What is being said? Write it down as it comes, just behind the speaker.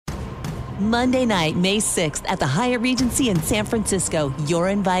Monday night, May 6th at the Hyatt Regency in San Francisco. You're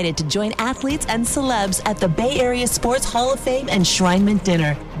invited to join athletes and celebs at the Bay Area Sports Hall of Fame Enshrinement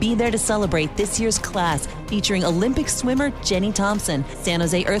Dinner. Be there to celebrate this year's class, featuring Olympic swimmer Jenny Thompson, San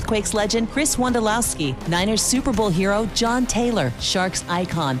Jose Earthquakes legend Chris Wondolowski, Niners Super Bowl hero John Taylor, Sharks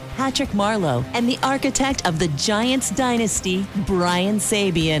icon Patrick Marleau, and the architect of the Giants dynasty, Brian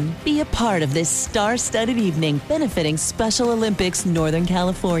Sabian. Be a part of this star-studded evening benefiting Special Olympics Northern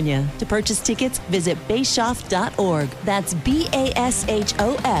California. To purchase tickets, visit bashoff.org. That's BASHOF.org.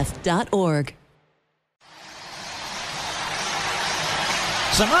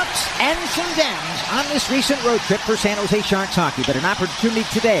 Some ups and some downs on this recent road trip for San Jose Sharks hockey, but an opportunity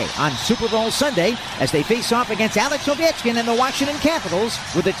today on Super Bowl Sunday as they face off against Alex Ovechkin and the Washington Capitals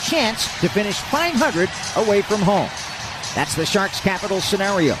with a chance to finish .500 away from home. That's the Sharks Capitals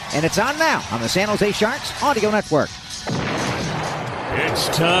scenario, and it's on now on the San Jose Sharks Audio Network. It's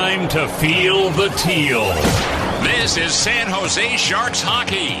time to feel the teal. This is San Jose Sharks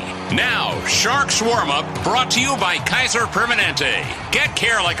hockey. Now, Sharks warm-up brought to you by Kaiser Permanente. Get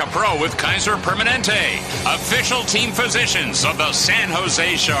care like a pro with Kaiser Permanente, official team physicians of the San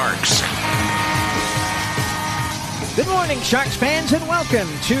Jose Sharks. Good morning, Sharks fans, and welcome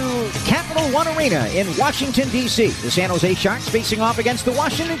to Capital One Arena in Washington, D.C. The San Jose Sharks facing off against the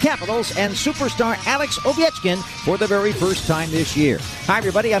Washington Capitals and superstar Alex Ovechkin for the very first time this year. Hi,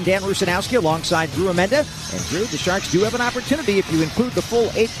 everybody. I'm Dan Rusanowski alongside Drew Amenda. And, Drew, the Sharks do have an opportunity, if you include the full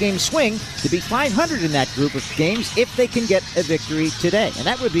 8-game swing, to be .500 in that group of games if they can get a victory today. And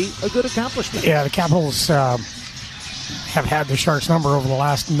that would be a good accomplishment. Yeah, the Capitals have had the Sharks number over the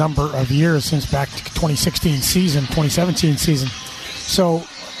last number of years since back to 2017 season. So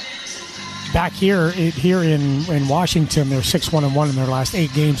back here in Washington, they're 6-1-1 in their last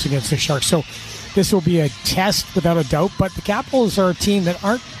 8 games against the Sharks. So this will be a test without a doubt. But the Capitals are a team that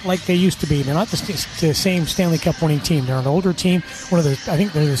aren't like they used to be. They're not the same Stanley Cup winning team. They're an older team. I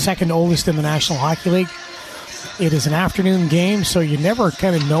think they're the second oldest in the National Hockey League. It is an afternoon game, so you never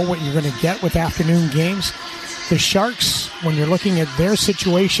kind of know what you're going to get with afternoon games. The Sharks, when you're looking at their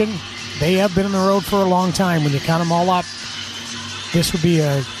situation, they have been on the road for a long time. When you count them all up, this would be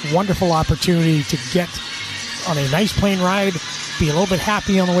a wonderful opportunity to get on a nice plane ride, be a little bit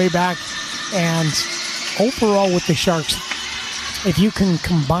happy on the way back. And overall with the Sharks, if you can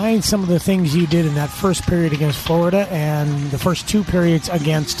combine some of the things you did in that first period against Florida and the first 2 periods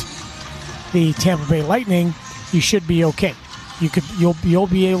against the Tampa Bay Lightning, you should be okay. You'll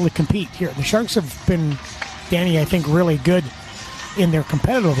be able to compete here. The Sharks have been, Danny, I think, really good in their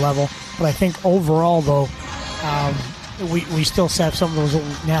competitive level, but I think overall, though, we still have some of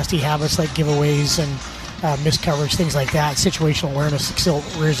those nasty habits like giveaways and missed coverage, things like that. Situational awareness still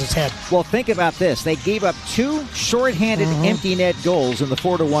rears its head. Well, think about this. They gave up 2 shorthanded empty net goals in the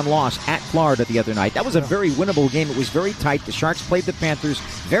 4-1 loss at Florida the other night. That was a very winnable game. It was very tight. The Sharks played the Panthers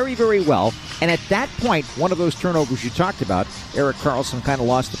very, very well. And at that point, one of those turnovers you talked about, Erik Karlsson kind of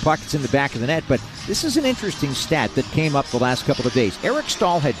lost the puck. It's in the back of the net. But this is an interesting stat that came up the last couple of days. Eric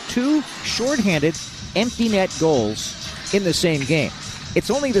Staal had 2 shorthanded empty net goals in the same game. It's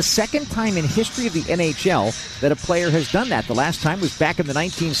only the second time in history of the NHL that a player has done that. The last time was back in the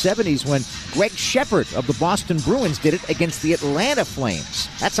 1970s when Greg Shepard of the Boston Bruins did it against the Atlanta Flames.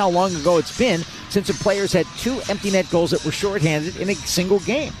 That's how long ago it's been since a player's had 2 empty net goals that were shorthanded in a single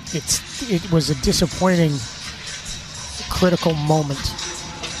game. It was a disappointing, critical moment.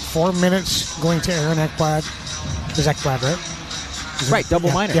 4 minutes going to Aaron Ekblad. It was Ekblad, right? Right, double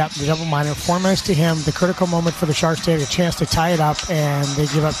minor. Yeah, the double minor. 4 minutes to him. The critical moment for the Sharks to have a chance to tie it up, and they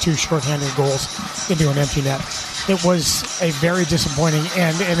give up 2 shorthanded goals into an empty net. It was a very disappointing,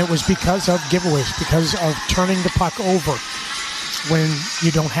 and it was because of giveaways, because of turning the puck over when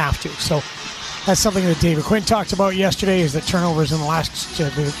you don't have to. So that's something that David Quinn talked about yesterday, is that turnovers in the last,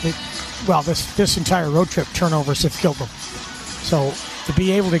 this entire road trip, turnovers have killed them. So to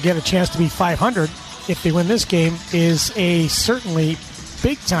be able to get a chance to be .500 if they win this game is a certainly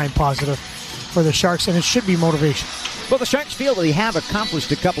big-time positive for the Sharks, and it should be motivation. Well, the Sharks feel that they have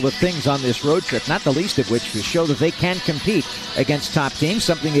accomplished a couple of things on this road trip, not the least of which to show that they can compete against top teams,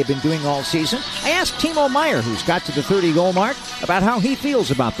 something they've been doing all season. I asked Timo Meier, who's got to the 30-goal mark, about how he feels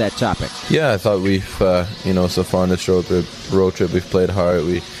about that topic. Yeah, I thought we've, so far on this road trip, we've played hard.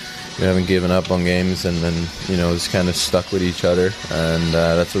 We haven't given up on games and just kind of stuck with each other. And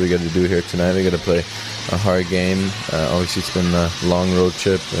that's what we got to do here tonight. We got to play a hard game. Obviously, it's been a long road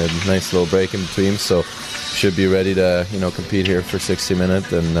trip, a nice little break in between. So should be ready to compete here for 60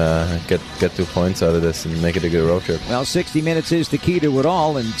 minutes and get 2 points out of this and make it a good road trip. Well, 60 minutes is the key to it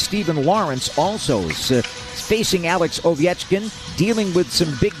all, and Stephen Lawrence also is facing Alex Ovechkin, dealing with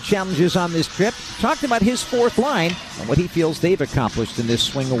some big challenges on this trip. Talked about his fourth line and what he feels they've accomplished in this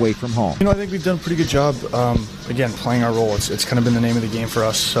swing away from home. I think we've done a pretty good job, again, playing our role. It's kind of been the name of the game for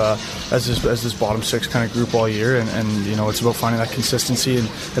us as this bottom six kind of group all year, and it's about finding that consistency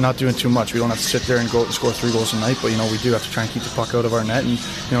and not doing too much. We don't have to sit there and go score 3 goals a night, but we do have to try and keep the puck out of our net, and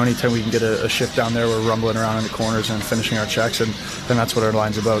anytime we can get a shift down there, we're rumbling around in the corners and finishing our checks, and that's what our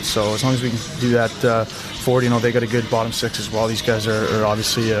line's about. So as long as we can do that forward, they got a good bottom six as well. These guys are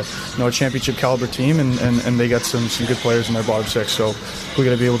obviously a championship caliber team, and they got some good players in their bottom six. So we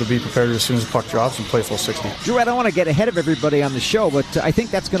got to be able to be prepared as soon as the puck drops and play full 60. Drew, I don't want to get ahead of everybody on the show, but I think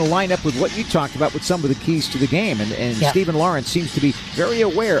that's going to line up with what you talked about with some of the keys to the game. And Stephen Lawrence seems to be very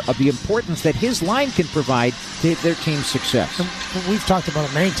aware of the importance that his line can provide to their team's success. We've talked about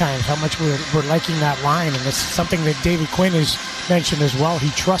it many times, how much we're liking that line, and it's something that David Quinn has mentioned as well. He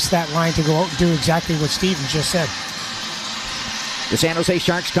trusts that line to go out and do exactly what Stephen just said. The San Jose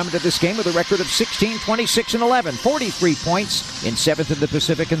Sharks come into this game with a record of 16, 26, and 11, 43 points in 7th in the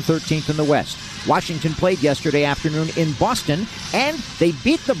Pacific and 13th in the West. Washington played yesterday afternoon in Boston, and they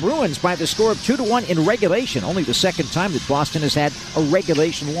beat the Bruins by the score of 2-1 in regulation, only the second time that Boston has had a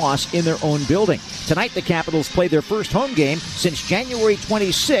regulation loss in their own building. Tonight, the Capitals play their first home game since January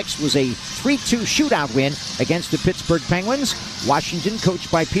 26 was a 3-2 shootout win against the Pittsburgh Penguins. Washington,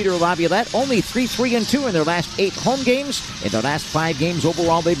 coached by Peter Laviolette, only 3-3-2 in their last 8 home games. In their last 5 games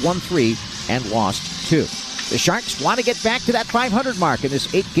overall, they've won 3 and lost 2. The Sharks want to get back to that 500 mark in this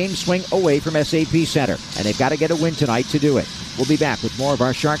 8-game swing away from SAP Center, and they've got to get a win tonight to do it. We'll be back with more of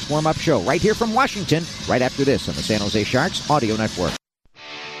our Sharks warm-up show right here from Washington, right after this on the San Jose Sharks Audio Network.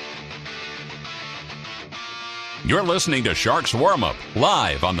 You're listening to Sharks Warm-Up,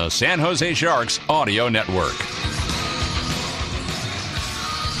 live on the San Jose Sharks Audio Network.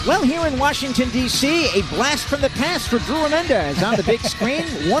 Well, here in Washington, D.C., a blast from the past for Drew Remendez on the big screen.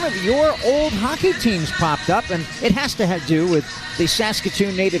 One of your old hockey teams popped up, and it has to have to do with the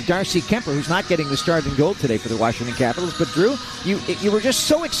Saskatoon native Darcy Kemper, who's not getting the start in goal today for the Washington Capitals. But, Drew, you were just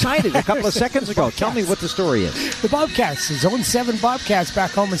so excited a couple of seconds ago. Tell me what the story is. The Bobcats, the Zone 7 Bobcats back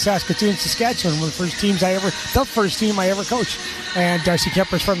home in Saskatoon, Saskatchewan, one of the first team I ever coached. And Darcy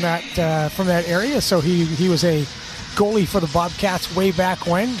Kemper's from that area, so he was a goalie for the Bobcats way back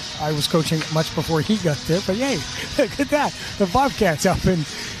when. I was coaching much before he got there, but hey, look at that. The Bobcats up in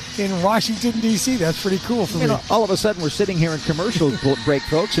Washington, D.C. That's pretty cool for me. All of a sudden, we're sitting here in commercial break,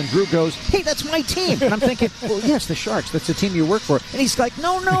 folks, and Drew goes, hey, that's my team. And I'm thinking, well, yes, the Sharks. That's the team you work for. And he's like,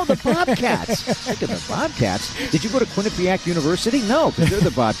 no, the Bobcats. Look at the Bobcats. Did you go to Quinnipiac University? No, because they're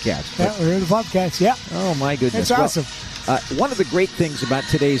the Bobcats. Yeah, we're the Bobcats, yeah. Oh, my goodness. That's awesome. One of the great things about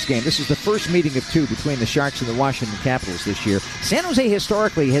today's game, this is the first meeting of 2 between the Sharks and the Washington Capitals this year. San Jose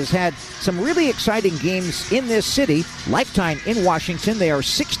historically has had some really exciting games in this city. Lifetime in Washington, they are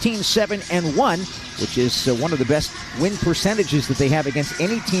 16-7-1, which is one of the best win percentages that they have against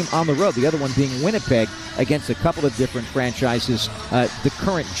any team on the road. The other one being Winnipeg against a couple of different franchises, the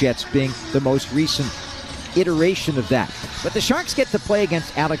current Jets being the most recent iteration of that. But the Sharks get to play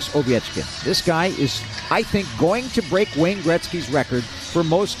against Alex Ovechkin. This guy is, I think, going to break Wayne Gretzky's record for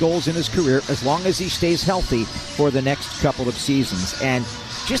most goals in his career as long as he stays healthy for the next couple of seasons. And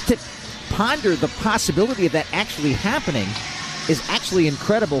just to ponder the possibility of that actually happening is actually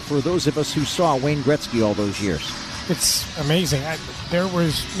incredible for those of us who saw Wayne Gretzky all those years. It's amazing. There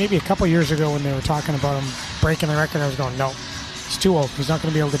was maybe a couple years ago when they were talking about him breaking the record, I was going, no, he's too old. He's not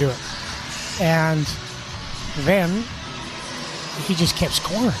going to be able to do it. And then he just kept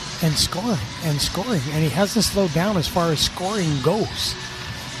scoring and scoring and scoring, and he hasn't slowed down as far as scoring goes.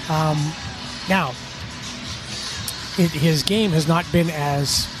 Now, his game has not been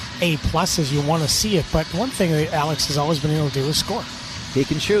as A+ as you want to see it, but one thing that Alex has always been able to do is score. He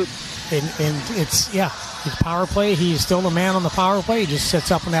can shoot. And it's, his power play, he's still the man on the power play. He just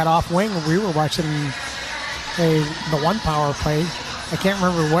sits up in that off wing. We were watching the one power play. I can't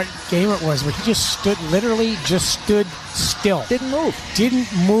remember what game it was, but he just stood still. Didn't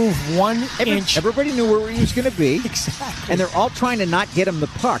move 1 inch. Everybody knew where he was going to be. Exactly. And they're all trying to not get him the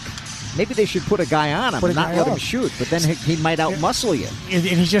puck. Maybe they should put a guy on him and not let him shoot, but then he might outmuscle you. And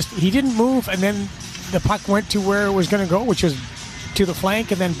he didn't move, and then the puck went to where it was going to go, which was to the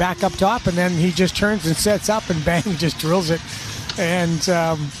flank and then back up top, and then he just turns and sets up and bang, just drills it. And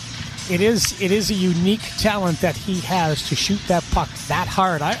it is a unique talent that he has to shoot that puck that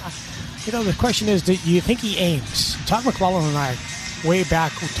hard. The question is, do you think he aims? Todd McClellan and I way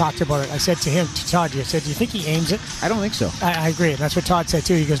back, we talked about it. I said to Todd, I said, do you think he aims it? I don't think so. I agree. That's what Todd said,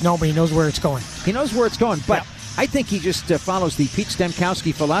 too. He goes, no, but he knows where it's going. He knows where it's going, but... Yeah. I think he just follows the Pete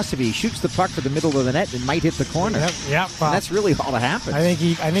Stemkowski philosophy. He shoots the puck for the middle of the net and might hit the corner. Yeah. And that's really all that happens. I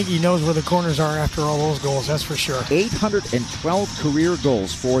think he knows where the corners are after all those goals. That's for sure. 812 career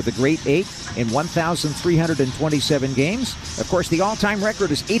goals for the Great Eight in 1,327 games. Of course, the all-time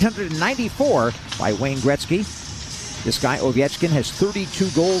record is 894 by Wayne Gretzky. This guy, Ovechkin, has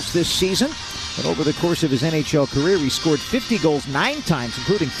 32 goals this season. And over the course of his NHL career, he scored 50 goals 9 times,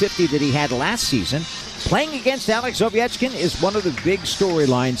 including 50 that he had last season. Playing against Alex Ovechkin is one of the big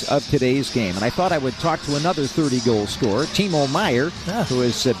storylines of today's game. And I thought I would talk to another 30-goal scorer, Timo Meier, who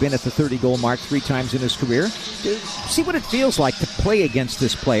has been at the 30-goal mark 3 times in his career, to see what it feels like to play against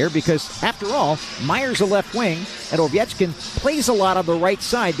this player. Because, after all, Meier's a left wing, and Ovechkin plays a lot on the right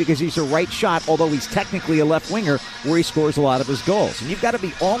side because he's a right shot, although he's technically a left winger where he scores a lot of his goals. And you've got to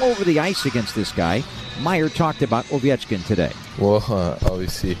be all over the ice against this guy. Meier talked about Ovechkin today. Well,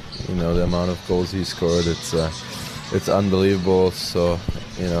 obviously, the amount of goals he scored, it's unbelievable. So,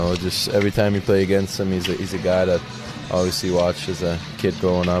 just every time you play against him, he's a guy that obviously watched as a kid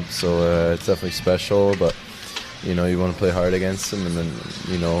growing up. So it's definitely special. But you want to play hard against him, and then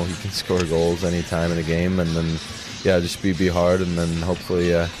he can score goals any time in a game, and then. Yeah, just be hard and then hopefully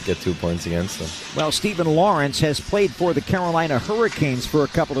get 2 points against them. Well, Stephen Lawrence has played for the Carolina Hurricanes for a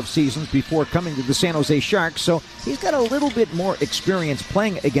couple of seasons before coming to the San Jose Sharks, so he's got a little bit more experience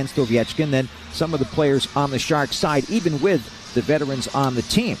playing against Ovechkin than some of the players on the Sharks side, even with the veterans on the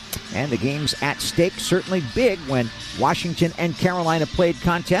team. And the games at stake certainly big when Washington and Carolina played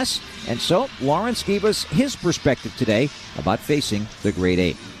contests, and so Lawrence gave us his perspective today about facing the Great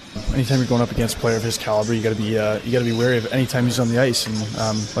Eight. Anytime you're going up against a player of his caliber, you got to be wary of any time he's on the ice.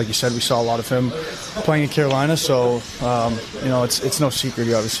 And like you said, we saw a lot of him playing in Carolina. So it's no secret.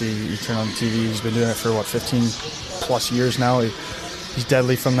 You turn on the TV. He's been doing it for 15 plus years now. He's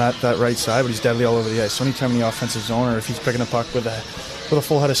deadly from that right side, but he's deadly all over the ice. So anytime in the offensive zone, or if he's picking a puck with a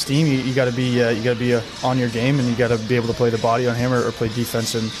full head of steam, you got to be on your game, and you got to be able to play the body on him or play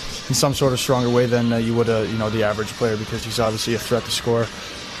defense in some sort of stronger way than you would the average player, because he's obviously a threat to score.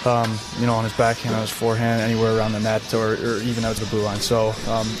 On his backhand, on his forehand, anywhere around the net, or even out to the blue line. So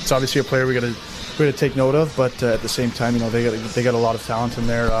it's obviously a player we got to take note of. But at the same time, they got a lot of talent in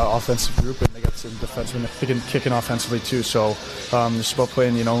their offensive group, and they got some defensemen that can kick in offensively too. So it's about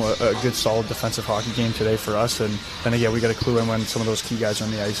playing a good, solid defensive hockey game today for us. And then again, we got to clue in when some of those key guys are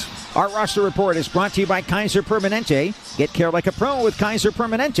on the ice. Our roster report is brought to you by Kaiser Permanente. Get care like a pro with Kaiser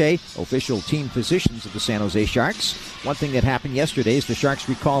Permanente, official team physicians of the San Jose Sharks. One thing that happened yesterday is the Sharks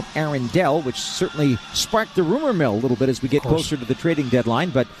recalled Aaron Dell, which certainly sparked the rumor mill a little bit as we get closer to the trading deadline.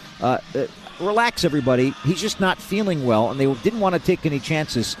 But relax, everybody. He's just not feeling well, and they didn't want to take any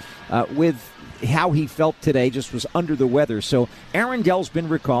chances with how he felt today. Just was under the weather. So Aaron Dell's been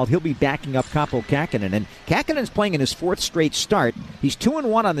recalled. He'll be backing up Kaapo Kähkönen. And Kähkönen's playing in his 4th straight start. He's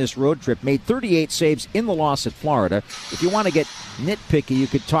 2-1 on this road trip, made 38 saves in the loss at Florida. If you want to get nitpicky, you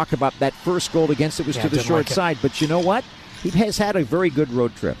could talk about that first goal against it was to the short side. But you know what? He has had a very good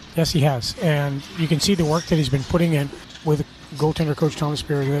road trip. Yes, he has. And you can see the work that he's been putting in with goaltender coach Thomas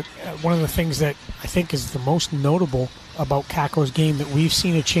Berry. One of the things that I think is the most notable about Kähkönen's game that we've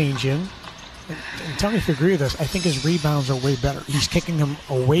seen a change in, and tell me if you agree with this, I think his rebounds are way better. He's kicking them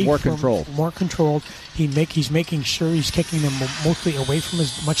away more controlled. He's making sure he's kicking them mostly away from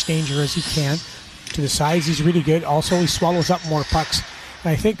as much danger as he can. To the sides, he's really good. Also, he swallows up more pucks.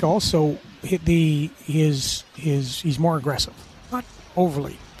 And I think also he's more aggressive. Not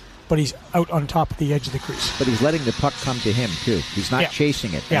overly, but he's out on top of the edge of the crease. But he's letting the puck come to him, too. He's not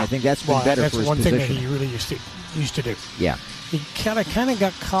chasing it. And I think that's been better for his position. That's one thing that he really used to do. Yeah. He kind of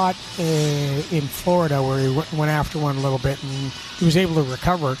got caught in Florida where he went after one a little bit, and he was able to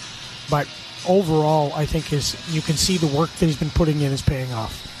recover. But overall, I think you can see the work that he's been putting in is paying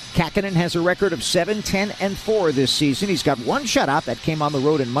off. Kähkönen has a record of 7-10-4 this season. He's got one shutout that came on the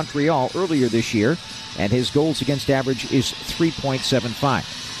road in Montreal earlier this year, and his goals against average is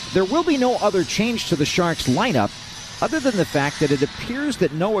 3.75. There will be no other change to the Sharks lineup other than the fact that it appears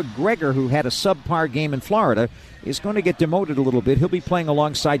that Noah Gregor, who had a subpar game in Florida, is going to get demoted a little bit. He'll be playing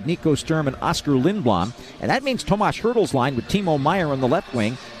alongside Nico Sturm and Oscar Lindblom, and that means Tomas Hertl's line with Timo Meier on the left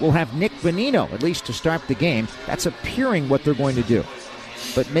wing will have Nick Bonino, at least to start the game. That's appearing what they're going to do,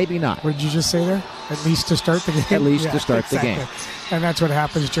 but maybe not. What did you just say there? At least to start the game? At least to start the game. And that's what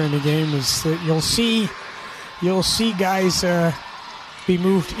happens during the game is that you'll see guys be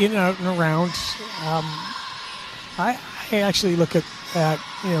moved in and out and around. I actually look at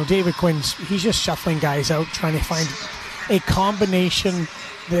David Quinn. He's just shuffling guys out, trying to find a combination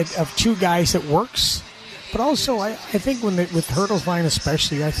of two guys that works. But also, I think with Hertl's line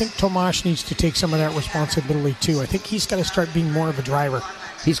especially, I think Tomas needs to take some of that responsibility too. I think he's got to start being more of a driver.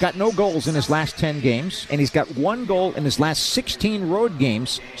 He's got no goals in his last 10 games, and he's got 1 goal in his last 16 road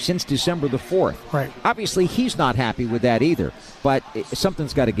games since December the 4th. Right. Obviously, he's not happy with that either, but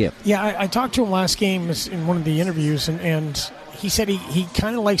something's got to give. Yeah, I talked to him last game in one of the interviews, and he said he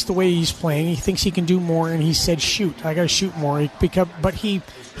kind of likes the way he's playing. He thinks he can do more, and he said, shoot, I got to shoot more. But he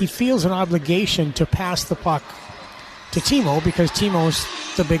feels an obligation to pass the puck to Timo because Timo's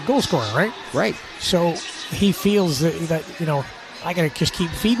the big goal scorer, right? Right. So he feels that I got to just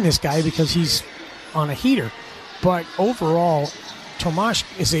keep feeding this guy because he's on a heater. But overall, Tomas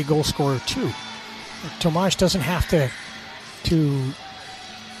is a goal scorer too. Tomas doesn't have to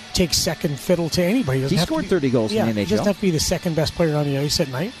take second fiddle to anybody. He scored 30 goals in the NHL. He doesn't have to be the second best player on the ice at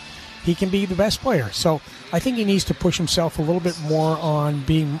night. He can be the best player. So I think he needs to push himself a little bit more on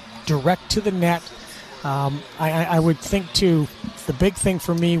being direct to the net. I would think too, the big thing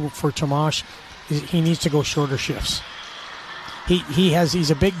for me for Tomas is he needs to go shorter shifts.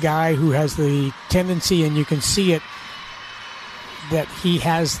 He's a big guy who has the tendency, and you can see it, that he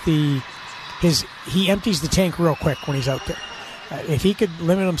empties the tank real quick when he's out there. If he could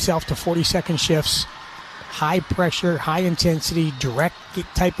limit himself to 40-second shifts, high pressure, high intensity, direct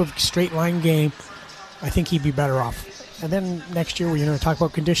type of straight line game, I think he'd be better off. And then next year, we're going to talk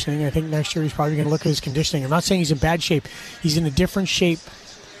about conditioning. I think next year he's probably going to look at his conditioning. I'm not saying he's in bad shape. He's in a different shape.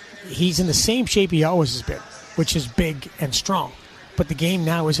 He's in the same shape he always has been, which is big and strong. But the game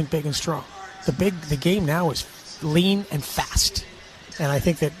now isn't big and strong. The game now is lean and fast. And I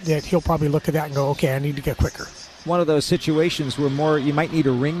think that he'll probably look at that and go, okay, I need to get quicker. One of those situations where you might need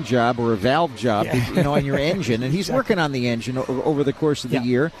a ring job or a valve job, on your engine. And he's Exactly. working on the engine over the course of the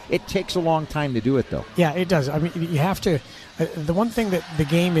year. It takes a long time to do it, though. Yeah, it does. I mean, you have to. The one thing that the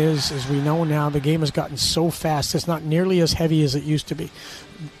game is, as we know now, the game has gotten so fast. It's not nearly as heavy as it used to be.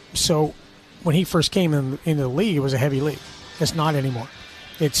 So when he first came into the league, it was a heavy league. It's not anymore.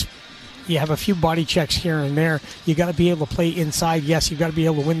 You have a few body checks here and there. You got to be able to play inside. Yes, you got to be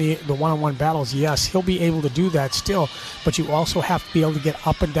able to win the one-on-one battles. Yes, he'll be able to do that still. But you also have to be able to get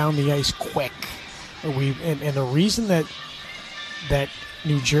up and down the ice quick. And the reason that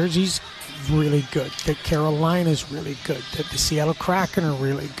New Jersey's really good, that Carolina's really good, that the Seattle Kraken are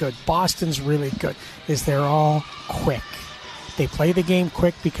really good, Boston's really good, is they're all quick. They play the game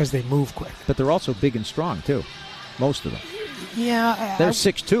quick because they move quick. But they're also big and strong, too. Most of them. Yeah. They're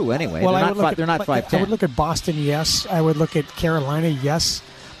 6'2", anyway. Well, they're not 5'10". I would look at Boston, yes. I would look at Carolina, yes.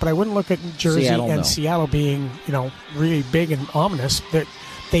 But I wouldn't look at Jersey Seattle being, really big and ominous. That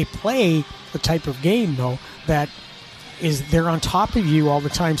they play the type of game, though, that is they're on top of you all the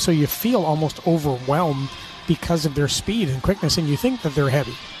time, so you feel almost overwhelmed because of their speed and quickness, and you think that they're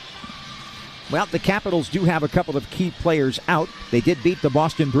heavy. Well, the Capitals do have a couple of key players out. They did beat the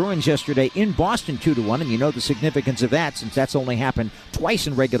Boston Bruins yesterday in Boston 2-1, and you know the significance of that since that's only happened twice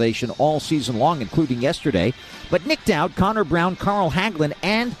in regulation all season long, including yesterday. But Nick Dowd, Connor Brown, Carl Hagelin,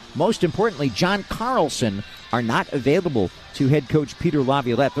 and most importantly, John Carlson are not available to head coach Peter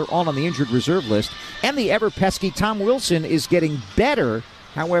Laviolette. They're all on the injured reserve list. And the ever-pesky Tom Wilson is getting better.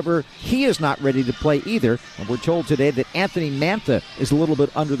 However, he is not ready to play either. And we're told today that Anthony Mantha is a little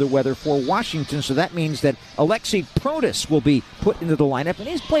bit under the weather for Washington. So that means that Alexei Protas will be put into the lineup. And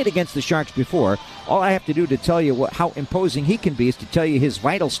he's played against the Sharks before. All I have to do to tell you how imposing he can be is to tell you his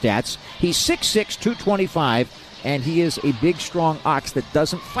vital stats. He's 6'6", 225. And he is a big, strong ox that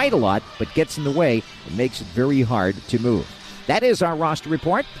doesn't fight a lot, but gets in the way and makes it very hard to move. That is our roster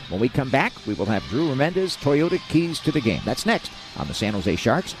report. When we come back, we will have Drew Remendez, Toyota Keys to the Game. That's next on the San Jose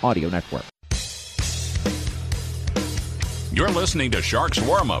Sharks Audio Network. You're listening to Sharks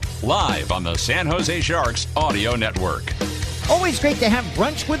Warm-Up, live on the San Jose Sharks Audio Network. Always great to have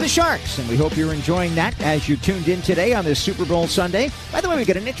brunch with the Sharks, and we hope you're enjoying that as you tuned in today on this Super Bowl Sunday. By the way, we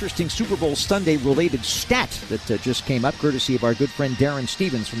got an interesting Super Bowl Sunday-related stat that just came up, courtesy of our good friend Darren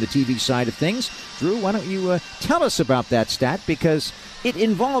Stevens from the TV side of things. Drew, why don't you tell us about that stat, because it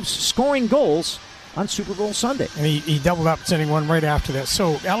involves scoring goals on Super Bowl Sunday. And he doubled up, sending one right after that.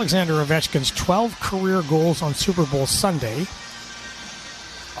 So Alexander Ovechkin's 12 career goals on Super Bowl Sunday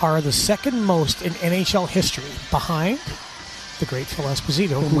are the second most in NHL history, behind the great Phil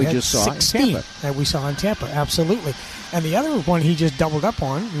Esposito, who we had just saw 16 in Tampa. that we saw in Tampa. Absolutely. And the other one he just doubled up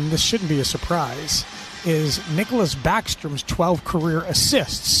on, and this shouldn't be a surprise, is Nicholas Backstrom's 12 career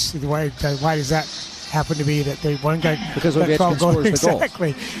assists. Why does that happen to be that they one guy because got 12 scores the goals.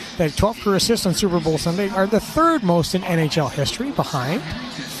 Exactly. That 12 career assists on Super Bowl Sunday are the third most in NHL history, behind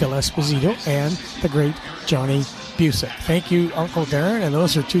Phil Esposito and the great Johnny Busick. Thank you, Uncle Darren, and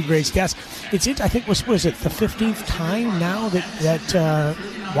those are two great stats. I think was it the 15th time now that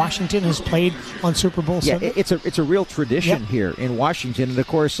Washington has played on Super Bowl Sunday? Yeah, it's a real tradition here in Washington, and of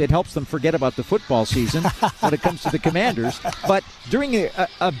course it helps them forget about the football season when it comes to the Commanders. But during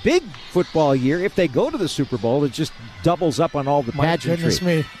a big football year, if they go to the Super Bowl, it just doubles up on all the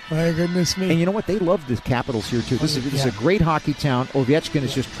pageantry. My goodness me. And you know what? They love the Capitals here too. This is a great hockey town. Ovechkin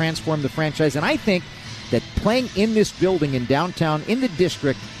has just transformed the franchise, and I think that playing in this building in downtown, in the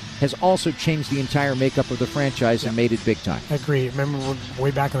district, has also changed the entire makeup of the franchise and made it big time. I agree. Remember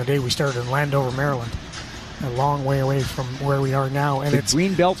way back in the day, we started in Landover, Maryland, a long way away from where we are now. And it's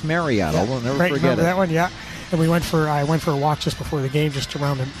Greenbelt Marriott. I will never forget remember it. that one, yeah. And I went for a walk just before the game, just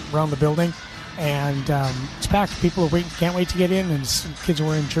around the building. And it's packed. People can't wait to get in, and kids are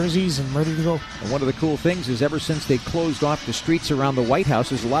wearing jerseys and ready to go. And one of the cool things is ever since they closed off the streets around the White House,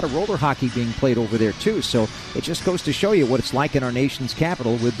 there's a lot of roller hockey being played over there too. So it just goes to show you what it's like in our nation's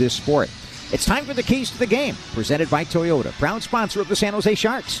capital with this sport. It's time for the Keys to the Game, presented by Toyota, proud sponsor of the San Jose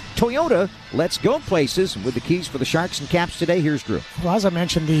Sharks. Toyota, let's go places. With the keys for the Sharks and Caps today, here's Drew. Well, as I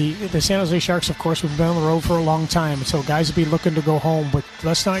mentioned, the San Jose Sharks, of course, have been on the road for a long time, so guys will be looking to go home, but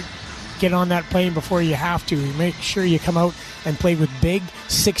let's not get on that plane before you have to. Make sure you come out and play with big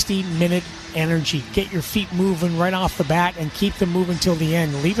 60-minute energy. Get your feet moving right off the bat and keep them moving till the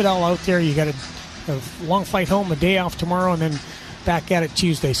end. Leave it all out there. You got a long flight home, a day off tomorrow, and then back at it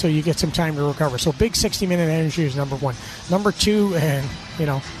Tuesday, so you get some time to recover. So big 60-minute energy is number one. Number two, and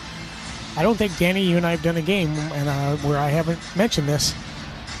I don't think, Danny, you and I have done a game where I haven't mentioned this.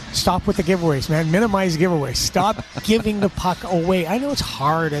 Stop with the giveaways, man. Minimize giveaways. Stop giving the puck away. I know it's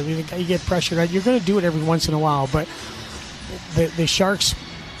hard. I mean, you get pressured. You're going to do it every once in a while, but the Sharks,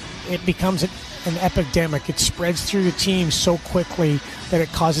 it becomes an epidemic. It spreads through the team so quickly that it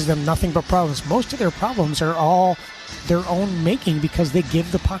causes them nothing but problems. Most of their problems are all their own making because they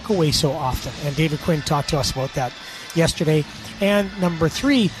give the puck away so often. And David Quinn talked to us about that yesterday. And number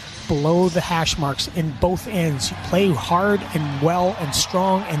three, below the hash marks in both ends. You play hard and well and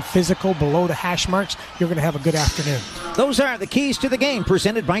strong and physical below the hash marks, you're going to have a good afternoon. Those are the Keys to the Game,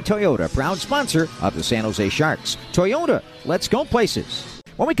 presented by Toyota, proud sponsor of the San Jose Sharks. Toyota, let's go places.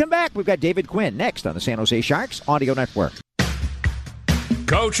 When we come back, we've got David Quinn next on the San Jose Sharks Audio Network.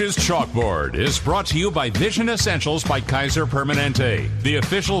 Coach's Chalkboard is brought to you by Vision Essentials by Kaiser Permanente, the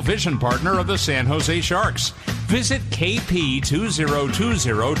official vision partner of the San Jose Sharks. Visit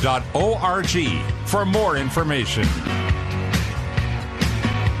kp2020.org for more information.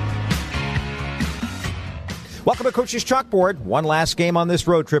 Welcome to Coach's Chalkboard. One last game on this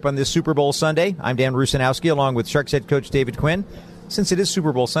road trip on this Super Bowl Sunday. I'm Dan Rusanowski along with Sharks head coach David Quinn. Since it is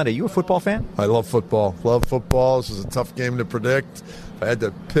Super Bowl Sunday, you a football fan? I love football. Love football. This is a tough game to predict. If I had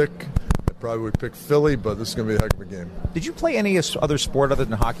to pick, I probably would pick Philly, but this is going to be a heck of a game. Did you play any other sport other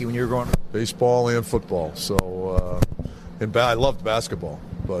than hockey when you were growing up? Baseball and football. So, I loved basketball,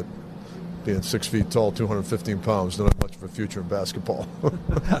 but being 6 feet tall, 215 pounds, don't have much of a future in basketball.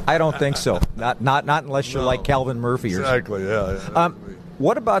 I don't think so. Not unless you're like Calvin Murphy or something. Exactly, yeah.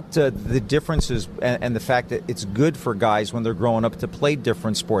 What about the differences and the fact that it's good for guys when they're growing up to play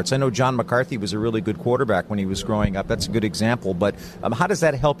different sports? I know John McCarthy was a really good quarterback when he was growing up. That's a good example. But how does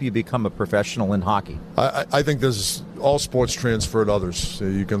that help you become a professional in hockey? I think there's all sports transfer to others.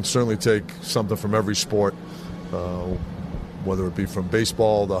 You can certainly take something from every sport, whether it be from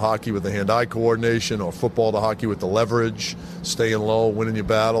baseball to hockey with the hand-eye coordination or football to hockey with the leverage, staying low, winning your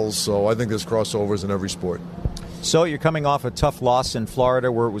battles. So I think there's crossovers in every sport. So you're coming off a tough loss in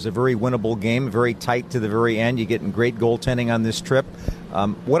Florida where it was a very winnable game, very tight to the very end. You're getting great goaltending on this trip.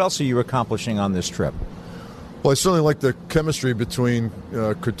 What else are you accomplishing on this trip? Well, I certainly like the chemistry between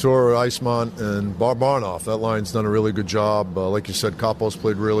Couture, Eisman, and Barnoff. That line's done a really good job. Like you said, Kapos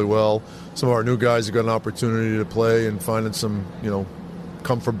played really well. Some of our new guys have got an opportunity to play and finding some,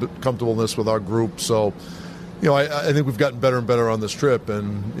 comfortableness with our group. So, I think we've gotten better and better on this trip,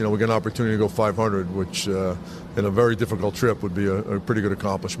 and, we got an opportunity to go 500, which in a very difficult trip would be a pretty good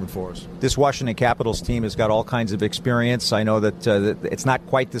accomplishment for us. This Washington Capitals team has got all kinds of experience. I know that it's not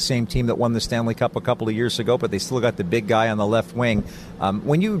quite the same team that won the Stanley Cup a couple of years ago, but they still got the big guy on the left wing.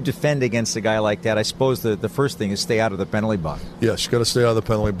 When you defend against a guy like that, I suppose the first thing is stay out of the penalty box. Yes, you got to stay out of the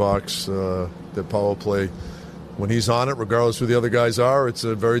penalty box. The power play, when he's on it, regardless who the other guys are, it's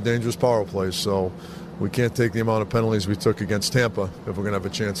a very dangerous power play. So we can't take the amount of penalties we took against Tampa if we're going to have a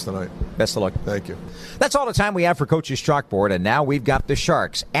chance tonight. Best of luck. Thank you. That's all the time we have for Coach's Chalkboard, and now we've got the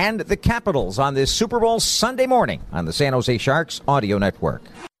Sharks and the Capitals on this Super Bowl Sunday morning on the San Jose Sharks Audio Network.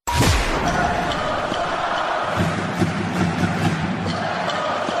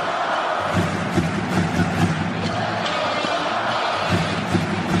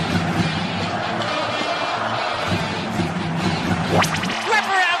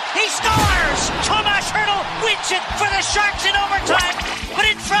 the Sharks in overtime, but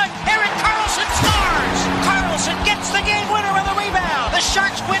in front, Erik Karlsson scores! Karlsson gets the game winner on the rebound. The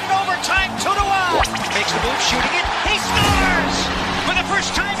Sharks win in overtime 2-1. Makes the move, shooting it, he scores! For the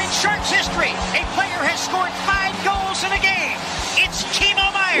first time in Sharks history, a player has scored 5 goals in a game. It's Timo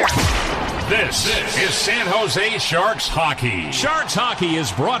Meier. This is San Jose Sharks Hockey. Sharks Hockey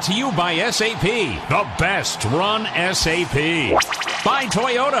is brought to you by SAP, the best run SAP. By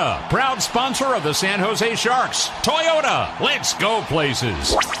Toyota, proud sponsor of the San Jose Sharks. Toyota, let's go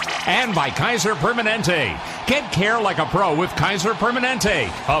places. And by Kaiser Permanente. Get care like a pro with Kaiser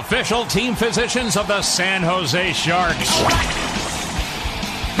Permanente, official team physicians of the San Jose Sharks.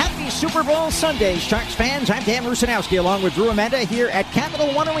 Super Bowl Sunday, Sharks fans. I'm Dan Rusanowski along with Drew Amanda here at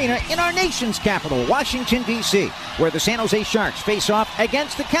Capital One Arena in our nation's capital, Washington, D.C., where the San Jose Sharks face off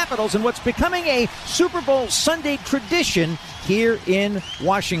against the Capitals in what's becoming a Super Bowl Sunday tradition here in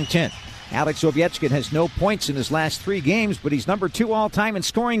Washington. Alex Ovechkin has no points in his last 3 games, but he's number 2 all-time in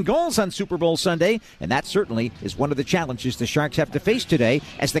scoring goals on Super Bowl Sunday, and that certainly is one of the challenges the Sharks have to face today,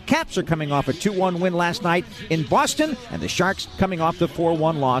 as the Caps are coming off a 2-1 win last night in Boston, and the Sharks coming off the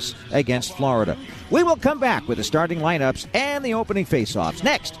 4-1 loss against Florida. We will come back with the starting lineups and the opening faceoffs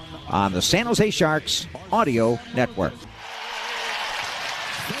next on the San Jose Sharks Audio Network.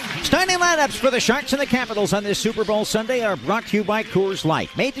 Starting lineups for the Sharks and the Capitals on this Super Bowl Sunday are brought to you by Coors Light.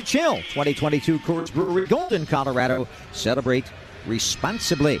 Made to chill. 2022 Coors Brewery, Golden, Colorado. Celebrate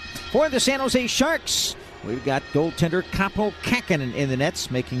responsibly. For the San Jose Sharks, we've got goaltender Kaapo Kähkönen in the nets,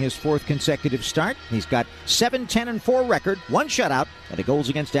 making his 4th consecutive start. He's got 7-10-4 record, 1 shutout, and a goals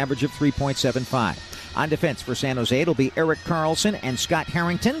against average of 3.75. On defense for San Jose, it'll be Erik Karlsson and Scott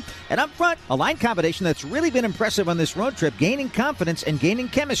Harrington. And up front, a line combination that's really been impressive on this road trip, gaining confidence and gaining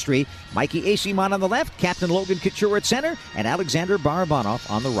chemistry. Mikey Eyssimont on the left, Captain Logan Couture at center, and Alexander Barabanov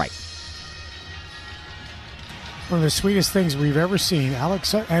on the right. One of the sweetest things we've ever seen,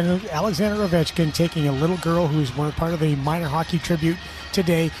 Alexander Ovechkin taking a little girl who's part of the minor hockey tribute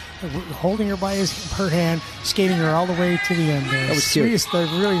today, holding her by her hand, skating her all the way to the end. That was sweetest.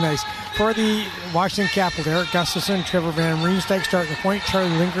 Really nice. For the Washington Capitals, Erik Gustafsson, Trevor Van Riemsdyk starting the point, Charlie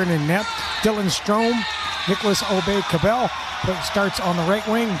Lindgren in net, Dylan Strome, Nicholas Aubé-Kubel starts on the right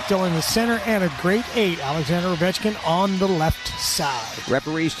wing, Dylan the center, and a great 8, Alexander Ovechkin on the left side.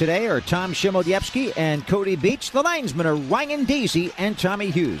 Referees today are Tom Shimodyevsky and Cody Beach. The linesmen are Ryan Daisy and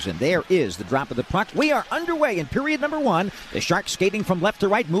Tommy Hughes. And there is the drop of the puck. We are underway in period number 1. The Sharks skating from left to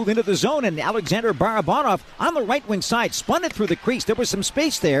right, move into the zone, and Alexander Barabanov on the right wing side spun it through the crease. There was some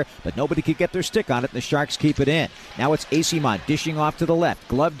space there, but nobody could get their stick on it, and the Sharks keep it in. Now it's Eyssimont dishing off to the left.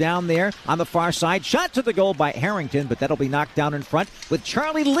 Glove down there on the far side. Shot to the goal by Harrington, but that'll be knocked down in front with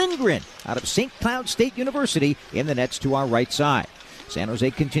Charlie Lindgren out of St. Cloud State University in the nets to our right side. San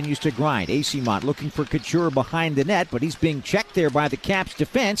Jose continues to grind. Eyssimont looking for Couture behind the net, but he's being checked there by the Caps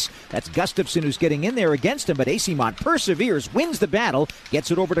defense. That's Gustafsson who's getting in there against him, but Eyssimont perseveres, wins the battle,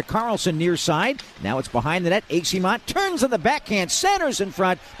 gets it over to Karlsson near side. Now it's behind the net. Eyssimont turns on the backhand, centers in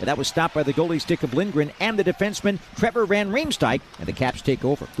front, but that was stopped by the goalie stick of Lindgren and the defenseman Trevor Van Riemsdyk, and the Caps take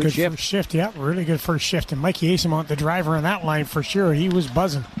over. Good shift. First shift, yeah, really good first shift. And Mikey Eyssimont, the driver on that line for sure, he was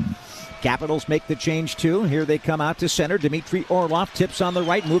buzzing. Capitals make the change too. Here they come out to center. Dmitry Orlov tips on the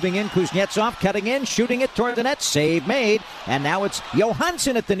right, moving in. Kuznetsov cutting in, shooting it toward the net. Save made. And now it's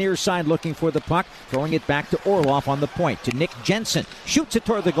Johansson at the near side looking for the puck, throwing it back to Orlov on the point. To Nick Jensen. Shoots it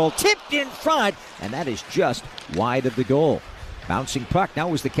toward the goal. Tipped in front. And that is just wide of the goal. Bouncing puck. Now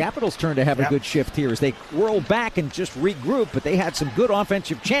it was the Capitals' turn to have a good shift here as they whirl back and just regroup, but they had some good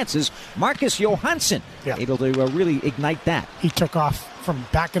offensive chances. Marcus Johansson able to really ignite that. He took off from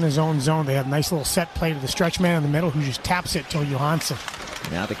back in his own zone. They had a nice little set play to the stretch man in the middle who just taps it to Johansson.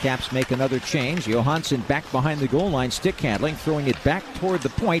 Now the Caps make another change. Johansson back behind the goal line, stick handling, throwing it back toward the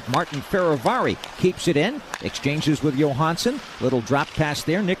point. Martin Fehérváry keeps it in, exchanges with Johansson. Little drop pass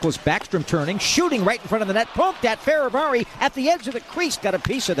there. Nicholas Backstrom turning, shooting right in front of the net. Poked at Fehérváry at the edge of the crease. Got a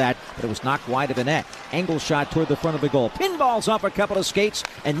piece of that, but it was knocked wide of the net. Angle shot toward the front of the goal. Pinballs off a couple of skates,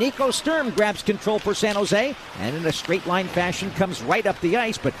 and Nico Sturm grabs control for San Jose, and in a straight line fashion comes right up the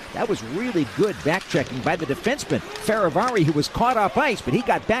ice, but that was really good back checking by the defenseman Fehérváry, who was caught off ice, but he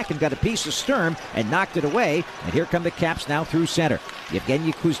got back and got a piece of Sturm and knocked it away. And here come the Caps now through center.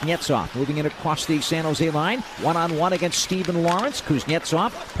 Yevgeny Kuznetsov moving in across the San Jose line. One-on-one against Steven Lawrence.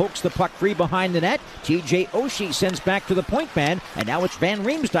 Kuznetsov pokes the puck free behind the net. TJ Oshie sends back to the point man, and now it's Van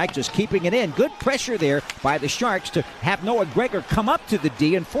Riemsdyk just keeping it in. Good pressure there by the Sharks to have Noah Gregor come up to the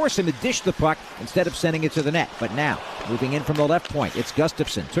D and force him to dish the puck instead of sending it to the net. But now, moving in from the left point, it's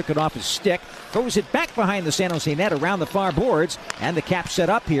Gustafsson. Took it off his stick, throws it back behind the San Jose net around the far boards, and the Caps set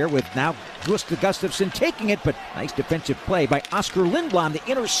up here with now Gustafsson taking it, but nice defensive play by Oscar Lindblom.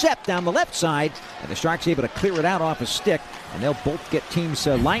 The intercept down the left side, and the Sharks able to clear it out off a stick. And they'll both get teams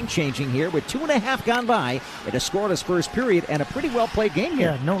line changing here with 2.5 gone by. It has scored his first period and a pretty well played game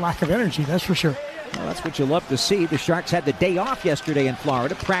here. Yeah, no lack of energy, that's for sure. Well, that's what you love to see. The Sharks had the day off yesterday in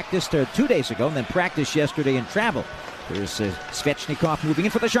Florida, practiced 2 days ago, and then practiced yesterday in travel. There's Svechnikov moving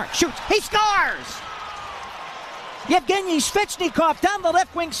in for the Sharks. Shoots. He scores! Yevgeny Svechnikov down the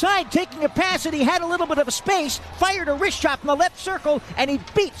left wing side, taking a pass, and he had a little bit of a space, fired a wrist shot from the left circle, and he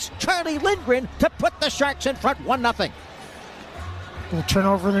beats Charlie Lindgren to put the Sharks in front 1-0. Little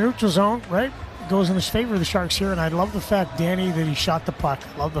turnover in the neutral zone, right? Goes in his favor of the Sharks here, and I love the fact, Danny, that he shot the puck.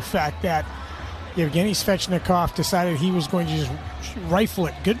 I love the fact that Yevgeny Svechnikov decided he was going to just rifle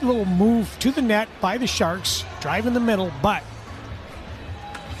it. Good little move to the net by the Sharks, drive in the middle, but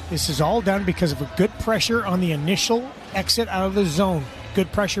this is all done because of a good pressure on the initial exit out of the zone. Good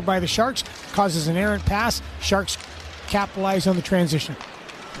pressure by the Sharks, causes an errant pass. Sharks capitalize on the transition.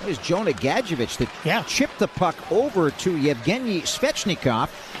 It was Jonah Gadjevich that chipped the puck over to Yevgeny Svechnikov.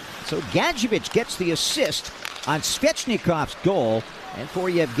 So Gadjevich gets the assist on Svechnikov's goal. And for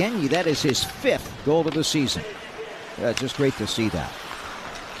Yevgeny, that is his 5th goal of the season. Just great to see that.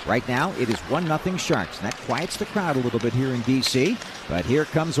 Right now, it is 1-0 Sharks, and that quiets the crowd a little bit here in D.C. But here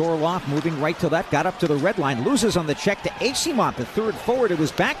comes Orlov moving right to left, got up to the red line, loses on the check to Asimov, the third forward who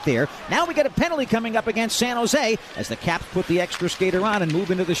was back there. Now we get a penalty coming up against San Jose as the Caps put the extra skater on and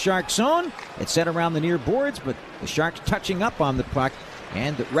move into the Sharks zone. It's set around the near boards, but the Sharks touching up on the puck.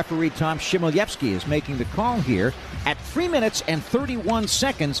 And referee Tom Shimolyevsky is making the call here at 3 minutes and 31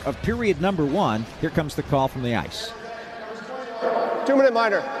 seconds of period number 1. Here comes the call from the ice. 2-minute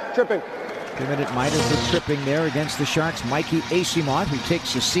minor, tripping. 2-minute minor for tripping there against the Sharks. Mikey Asimov, who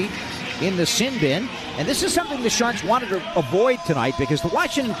takes a seat in the sin bin. And this is something the Sharks wanted to avoid tonight because the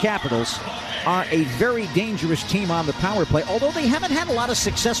Washington Capitals are a very dangerous team on the power play, although they haven't had a lot of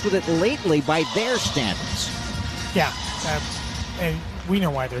success with it lately by their standards. Yeah, and we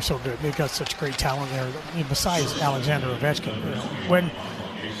know why they're so good. They've got such great talent there. I mean, besides Alexander Ovechkin, when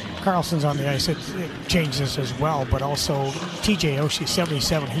Carlson's on the ice, it changes as well. But also TJ Oshie,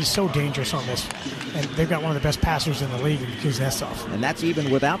 77, he's so dangerous on this. And they've got one of the best passers in the league in Kuznetsov. And that's even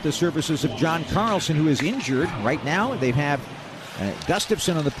without the services of John Carlson, who is injured. Right now, they have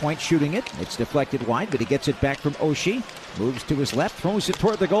Gustafsson on the point shooting it. It's deflected wide, but he gets it back from Oshie. Moves to his left, throws it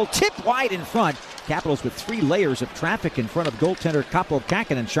toward the goal, tipped wide in front. Capitals with 3 layers of traffic in front of goaltender Kaapo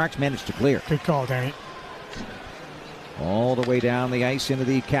Kähkönen. Sharks managed to clear. Good call, Danny. All the way down the ice into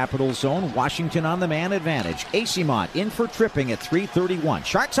the Capital zone. Washington on the man advantage. Asimov in for tripping at 3:31.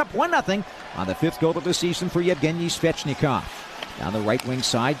 Sharks up 1-0 on the 5th goal of the season for Yevgeny Svechnikov. Down the right wing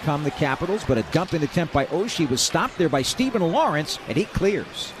side come the Capitals, but a dumping attempt by Oshie was stopped there by Stephen Lawrence, and he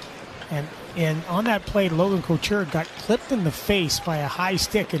clears. And on that play, Logan Couture got clipped in the face by a high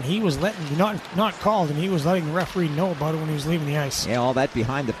stick, and he was not called, and he was letting the referee know about it when he was leaving the ice. Yeah, all that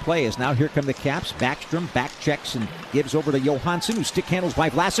behind the play is now here come the Caps. Backstrom back checks and gives over to Johansson, who stick handles by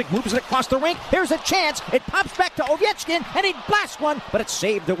Vlasic, moves it across the rink. Here's a chance. It pops back to Ovechkin, and he blasts one, but it's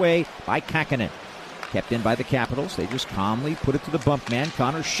saved away by Kähkönen. Kept in by the Capitals. They just calmly put it to the bump man,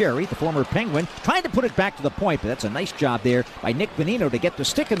 Connor Sherry, the former Penguin, trying to put it back to the point, but that's a nice job there by Nick Bonino to get the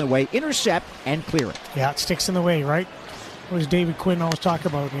stick in the way, intercept, and clear it. Yeah, it sticks in the way, right? What does David Quinn always talk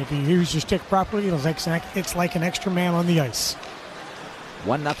about? If you use your stick properly, it's like an extra man on the ice.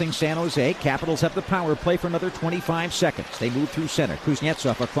 1-0 San Jose. Capitals have the power play for another 25 seconds. They move through center.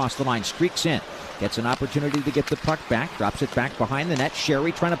 Kuznetsov across the line, streaks in. Gets an opportunity to get the puck back. Drops it back behind the net.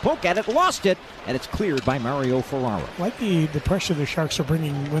 Sherry trying to poke at it. Lost it. And it's cleared by Mario Ferraro. I like the pressure the Sharks are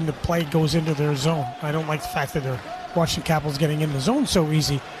bringing when the play goes into their zone. I don't like the fact that they're watching Capitals getting in the zone so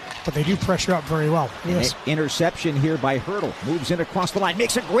easy. But they do pressure up very well. Yes. Interception here by Hurdle. Moves in across the line.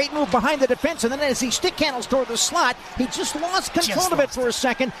 Makes a great move behind the defense. And then as he stick handles toward the slot, he just lost control of it for a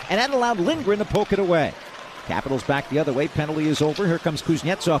second. And that allowed Lindgren to poke it away. Capitals back the other way. Penalty is over. Here comes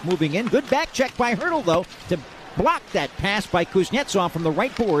Kuznetsov moving in. Good back check by Hurdle, though, to block that pass by Kuznetsov from the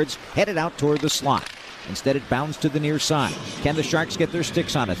right boards, headed out toward the slot. Instead, it bounced to the near side. Can the Sharks get their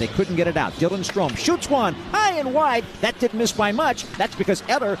sticks on it? They couldn't get it out. Dylan Strome shoots one high and wide. That didn't miss by much. That's because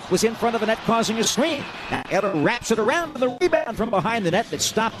Eller was in front of the net causing a screen. Now Eller wraps it around, and the rebound from behind the net that's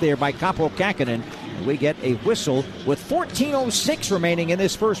stopped there by Kaapo Kähkönen. And we get a whistle with 14:06 remaining in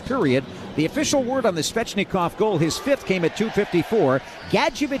this first period. The official word on the Svechnikov goal, his 5th, came at 2:54.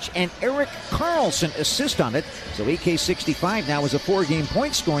 Gadjevich and Erik Karlsson assist on it. So EK65 now has a 4-game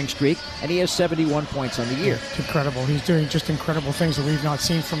point scoring streak, and he has 71 points on the year. It's incredible. He's doing just incredible things that we've not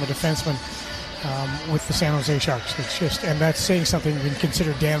seen from a defenseman. with the San Jose Sharks. It's just, and that's saying something when you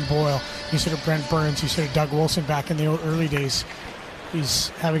consider Dan Boyle, you consider Brent Burns, you consider Doug Wilson back in the early days. He's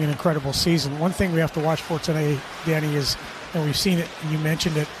having an incredible season. One thing we have to watch for today, Danny, is, and we've seen it, you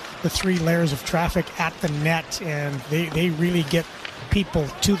mentioned it, the 3 layers of traffic at the net, and they really get people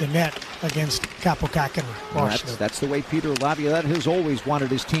to the net against Capo Kakinen. That's the way Peter Laviolette has always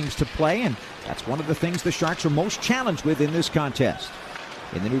wanted his teams to play, and that's one of the things the Sharks are most challenged with in this contest.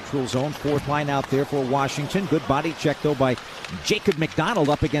 In the neutral zone, 4th line out there for Washington. Good body check, though, by Jacob McDonald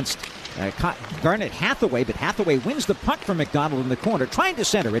up against Garnet Hathaway, but Hathaway wins the puck from McDonald in the corner, trying to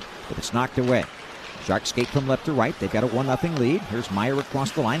center it, but it's knocked away. Sharks skate from left to right. They've got a 1-0 lead. Here's Meyer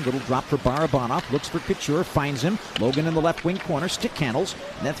across the line. Little drop for Barabanov. Looks for Couture. Finds him. Logan in the left wing corner. Stick handles.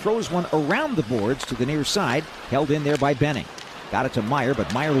 And then throws one around the boards to the near side. Held in there by Benning. Got it to Meyer,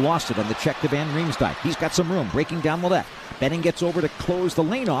 but Meyer lost it on the check to Van Riemsdyk. He's got some room. Breaking down the left. Benning gets over to close the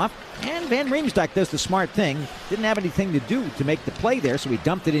lane off. And Van Riemsdyk does the smart thing. Didn't have anything to do to make the play there, so he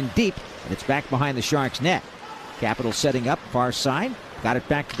dumped it in deep. And it's back behind the Sharks' net. Capitals setting up. Far side. Got it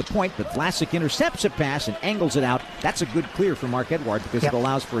back to the point, but Vlasic intercepts a pass and angles it out. That's a good clear for Mark Edward because it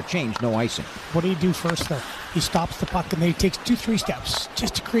allows for a change, no icing. What do you do first, though? He stops the puck and then he takes 2-3 steps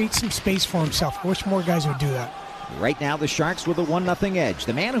just to create some space for himself. I wish more guys would do that. Right now, the Sharks with a 1-0 edge.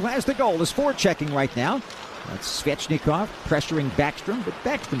 The man who has the goal is forechecking right now. That's Svechnikov pressuring Backstrom, but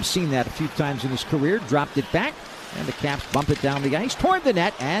Backstrom's seen that a few times in his career. Dropped it back, and the Caps bump it down the ice toward the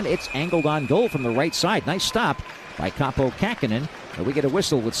net, and it's angled on goal from the right side. Nice stop by Capo Kakinen. And we get a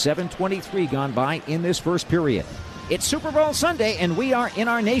whistle with 7:23 gone by in this first period. It's Super Bowl Sunday, and we are in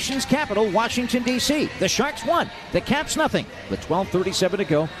our nation's capital, Washington, D.C. The Sharks won. The Caps nothing. With 12:37 to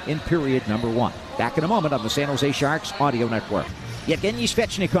go in period number 1. Back in a moment on the San Jose Sharks Audio Network. Yevgeny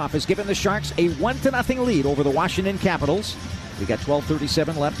Svechnikov has given the Sharks a 1-0 lead over the Washington Capitals. We got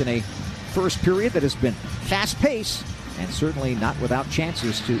 12:37 left in a first period that has been fast-paced and certainly not without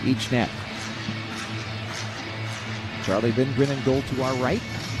chances to each net. Charlie Lindgren in goal to our right.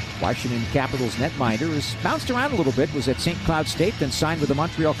 Washington Capitals netminder has bounced around a little bit, was at St. Cloud State, then signed with the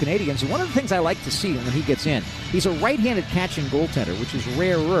Montreal Canadiens. And one of the things I like to see when he gets in, he's a right-handed catching goaltender, which is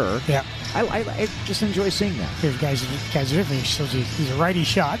rarer. Yeah. I just enjoy seeing that. Here's guys are different. So he's a righty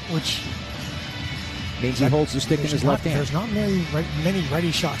shot, which means he holds the stick in his left hand. There's not many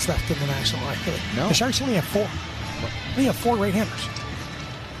righty shots left in the National Hockey. No. The Sharks only have 4. They have 4 right-handers.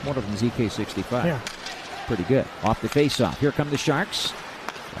 One of them is EK65. Yeah. Pretty good. Off the face-off. Here come the Sharks.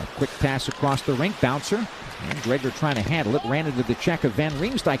 A quick pass across the rink. Bouncer. And Gregor trying to handle it. Ran into the check of Van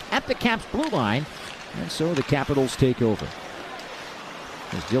Riemsdyk at the Caps' blue line. And so the Capitals take over.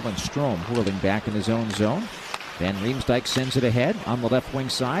 There's Dylan Strome whirling back in his own zone. Van Riemsdyk sends it ahead on the left wing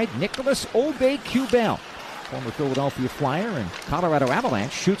side. Nicholas Aubé-Kubel, former Philadelphia Flyer and Colorado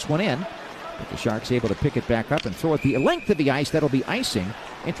Avalanche, shoots one in. But the Sharks able to pick it back up and throw it the length of the ice. That'll be icing.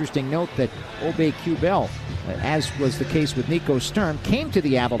 Interesting note that Aubé-Kubel, as was the case with Nico Sturm, came to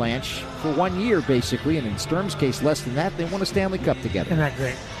the Avalanche for 1 year, basically, and in Sturm's case, less than that. They won a Stanley Cup together. Isn't that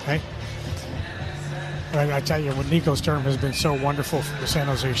great, right? I tell you, when Nico Sturm has been so wonderful for the San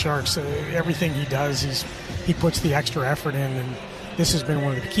Jose Sharks, everything he does, he puts the extra effort in, and this has been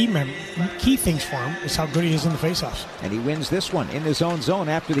one of the key things for him, is how good he is in the faceoffs. And he wins this one in his own zone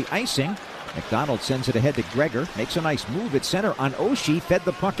after the icing. McDonald sends it ahead to Gregor, makes a nice move at center on Oshie, fed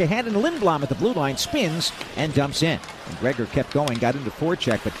the puck ahead, and Lindblom at the blue line spins and dumps in. And Gregor kept going, got into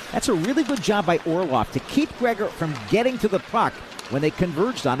forecheck, but that's a really good job by Orlov to keep Gregor from getting to the puck when they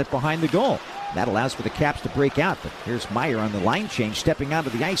converged on it behind the goal. That allows for the Caps to break out, but here's Meyer on the line change, stepping onto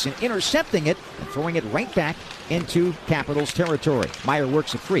the ice and intercepting it and throwing it right back into Capitals territory. Meyer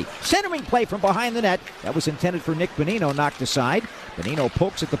works it free. Centering play from behind the net. That was intended for Nick Bonino, knocked aside. Bonino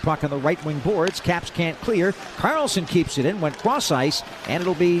pokes at the puck on the right wing boards. Caps can't clear. Carlson keeps it in, went cross ice, and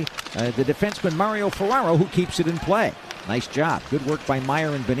it'll be the defenseman Mario Ferraro who keeps it in play. Nice job. Good work by Meyer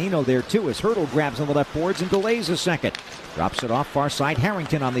and Bonino there, too, as Hurdle grabs on the left boards and delays a second. Drops it off far side.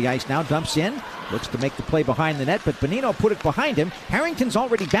 Harrington on the ice now. Dumps in. Looks to make the play behind the net, but Bonino put it behind him. Harrington's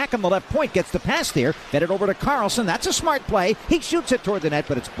already back on the left point. Gets the pass there. Fed it over to Carlson. That's a smart play. He shoots it toward the net,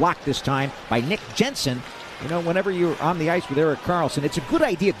 but it's blocked this time by Nick Jensen. You know, whenever you're on the ice with Erik Karlsson, it's a good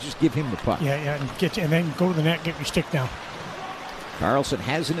idea to just give him the puck. Yeah, and then go to the net, get your stick down. Karlsson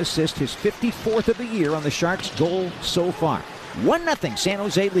has an assist, his 54th of the year on the Sharks' goal so far. 1-0 San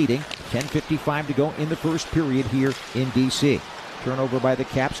Jose leading. 10:55 to go in the first period here in D.C. Turnover by the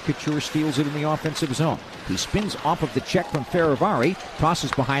Caps. Couture steals it in the offensive zone. He spins off of the check from Feravari.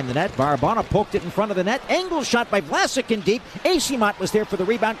 Tosses behind the net. Barabanov poked it in front of the net. Angle shot by Vlasic in deep. Asimont was there for the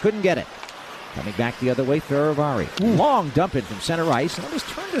rebound. Couldn't get it. Coming back the other way, Ferravari. Long dump in from center ice, and it was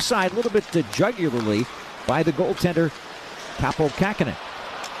turned aside a little bit jugularly by the goaltender, Capo Kakinen.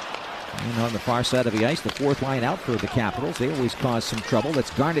 And on the far side of the ice, the fourth line out for the Capitals. They always cause some trouble. That's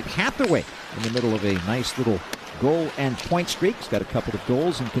Garnet Hathaway in the middle of a nice little goal and point streak. He's got a couple of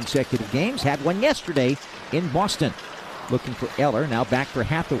goals in consecutive games. Had one yesterday in Boston. Looking for Eller. Now back for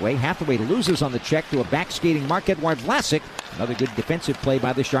Hathaway. Hathaway loses on the check to a back-skating Marc-Edouard Vlasic. Another good defensive play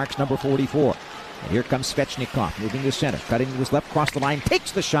by the Sharks, number 44. And here comes Svechnikov, moving to center. Cutting to his left, cross the line,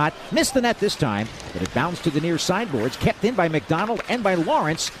 takes the shot. Missed the net this time, but it bounced to the near sideboards. Kept in by McDonald and by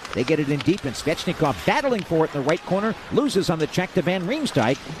Lawrence. They get it in deep, and Svechnikov battling for it in the right corner. Loses on the check to Van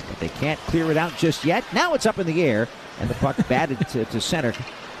Riemsdyk, but they can't clear it out just yet. Now it's up in the air, and the puck batted to center.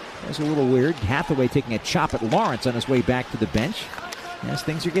 That's a little weird. Hathaway taking a chop at Lawrence on his way back to the bench. As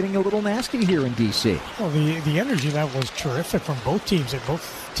things are getting a little nasty here in D.C. Well, the energy level was terrific from both teams.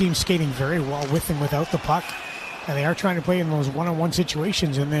 Both teams skating very well with and without the puck. And they are trying to play in those one-on-one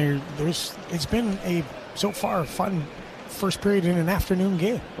situations. And it's been a, so far, fun first period in an afternoon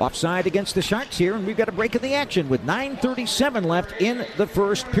game. Offside against the Sharks here, and we've got a break in the action with 9:37 left in the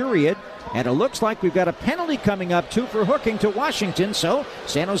first period. And it looks like we've got a penalty coming up, too, for hooking to Washington. So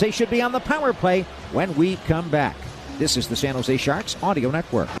San Jose should be on the power play when we come back. This is the San Jose Sharks Audio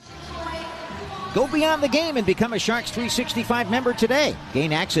Network. Go beyond the game and become a Sharks 365 member today.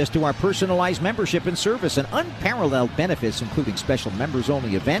 Gain access to our personalized membership and service and unparalleled benefits, including special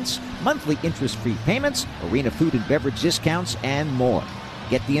members-only events, monthly interest-free payments, arena food and beverage discounts, and more.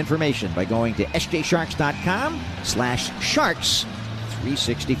 Get the information by going to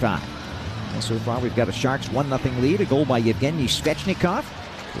sjsharks.com/sharks365. And so far, we've got a Sharks 1-0 lead, a goal by Yevgeny Svechnikov,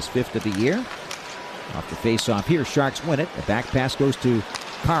 his 5th of the year. Off the face-off here, Sharks win it. The back pass goes to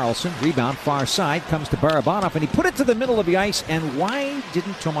Carlson. Rebound far side, comes to Barabanov, and he put it to the middle of the ice. And why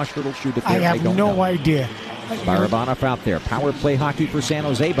didn't Tomas Hertl shoot it there? I have no idea. Barabanov out there. Power play hockey for San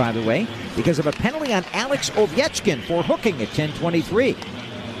Jose, by the way, because of a penalty on Alex Ovechkin for hooking at 10:23.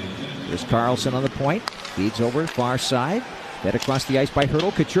 There's Carlson on the point. Feeds over far side. Fed across the ice by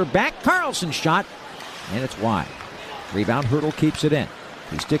Hertl. Couture back. Carlson shot, and it's wide. Rebound, Hertl keeps it in.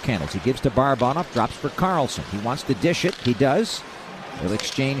 He stick handles. He gives to Barabanov. Drops for Carlson. He wants to dish it. He does. They'll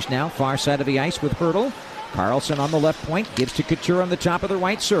exchange now. Far side of the ice with Hertl. Carlson on the left point. Gives to Couture on the top of the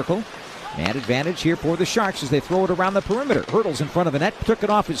right circle. Man advantage here for the Sharks as they throw it around the perimeter. Hertl's in front of the net. Took it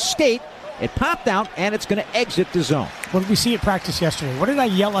off his skate. It popped out, and it's going to exit the zone. What did we see at practice yesterday? What did I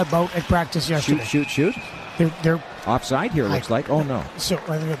yell about at practice yesterday? Shoot. They're offside here, looks like. Oh, no. So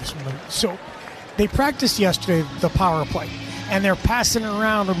they practiced yesterday the power play. And they're passing it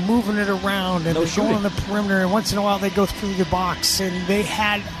around or moving it around, and they're going on the perimeter, and once in a while they go through the box, and they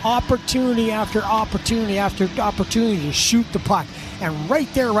had opportunity after opportunity after opportunity to shoot the puck. And right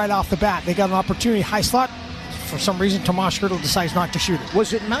there, right off the bat, they got an opportunity, high slot. For some reason, Tomas Hertl decides not to shoot it.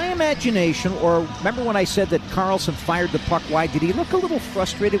 Was it my imagination, or remember when I said that Carlson fired the puck wide? Did he look a little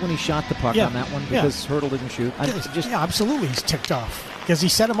frustrated when he shot the puck on that one because Hertl didn't shoot? Yeah, absolutely. He's ticked off because he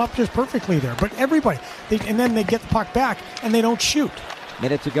set him up just perfectly there. But everybody, and then they get the puck back and they don't shoot.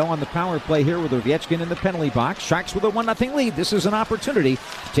 Minute to go on the power play here with Ovechkin in the penalty box. Sharks with a 1-0 lead. This is an opportunity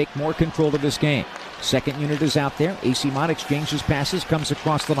to take more control of this game. Second unit is out there. AC Mott exchanges passes, comes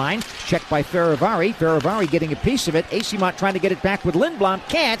across the line. Checked by Ferravari. Ferravari getting a piece of it. AC Mott trying to get it back with Lindblom.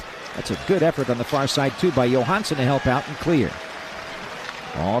 Can't. That's a good effort on the far side, too, by Johansson to help out and clear.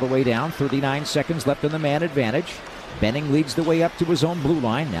 All the way down. 39 seconds left in the man advantage. Benning leads the way up to his own blue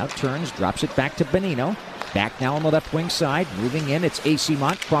line. Now turns, drops it back to Bonino. Back now on the left wing side. Moving in, it's AC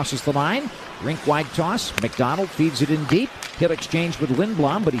Mott. Crosses the line. Rink-wide toss. McDonald feeds it in deep. He'll exchange with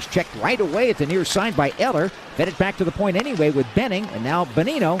Lindblom, but he's checked right away at the near side by Eller. Fed it back to the point anyway with Benning, and now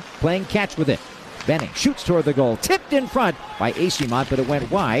Bonino playing catch with it. Benning shoots toward the goal. Tipped in front by AC Mott, but it went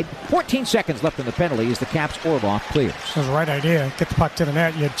wide. 14 seconds left in the penalty as the Caps Orlov clears. That was the right idea. Get the puck to the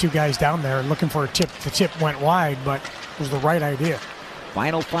net. You had two guys down there looking for a tip. The tip went wide, but it was the right idea.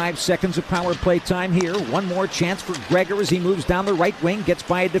 Final 5 seconds of power play time here. One more chance for Gregor as he moves down the right wing, gets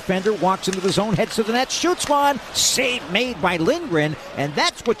by a defender, walks into the zone, heads to the net, shoots one. Save made by Lindgren, and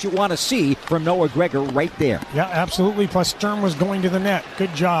that's what you want to see from Noah Gregor right there. Yeah, absolutely. Plus Sturm was going to the net.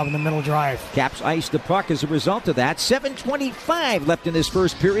 Good job in the middle drive. Caps iced the puck as a result of that. 7:25 left in this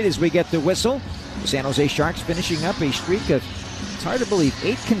first period as we get the whistle. The San Jose Sharks finishing up a streak of, it's hard to believe,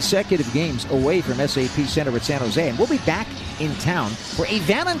 8 consecutive games away from SAP Center at San Jose. And we'll be back in town for a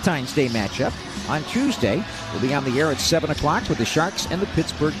Valentine's Day matchup on Tuesday. We'll be on the air at 7 o'clock with the Sharks and the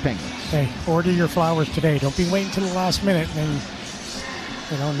Pittsburgh Penguins. Hey, order your flowers today. Don't be waiting till the last minute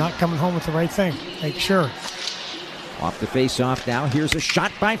and, not coming home with the right thing. Make sure. Off the face-off now. Here's a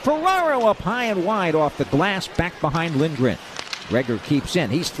shot by Ferraro up high and wide off the glass, back behind Lindgren. Gregor keeps in.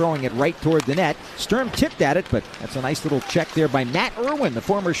 He's throwing it right toward the net. Sturm tipped at it, but that's a nice little check there by Matt Irwin, the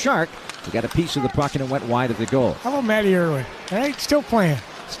former Shark. He got a piece of the puck and it went wide of the goal. How about Matty Irwin? Hey, still playing.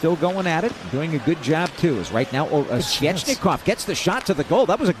 Still going at it, doing a good job too. As right now, Svechnikov gets the shot to the goal.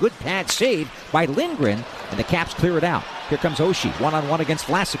 That was a good pad save by Lindgren, and the Caps clear it out. Here comes Oshie, one-on-one against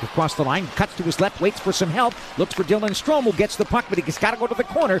Vlasic across the line. Cuts to his left, waits for some help. Looks for Dylan Strome, who gets the puck, but he's got to go to the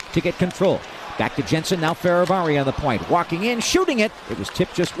corner to get control. Back to Jensen, now Faravari on the point. Walking in, shooting it. It was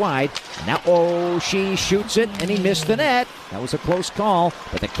tipped just wide. And now Oshie shoots it, and he missed the net. That was a close call,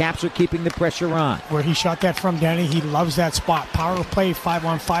 but the Caps are keeping the pressure on. Where he shot that from, Danny, he loves that spot. Power play,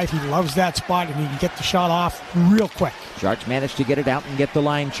 5-on-5. He loves that spot, and he can get the shot off real quick. Sharks managed to get it out and get the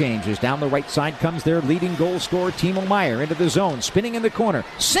line changes. Down the right side comes their leading goal scorer, Timo Meier, into the zone, spinning in the corner,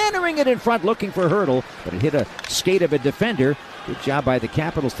 centering it in front, looking for Hurdle, but it hit a skate of a defender. Good job by the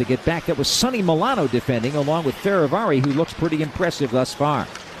Capitals to get back. That was Sonny Milano defending, along with Faravari, who looks pretty impressive thus far.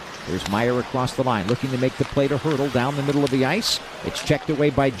 There's Meier across the line, looking to make the play to Hurdle down the middle of the ice. It's checked away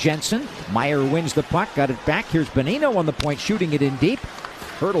by Jensen. Meier wins the puck, got it back. Here's Bonino on the point, shooting it in deep.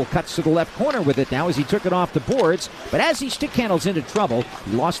 Hurdle cuts to the left corner with it now as he took it off the boards. But as he stick handles into trouble,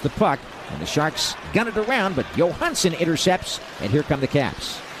 he lost the puck, and the Sharks gun it around, but Johansson intercepts, and here come the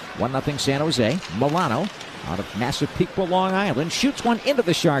Caps. 1-0 San Jose. Milano out of Massive Pequot, Long Island, shoots one into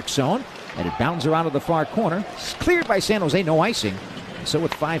the Shark zone, and it bounds around to the far corner. It's cleared by San Jose, no icing. And so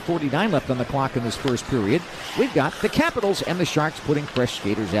with 5:49 left on the clock in this first period, we've got the Capitals and the Sharks putting fresh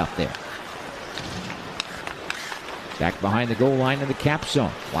skaters out there. Back behind the goal line in the Cap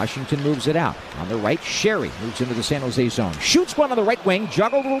zone. Washington moves it out. On the right, Sherry moves into the San Jose zone. Shoots one on the right wing,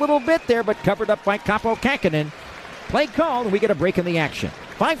 juggled a little bit there, but covered up by Kaapo Kähkönen. Play called, and we get a break in the action.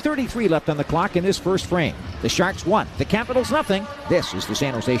 5:33 left on the clock in this first frame. The Sharks 1, the Capitals nothing. This is the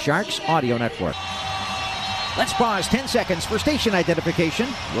San Jose Sharks Audio Network. Let's pause 10 seconds for station identification.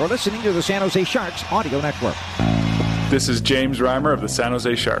 You're listening to the San Jose Sharks Audio Network. This is James Reimer of the San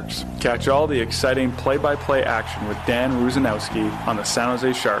Jose Sharks. Catch all the exciting play-by-play action with Dan Ruzanowski on the San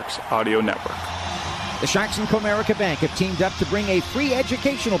Jose Sharks Audio Network. The Sharks and Comerica Bank have teamed up to bring a free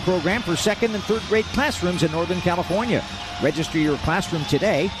educational program for second and third grade classrooms in Northern California. Register your classroom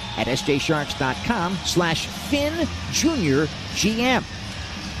today at sjsharks.com/FinJuniorGM.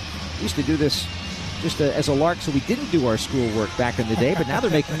 We used to do this just as a lark, so we didn't do our schoolwork back in the day, but now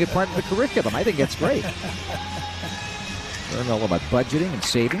they're making it part of the curriculum. I think that's great. Learn all about budgeting and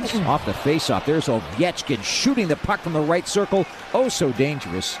savings. Off the face-off, there's Ovechkin shooting the puck from the right circle. Oh, so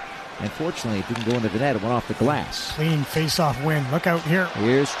dangerous. Unfortunately, it didn't go into the net. It went off the glass. Clean face-off win. Look out here.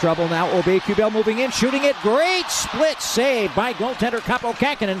 Here's trouble now. Aube-Kubel moving in, shooting it. Great split save by goaltender Kaapo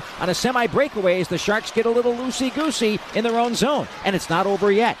Kähkönen on a semi-breakaway as the Sharks get a little loosey-goosey in their own zone. And it's not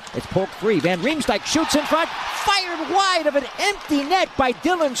over yet. It's poked free. Van Riemsdyk shoots in front. Fired wide of an empty net by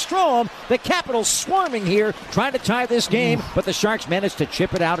Dylan Strome. The Capitals swarming here, trying to tie this game, but the Sharks managed to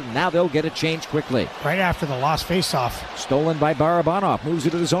chip it out, and now they'll get a change quickly. Right after the lost face-off. Stolen by Barabanov. Moves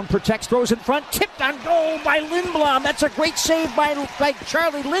it to his own, protects, throws in front. Tipped on goal by Lindblom. That's a great save by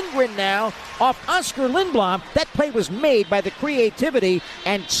Charlie Lindgren now off Oscar Lindblom. That play was made by the creativity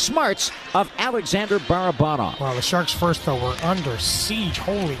and smarts of Alexander Barabanov. Well, the Sharks first, though, were under siege.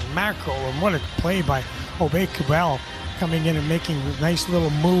 Holy mackerel. And what a play by Aube-Kubel coming in and making a nice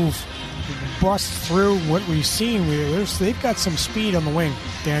little move. Bust through what we've seen. They've got some speed on the wing,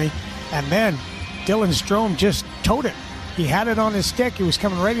 Danny. And then Dylan Strome just towed it. He had it on his stick. He was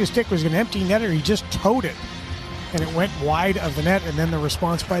coming right at his stick. It was an empty netter. He just towed it. And it went wide of the net, and then the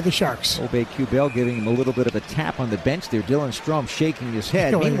response by the Sharks. Aube-Kubel giving him a little bit of a tap on the bench there. Dylan Strome shaking his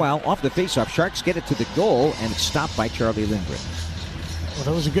head. Meanwhile, off the faceoff, Sharks get it to the goal, and it's stopped by Charlie Lindgren.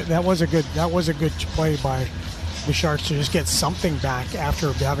 Well, that was a good play by the Sharks to just get something back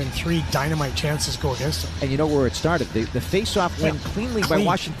after having 3 dynamite chances go against them. And you know where it started. The faceoff went cleanly by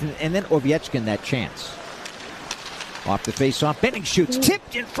Washington, and then Ovechkin that chance. Off the face-off, Benning shoots.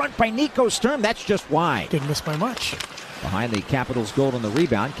 Tipped in front by Nico Sturm. That's just wide. Didn't miss by much. Behind the Capitals' goal on the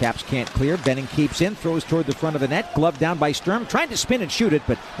rebound. Caps can't clear. Benning keeps in, throws toward the front of the net. Gloved down by Sturm. Trying to spin and shoot it,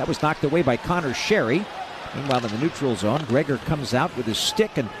 but that was knocked away by Connor Sherry. Meanwhile, in the neutral zone, Gregor comes out with his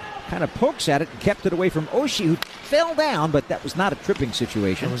stick and kind of pokes at it and kept it away from Oshie, who fell down, but that was not a tripping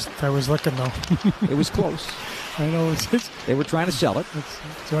situation. I was looking, though. It was close. I know. They were trying to sell it.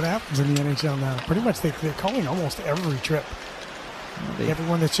 That's what happens in the NHL now. Pretty much they're calling almost every trip.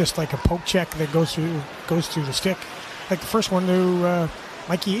 Everyone that's just like a poke check that goes through the stick. Like the first one to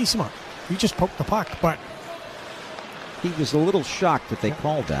Mikey Eyssimont. He just poked the puck, but he was a little shocked that they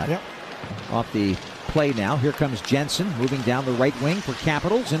called that. Yep. Off the play now. Here comes Jensen moving down the right wing for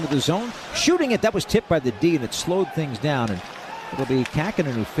Capitals into the zone. Shooting it. That was tipped by the D, and it slowed things down. And it'll be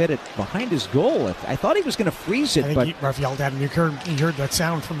Kähkönen who fit it behind his goal. I thought he was going to freeze it, but ref yelled at him. You heard that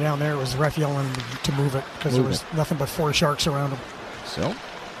sound from down there. It was the ref yelling to move it because there was nothing but 4 Sharks around him. So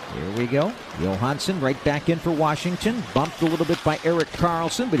here we go. Johansson right back in for Washington. Bumped a little bit by Erik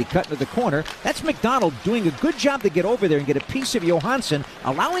Karlsson, but he cut into the corner. That's McDonald doing a good job to get over there and get a piece of Johansson,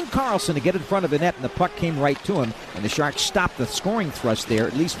 allowing Karlsson to get in front of the net, and the puck came right to him. And the Sharks stopped the scoring thrust there,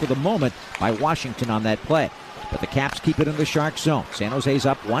 at least for the moment, by Washington on that play. But the Caps keep it in the Sharks zone. San Jose's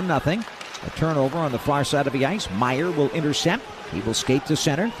up 1-0. A turnover on the far side of the ice. Meyer will intercept. He will skate to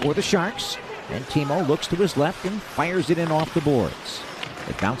center for the Sharks. And Timo looks to his left and fires it in off the boards.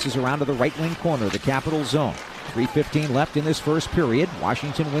 It bounces around to the right wing corner of the Capital zone. 3:15 left in this first period.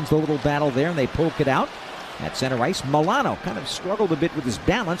 Washington wins the little battle there, and they poke it out. At center ice, Milano kind of struggled a bit with his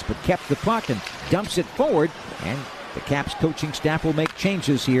balance, but kept the puck and dumps it forward. And the Caps coaching staff will make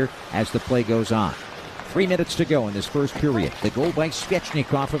changes here as the play goes on. 3 minutes to go in this first period. The goal by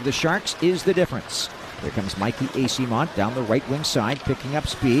Svechnikov of the Sharks is the difference. Here comes Mikey Eyssimont down the right wing side, picking up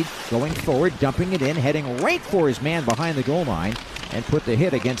speed, going forward, dumping it in, heading right for his man behind the goal line, and put the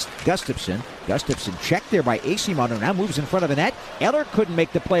hit against Gustafsson. Gustafsson checked there by Eyssimont, who now moves in front of the net. Eller couldn't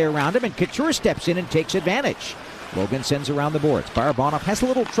make the play around him, and Couture steps in and takes advantage. Logan sends around the boards. Barabanov has a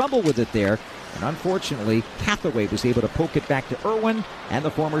little trouble with it there, and unfortunately, Hathaway was able to poke it back to Irwin, and the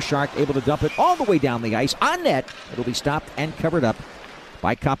former Shark able to dump it all the way down the ice on net. It'll be stopped and covered up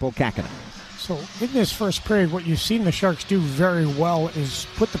by Kaapo Kähkönen. So in this first period, what you've seen the Sharks do very well is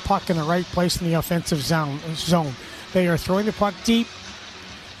put the puck in the right place in the offensive zone. They are throwing the puck deep.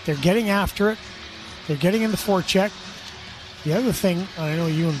 They're getting after it. They're getting in the forecheck. The other thing I know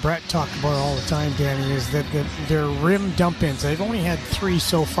you and Brett talk about all the time, Danny, is that their rim dump-ins. They've only had 3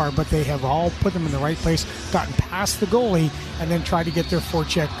 so far, but they have all put them in the right place, gotten past the goalie, and then tried to get their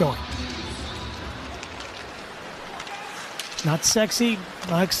forecheck going. Not sexy,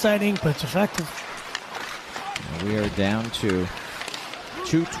 not exciting, but it's effective. We are down to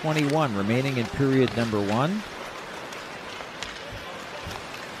 2:21 remaining in period number 1.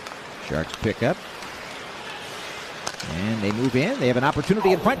 Sharks pick up. And they move in. They have an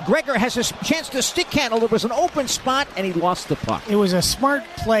opportunity in front. Gregor has a chance to stick handle. There was an open spot, and he lost the puck. It was a smart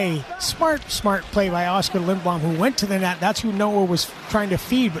play. Smart play by Oscar Lindblom, who went to the net. That's who Noah was trying to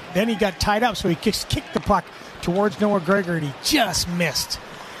feed, but then he got tied up, so he kicked the puck towards Noah Gregor, and he just missed.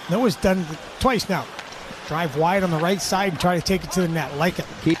 Noah's done it twice now. Drive wide on the right side and try to take it to the net. Like it.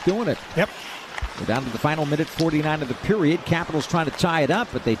 Keep doing it. Yep. We're down to the final minute 49 of the period. Capitals trying to tie it up,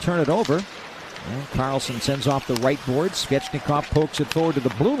 but they turn it over. And Karlsson sends off the right board. Svechnikov pokes it forward to the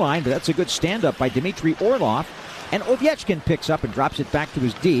blue line, but that's a good stand-up by Dmitry Orlov. And Ovechkin picks up and drops it back to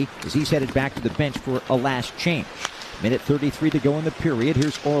his D as he's headed back to the bench for a last change. Minute 33 to go in the period.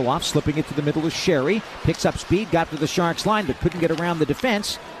 Here's Orlov slipping it to the middle of Sherry. Picks up speed, got to the Sharks line, but couldn't get around the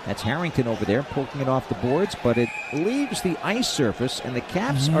defense. That's Harrington over there poking it off the boards, but it leaves the ice surface, and the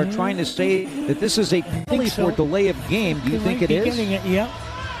Caps are trying to say that this is a penalty for delay of game. Do you think it is? Yeah.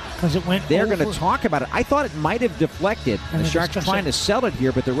 Because it went They're going to talk about it. I thought it might have deflected. And the Sharks trying to sell it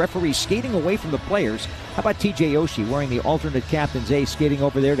here, but the referee skating away from the players. How about TJ Oshie wearing the alternate captain's A, skating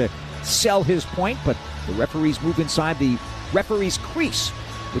over there to sell his point, but the referees move inside the referee's crease,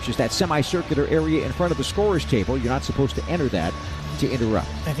 which is that semicircular area in front of the scorer's table. You're not supposed to enter that to interrupt.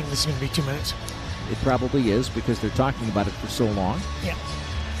 I think this is going to be 2 minutes. It probably is because they're talking about it for so long. Yeah.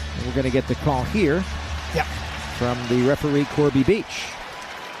 And we're going to get the call here from the referee, Corby Beach.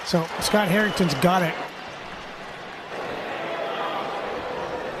 So Scott Harrington's got it.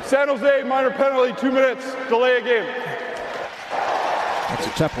 San Jose, minor penalty, 2 minutes, delay a game. That's a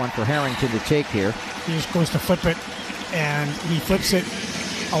tough one for Harrington to take here. He just goes to flip it, and he flips it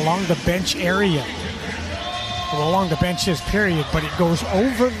along the bench area. Well, along the benches, period, but it goes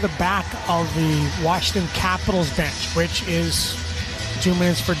over the back of the Washington Capitals bench, which is 2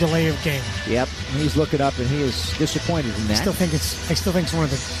 minutes for delay of game. Yep, he's looking up and he is disappointed in that. I still think it's one of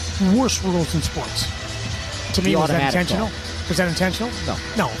the worst rules in sports. To me, was that intentional? Was that intentional?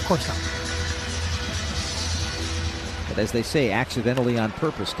 No, of course not. But as they say, accidentally on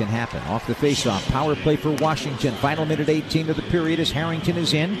purpose can happen. Off the faceoff, power play for Washington. Final minute 18 of the period as Harrington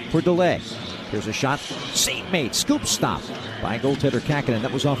is in for delay. Here's a shot, save made, scoop stop by goaltender Kähkönen.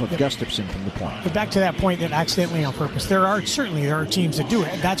 That was off of Gustafsson from the point. But back to that point, that accidentally on purpose. There are teams that do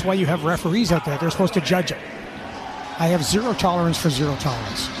it. And that's why you have referees out there. They're supposed to judge it. I have zero tolerance for zero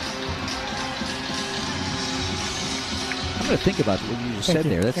tolerance. I'm going to think about what you just said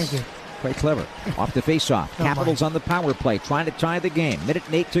there. That's quite clever. Off the faceoff. Capitals on the power play, trying to tie the game. Minute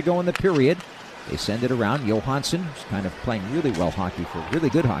 8 to go in the period. They send it around. Johansson, who's kind of playing really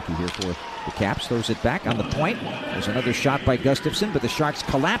good hockey here for the Caps, throws it back on the point. There's another shot by Gustafsson, but the Sharks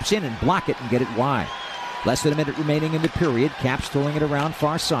collapse in and block it and get it wide. Less than a minute remaining in the period. Caps throwing it around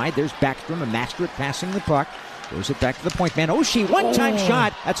far side. There's Backstrom, a master at passing the puck. Throws it back to the point man. Oshie, one-time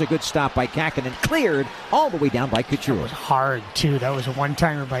shot. That's a good stop by Kakkonen. Cleared all the way down by Couture. It was hard, too. That was a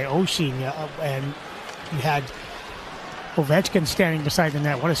one-timer by Oshie. And you had Ovechkin standing beside the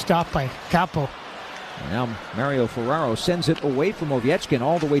net. What a stop by Capo. Now Mario Ferraro sends it away from Ovechkin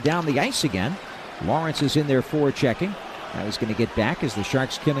all the way down the ice again. Lawrence is in there forechecking. Now he's going to get back as the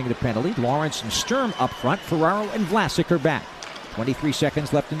Sharks killing the penalty. Lawrence and Sturm up front. Ferraro and Vlasic are back. 23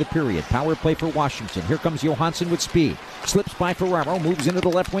 seconds left in the period. Power play for Washington. Here comes Johansson with speed. Slips by Ferraro. Moves into the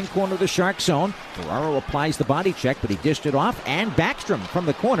left wing corner of the Shark zone. Ferraro applies the body check, but he dished it off. And Backstrom from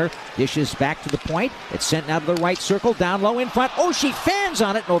the corner dishes back to the point. It's sent out of the right circle. Down low in front. Oshie fans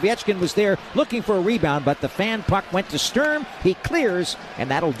on it. Ovechkin was there looking for a rebound, but the fan puck went to Sturm. He clears,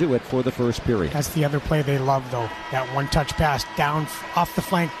 and that'll do it for the first period. That's the other play they love, though. That one-touch pass down off the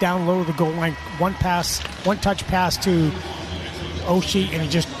flank, down low to the goal line. One-touch pass to Oshie, and he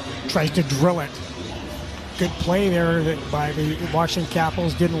just tries to drill it. Good play there by the Washington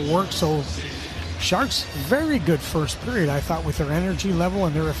Capitals. Didn't work, so Sharks, very good first period, I thought, with their energy level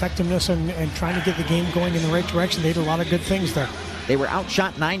and their effectiveness and trying to get the game going in the right direction. They did a lot of good things there. They were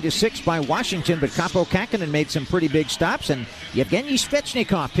outshot 9-6 by Washington, but Kaapo Kakkonen made some pretty big stops, and Yevgeny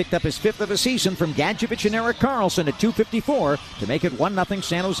Svechnikov picked up his 5th of the season from Gadjevich and Erik Karlsson at 2:54 to make it 1-0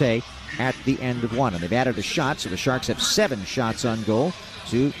 San Jose at the end of one. And they've added a shot, so the Sharks have 7 shots on goal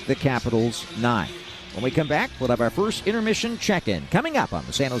to the Capitals' 9. When we come back, we'll have our first intermission check-in coming up on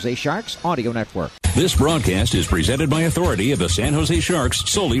the San Jose Sharks Audio Network. This broadcast is presented by authority of the San Jose Sharks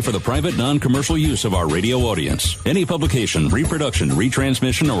solely for the private non-commercial use of our radio audience. Any publication, reproduction,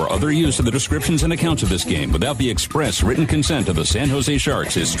 retransmission, or other use of the descriptions and accounts of this game without the express written consent of the San Jose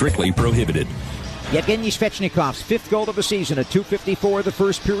Sharks is strictly prohibited. Yevgeny Svechnikov's 5th goal of the season at 2:54 the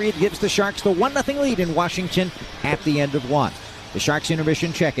first period gives the Sharks the 1-0 lead in Washington at the end of one. The Sharks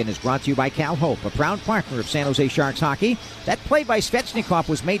intermission check-in is brought to you by Cal Hope, a proud partner of San Jose Sharks hockey. That play by Svechnikov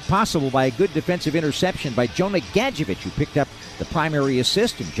was made possible by a good defensive interception by Jonah Gadjevich, who picked up the primary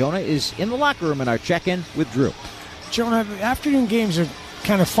assist. And Jonah is in the locker room in our check-in with Drew. Jonah, afternoon games are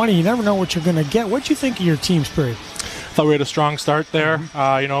kind of funny. You never know what you're going to get. What do you think of your team's period? Thought we had a strong start there.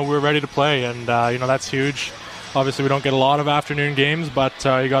 We were ready to play, and that's huge. Obviously, we don't get a lot of afternoon games, but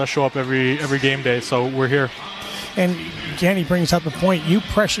you got to show up every game day. So we're here. And Danny brings up the point. You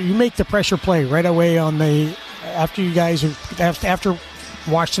make the pressure play right away after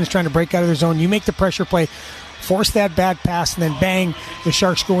Washington's trying to break out of their zone. You make the pressure play, force that bad pass, and then bang, the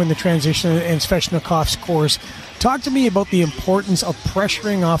Sharks go in the transition, and Svechnikov scores. Talk to me about the importance of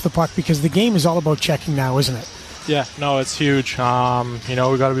pressuring off the puck, because the game is all about checking now, isn't it? Yeah, no, it's huge. We got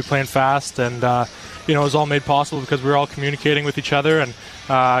to be playing fast, and it was all made possible because we were all communicating with each other, and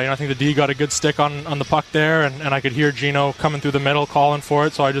I think the D got a good stick on the puck there, and I could hear Gino coming through the middle calling for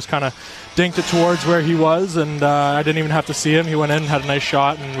it, so I just kind of dinked it towards where he was, and I didn't even have to see him. He went in, had a nice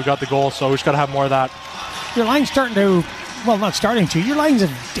shot, and we got the goal, so we just got to have more of that. Your line's starting to, well, not starting to, your line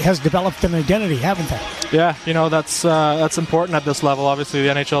has developed an identity, haven't they? Yeah, that's important at this level. Obviously, the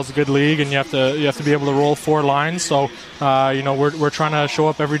NHL is a good league, and you have to be able to roll 4 lines. So, we're trying to show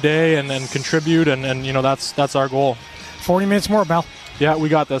up every day and contribute, and that's our goal. 40 minutes more, Bal. Yeah, we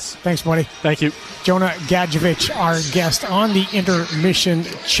got this. Thanks, buddy. Thank you. Jonah Gadjevich, our guest on the intermission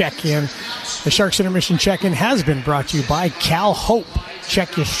check-in. The Sharks intermission check-in has been brought to you by Cal Hope.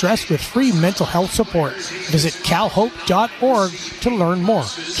 Check your stress with free mental health support. Visit calhope.org to learn more.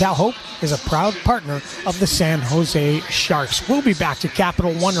 Cal Hope is a proud partner of the San Jose Sharks. We'll be back to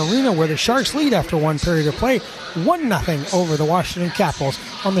Capital One Arena, where the Sharks lead after one period of play, 1-0 over the Washington Capitals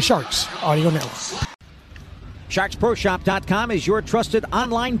on the Sharks Audio Network. SharksProShop.com is your trusted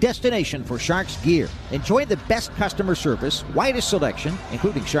online destination for Sharks gear. Enjoy the best customer service, widest selection,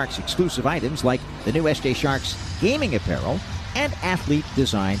 including Sharks exclusive items like the new SJ Sharks gaming apparel and athlete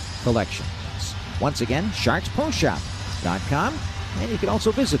design collections. Once again, SharksProShop.com, and you can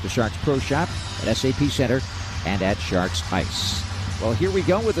also visit the Sharks Pro Shop at SAP Center and at Sharks Ice. Well, here we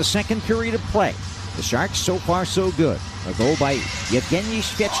go with the second period of play. The Sharks, so far so good. A goal by Yevgeny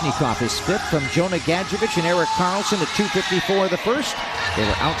Svechnikov, his 5th from Jonah Gadjevich and Erik Karlsson at 2:54 the first. They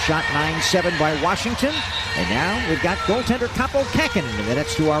were outshot 9-7 by Washington. And now we've got goaltender Kaapo Kakkonen in the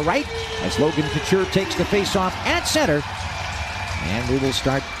nets to our right as Logan Couture takes the face-off at center. And we will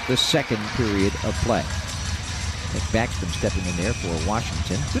start the second period of play. Nick Backstrom stepping in there for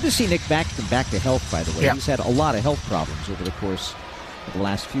Washington. Good to see Nick Backstrom back to health, by the way. Yeah. He's had a lot of health problems over the course of the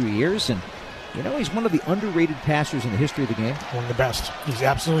last few years, and You know, he's one of the underrated passers in the history of the game. One of the best. He's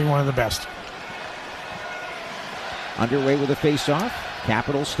absolutely one of the best. Underway with a face-off.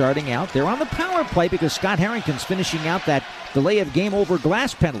 Capitals starting out. They're on the power play because Scott Harrington's finishing out that delay of game over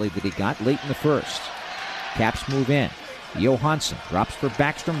glass penalty that he got late in the first. Caps move in. Johansson drops for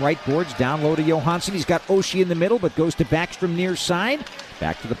Backstrom, right boards, down low to Johansson. He's got Oshie in the middle, but goes to Backstrom near side.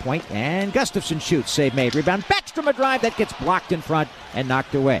 Back to the point, and Gustafsson shoots. Save made. Rebound. Backstrom a drive that gets blocked in front and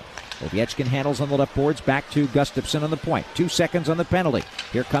knocked away. Ovechkin handles on the left boards. Back to Gustafsson on the point. 2 seconds on the penalty.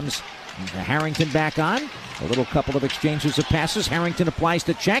 Here comes Harrington back on. A little couple of exchanges of passes. Harrington applies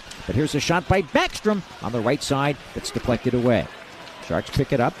to check, but here's a shot by Backstrom on the right side that's deflected away. Sharks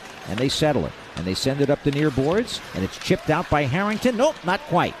pick it up, and they settle it. And they send it up the near boards, and it's chipped out by Harrington. Nope, not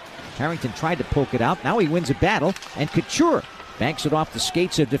quite. Harrington tried to poke it out. Now he wins a battle, and Couture banks it off the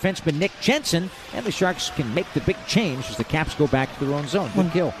skates of defenseman Nick Jensen, and the Sharks can make the big change as the Caps go back to their own zone.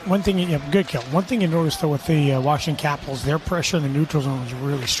 Good kill. Good kill. One thing you notice, though, with the Washington Capitals, their pressure in the neutral zone is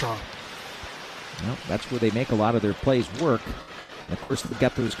really strong. Well, that's where they make a lot of their plays work. And of course, they've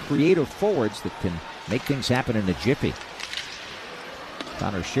got those creative forwards that can make things happen in a jiffy.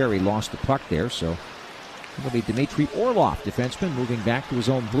 Connor Sherry lost the puck there, so it'll be Dmitry Orlov, defenseman, moving back to his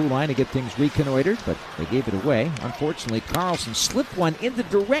own blue line to get things reconnoitered, but they gave it away. Unfortunately, Carlson slipped one in the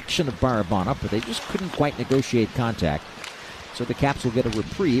direction of Barabanov, but they just couldn't quite negotiate contact. So the Caps will get a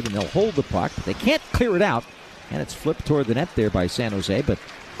reprieve, and they'll hold the puck, but they can't clear it out, and it's flipped toward the net there by San Jose, but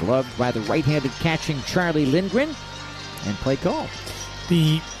gloved by the right-handed catching Charlie Lindgren, and play call.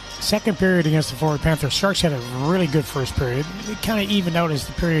 The second period against the Florida Panthers, Sharks had a really good first period. It kind of evened out as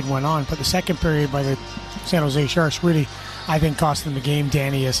the period went on, but the second period by the San Jose Sharks really, I think, cost them the game,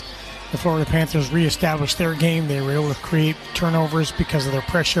 Danny, as the Florida Panthers reestablished their game. They were able to create turnovers because of their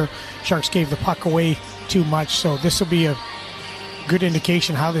pressure. Sharks gave the puck away too much, so this will be a good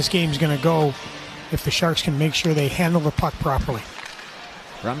indication how this game is going to go if the Sharks can make sure they handle the puck properly.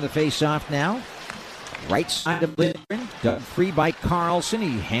 From the face-off now, right side of Lindgren, dug free by Carlson.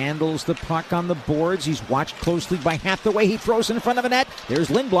 He handles the puck on the boards. He's watched closely by Hathaway. He throws it in front of a net. There's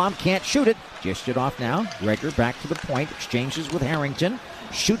Lindblom, can't shoot it. Dished it off now. Gregor back to the point, exchanges with Harrington.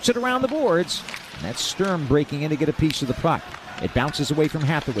 Shoots it around the boards. And that's Sturm breaking in to get a piece of the puck. It bounces away from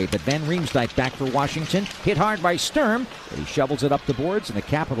Hathaway, but Van Riemsdyk back for Washington. Hit hard by Sturm, but he shovels it up the boards, and the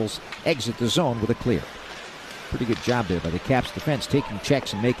Capitals exit the zone with a clear. Pretty good job there by the Caps defense, taking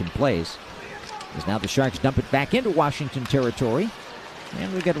checks and making plays. As now the Sharks dump it back into Washington territory.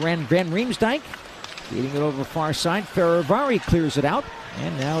 And we've got Van Riemsdyk feeding it over far side. Ferravari clears it out.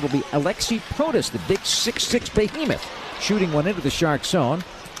 And now it'll be Alexei Protas, the big 6'6 behemoth, shooting one into the Shark zone.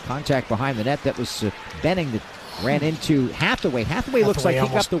 Contact behind the net. That was Benning that ran into Hathaway. Hathaway looks like he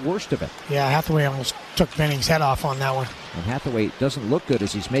got the worst of it. Yeah, Hathaway almost took Benning's head off on that one. And Hathaway doesn't look good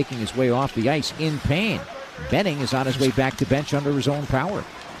as he's making his way off the ice in pain. Benning is on his way back to bench under his own power.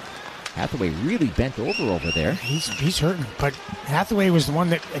 Hathaway really bent over there. He's hurting, but Hathaway was the one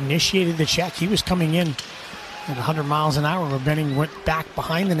that initiated the check. He was coming in at 100 miles an hour, where Benning went back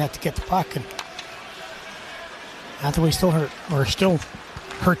behind the net to get the puck, and Hathaway still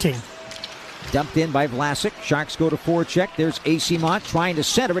hurting. Dumped in by Vlasic. Sharks go to forecheck. There's Asimont trying to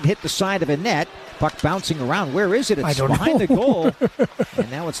center it, hit the side of a net. Puck bouncing around. Where is it? It's behind the goal. And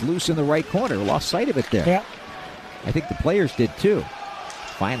now it's loose in the right corner. Lost sight of it there. Yeah. I think the players did too.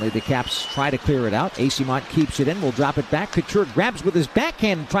 Finally, the Caps try to clear it out. Asimont keeps it in. Will drop it back. Couture grabs with his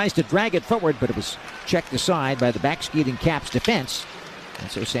backhand and tries to drag it forward, but it was checked aside by the back-skating Caps defense.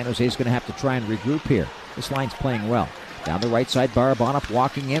 And so San Jose is going to have to try and regroup here. This line's playing well. Down the right side, Barabanov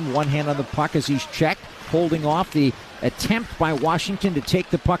walking in. One hand on the puck as he's checked, holding off the attempt by Washington to take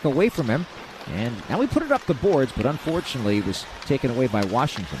the puck away from him. And now we put it up the boards, but unfortunately it was taken away by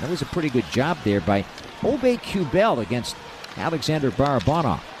Washington. That was a pretty good job there by Obey Kubel against Alexander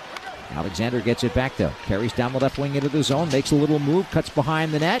Barabanov. Alexander gets it back, though. Carries down the left wing into the zone, makes a little move, cuts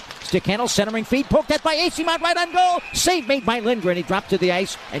behind the net. Stick handle, centering feed, poked at by Asimont, right on goal. Save made by Lindgren. He dropped to the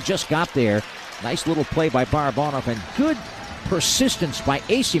ice and just got there. Nice little play by Barabanov, and good persistence by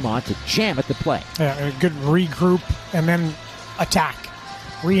Asimont to jam at the play. Yeah, a good regroup and then attack,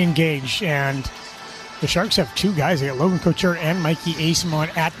 re-engage, and the Sharks have two guys. They got Logan Couture and Mikey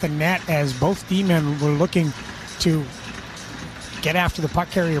Asimont at the net as both D-men were looking to get after the puck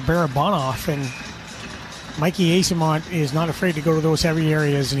carrier Barabanov, and Mikey Asimont is not afraid to go to those heavy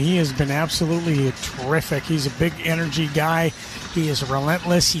areas, and he has been absolutely terrific. He's a big energy guy. He is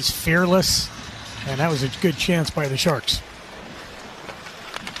relentless. He's fearless, and that was a good chance by the Sharks.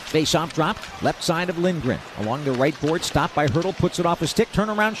 Face-off drop, left side of Lindgren. Along the right board, stopped by Hertl, puts it off a stick,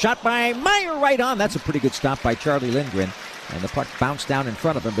 turnaround shot by Meyer right on. That's a pretty good stop by Charlie Lindgren. And the puck bounced down in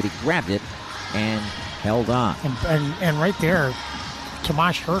front of him, but he grabbed it and held on. And right there,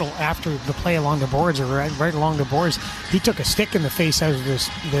 Tomas Hertl, after the play along the boards, or right along the boards, he took a stick in the face as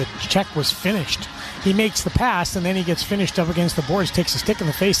the check was finished. He makes the pass, and then he gets finished up against the boards, takes a stick in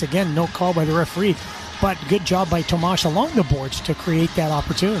the face. Again, no call by the referee, but good job by Tomas along the boards to create that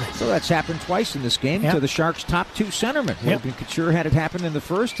opportunity. So that's happened twice in this game to the Sharks' top two centermen. Logan Couture had it happen in the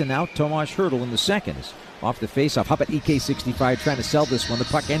first, and now Tomas Hertl in the second. Off the faceoff. How about EK65 trying to sell this one? The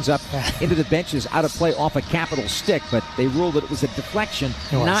puck ends up into the benches, out of play off a Capital stick, but they ruled that it was a deflection,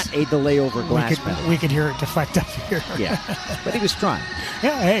 not a delay over glass penalty. We could hear it deflect up here. Yeah, but he was trying.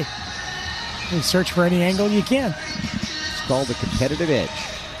 Yeah, hey. You search for any angle you can. It's called a competitive edge.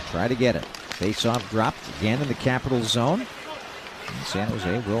 Try to get it. Faceoff dropped again in the Capital zone. And San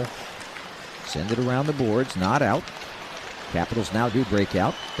Jose will send it around the boards, not out. Capitals now do break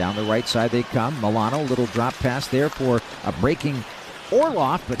out. Down the right side they come. Milano, little drop pass there for a breaking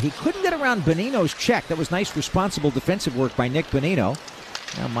Orlov, but he couldn't get around Bonino's check. That was nice, responsible defensive work by Nick Bonino.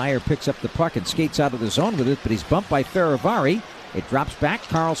 Now Meyer picks up the puck and skates out of the zone with it, but he's bumped by Faravari. It drops back.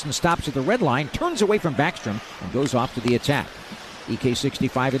 Carlson stops at the red line, turns away from Backstrom, and goes off to the attack.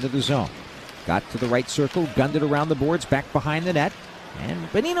 EK65 into the zone. Got to the right circle, gunned it around the boards, back behind the net. And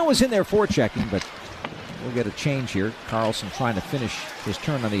Bonino was in there forechecking, but we'll get a change here. Carlson trying to finish his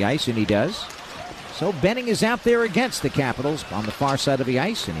turn on the ice, and he does. So Benning is out there against the Capitals on the far side of the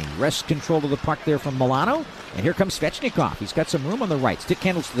ice, and he wrests control of the puck there from Milano. And here comes Svechnikov. He's got some room on the right. Stick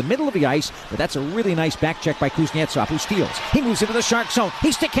handles to the middle of the ice, but that's a really nice back check by Kuznetsov, who steals. He moves into the Shark zone.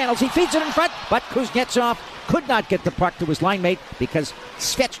 He stick handles. He feeds it in front, but Kuznetsov could not get the puck to his line mate because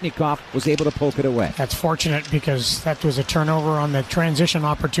Svechnikov was able to poke it away. That's fortunate because that was a turnover on the transition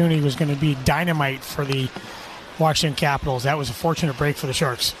opportunity. Was going to be dynamite for the Washington Capitals. That was a fortunate break for the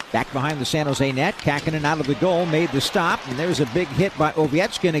Sharks. Back behind the San Jose net, Kakinen out of the goal, made the stop, and there's a big hit by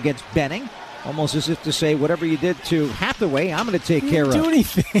Ovechkin against Benning. Almost as if to say, whatever you did to Hathaway, I'm going to take care of. Didn't do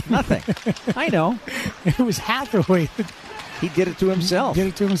anything. Nothing. I know. It was Hathaway. He did it to himself.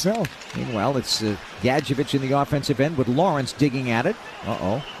 Meanwhile, it's Gadjevich in the offensive end with Lawrence digging at it.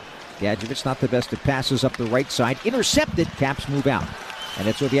 Gadjevich not the best at passes up the right side. Intercepted. Caps move out. And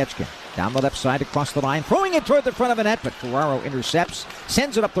it's Ovechkin. Down the left side, across the line, throwing it toward the front of the net, but Ferraro intercepts,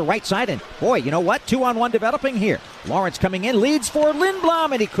 sends it up the right side, and boy, you know what? 2-on-1 developing here. Lawrence coming in, leads for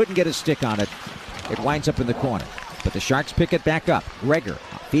Lindblom, and he couldn't get a stick on it. It winds up in the corner. But the Sharks pick it back up. Gregor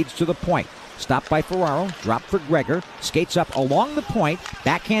feeds to the point. Stopped by Ferraro, dropped for Gregor, skates up along the point,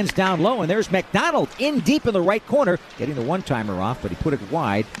 backhands down low, and there's McDonald in deep in the right corner, getting the one-timer off, but he put it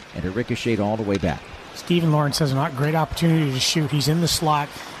wide, and it ricocheted all the way back. Steven Lawrence has a great opportunity to shoot. He's in the slot.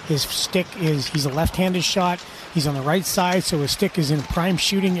 His stick he's a left-handed shot. He's on the right side, so his stick is in prime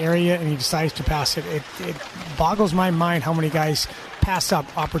shooting area, and he decides to pass it. It boggles my mind how many guys pass up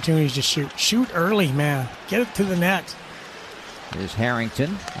opportunities to shoot. Shoot early, man. Get it to the net. Here's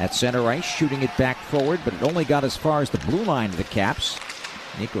Harrington at center ice, shooting it back forward, but it only got as far as the blue line of the Caps.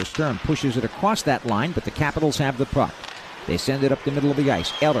 Nico Sturm pushes it across that line, but the Capitals have the puck. They send it up the middle of the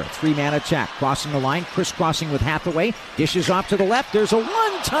ice. Eller, three-man attack, crossing the line, crisscrossing with Hathaway, dishes off to the left. There's a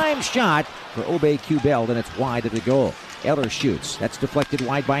one-time shot for Aubé-Kubel, and it's wide of the goal. Eller shoots. That's deflected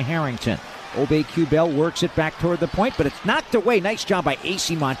wide by Harrington. Aubé-Kubel works it back toward the point, but it's knocked away. Nice job by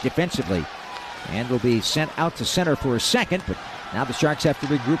Eyssimont defensively. And will be sent out to center for a second, but now the Sharks have to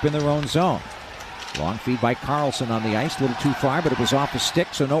regroup in their own zone. Long feed by Carlson on the ice, a little too far, but it was off a stick,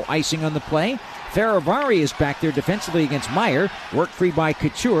 so no icing on the play. Faravari is back there defensively against Meyer. Work free by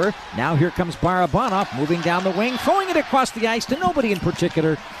Couture. Now here comes Barabanov moving down the wing, throwing it across the ice to nobody in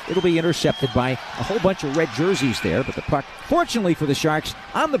particular. It'll be intercepted by a whole bunch of red jerseys there, but the puck, fortunately for the Sharks,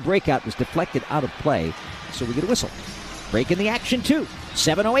 on the breakout was deflected out of play, so we get a whistle. Break in the action, too.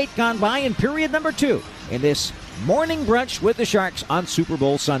 7:08 gone by in period number 2 in this morning brunch with the Sharks on Super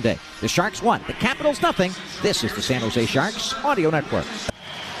Bowl Sunday. The Sharks won, the Capitals nothing. This is the San Jose Sharks Audio Network.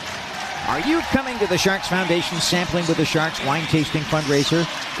 Are you coming to the Sharks Foundation Sampling with the Sharks wine tasting fundraiser?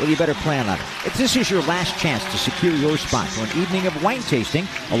 Well, you better plan on it. This is your last chance to secure your spot for an evening of wine tasting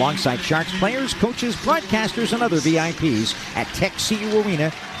alongside Sharks players, coaches, broadcasters, and other VIPs at Tech CU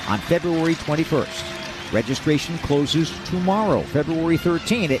Arena on February 21st. Registration closes tomorrow, February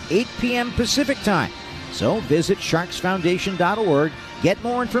 13 at 8 p.m. Pacific time. So visit sharksfoundation.org, get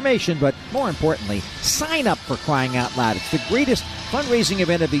more information, but more importantly, sign up for Crying Out Loud. It's the greatest fundraising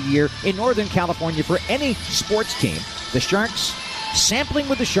event of the year in Northern California for any sports team. The Sharks Sampling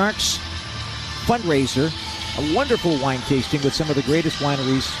with the Sharks fundraiser, a wonderful wine tasting with some of the greatest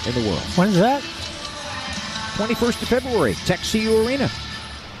wineries in the world. When's that? 21st of February, Tech CU Arena.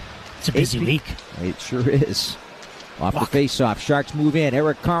 It's a busy week. It sure is. Off the face-off, Sharks move in.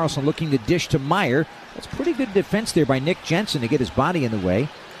 Erik Karlsson looking to dish to Meier. That's pretty good defense there by Nick Jensen to get his body in the way.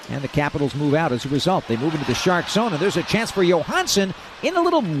 And the Capitals move out as a result. They move into the Shark zone, and there's a chance for Johansson in a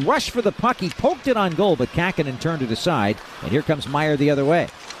little rush for the puck. He poked it on goal, but Kähkönen turned it aside. And here comes Meier the other way.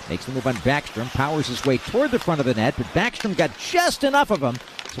 Makes the move on Backstrom, powers his way toward the front of the net, but Backstrom got just enough of him,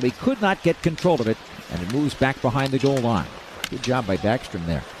 so he could not get control of it, and it moves back behind the goal line. Good job by Backstrom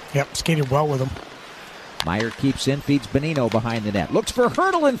there. Yep, skated well with him. Meier keeps in, feeds Bonino behind the net. Looks for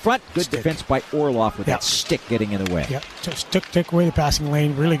Hertl in front. Good defense by Orlov with that stick getting in the way. Yep, just took away the passing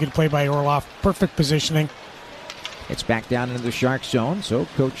lane. Really good play by Orlov. Perfect positioning. It's back down into the Shark zone, so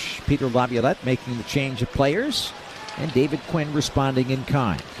Coach Peter Laviolette making the change of players, and David Quinn responding in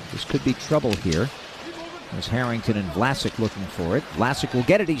kind. This could be trouble here. There's Harrington and Vlasic looking for it. Vlasic will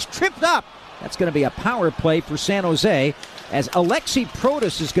get it. He's tripped up. That's going to be a power play for San Jose, as Alexi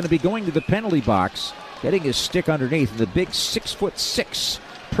Protas is going to be going to the penalty box, getting his stick underneath. And the big 6'6"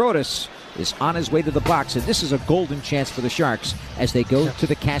 Protas is on his way to the box, and this is a golden chance for the Sharks as they go to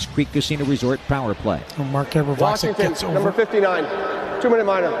the Cache Creek Casino Resort power play. Marc-Andre Vlasic gets over. Number 59, 2-minute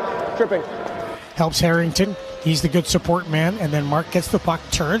minor, tripping. Helps Harrington. He's the good support man, and then Mark gets the puck,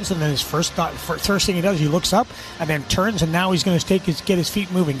 turns, and then his first thing he does, he looks up and then turns, and now he's going to get his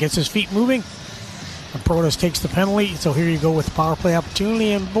feet moving. Gets his feet moving, and Protas takes the penalty. So here you go with the power play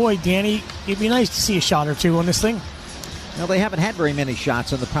opportunity, and boy, Danny, it'd be nice to see a shot or two on this thing. Well, they haven't had very many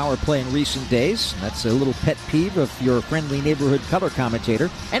shots on the power play in recent days. That's a little pet peeve of your friendly neighborhood color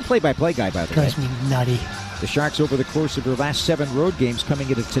commentator and play-by-play guy, by the way. Drives me nutty. The Sharks, over the course of their last 7 road games coming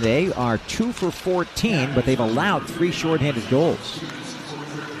into today, are 2 for 14, but they've allowed 3 shorthanded goals.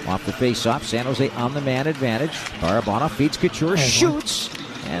 Off the face-off, San Jose on the man advantage. Barabanov feeds Couture, shoots,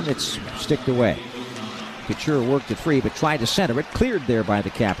 and it's sticked away. Couture worked it free, but tried to center it. Cleared there by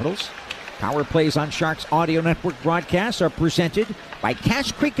the Capitals. Power plays on Sharks Audio Network broadcasts are presented by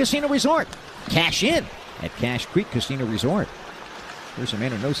Cache Creek Casino Resort. Cash in at Cache Creek Casino Resort. Here's a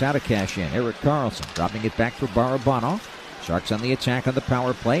man who knows how to cash in. Erik Karlsson dropping it back for Barabanov. Sharks on the attack on the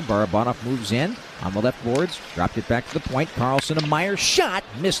power play. Barabanov moves in on the left boards. Dropped it back to the point. Karlsson, a Meier shot.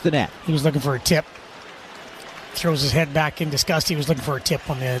 Missed the net. He was looking for a tip. Throws his head back in disgust. He was looking for a tip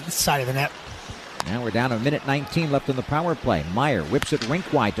on the side of the net. Now we're down to 1:19 left in the power play. Meier whips it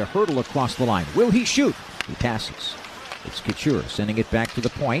rink wide to Hertl across the line. Will he shoot? He passes. It's Couture sending it back to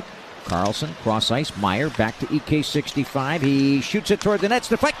the point. Karlsson, cross ice, Meier back to EK65. He shoots it toward the net,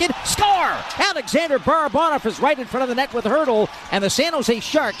 deflected, score! Alexander Barabanov is right in front of the net with Hertl, and the San Jose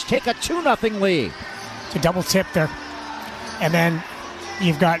Sharks take a 2-0 lead. It's a double tip there. And then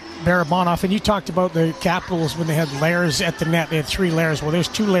you've got Barabanov, and you talked about the Capitals when they had layers at the net. They had 3 layers. Well, there's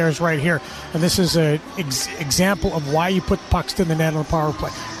 2 layers right here, and this is an example of why you put pucks in the net on the power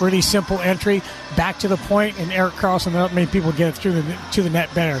play. Really simple entry, back to the point, and Erik Karlsson, not many people get it through to the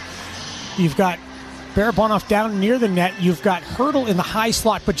net better. You've got Barabanov down near the net. You've got Hertl in the high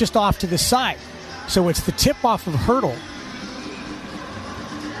slot, but just off to the side. So it's the tip off of Hertl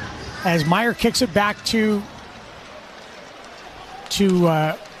as Meier kicks it back to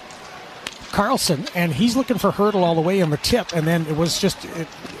Karlsson, and he's looking for Hertl all the way on the tip, and then it was just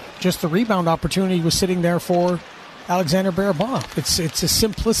the rebound opportunity was sitting there for Alexander Barabanov. It's a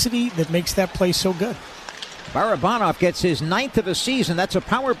simplicity that makes that play so good. Barabanov gets his 9th of the season. That's a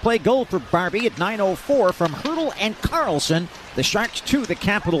power play goal for Barbie at 9:04 from Hertl and Karlsson. The Sharks 2, the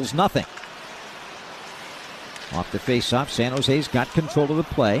Capitals nothing. Off the face-off, San Jose's got control of the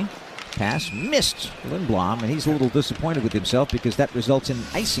play. Pass missed Lindblom, and he's a little disappointed with himself because that results in an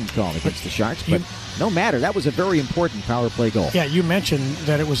icing call against the Sharks. But no matter, that was a very important power play goal. Yeah, you mentioned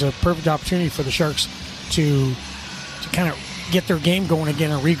that it was a perfect opportunity for the Sharks to kind of get their game going again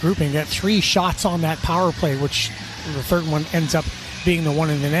and regrouping. Got 3 shots on that power play, which the third one ends up being the one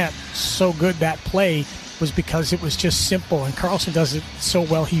in the net. So good that play was because it was just simple, and Karlsson does it so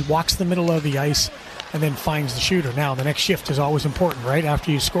well. He walks the middle of the ice and then finds the shooter. Now, the next shift is always important, right,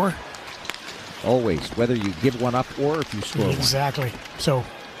 after you score? Always, whether you give one up or if you score exactly. One. So,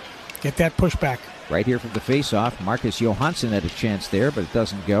 get that pushback. Right here from the face-off, Marcus Johansson had a chance there, but it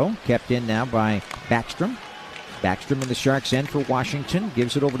doesn't go. Kept in now by Backstrom. Backstrom in the Sharks' end for Washington.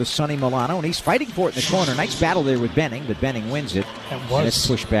 Gives it over to Sonny Milano, and he's fighting for it in the corner. Nice battle there with Benning, but Benning wins it. And it's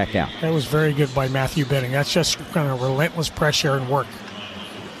pushed back out. That was very good by Matthew Benning. That's just kind of relentless pressure and work.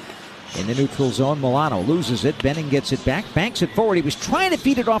 In the neutral zone, Milano loses it. Benning gets it back, banks it forward. He was trying to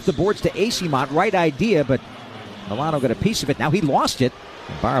feed it off the boards to Eyssimont. Right idea, but Milano got a piece of it. Now he lost it.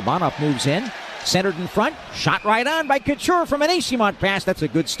 And Barabanov moves in. Centered in front, shot right on by Couture from an Eyssimont pass. That's a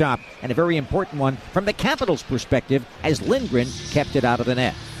good stop, and a very important one from the Capitals' perspective as Lindgren kept it out of the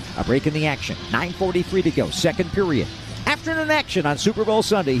net. A break in the action. 9:43 to go. Second period. Afternoon action on Super Bowl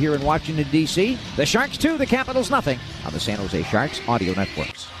Sunday here in Washington, D.C. The Sharks 2, the Capitals nothing on the San Jose Sharks audio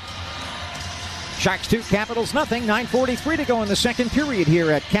networks. Sharks 2, Capitals nothing. 9:43 to go in the second period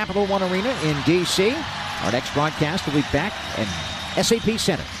here at Capital One Arena in D.C. Our next broadcast will be back in SAP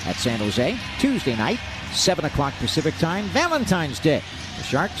Center at San Jose Tuesday night, 7 o'clock Pacific time, Valentine's Day. The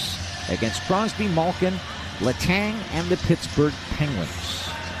Sharks against Crosby, Malkin, Letang, and the Pittsburgh Penguins.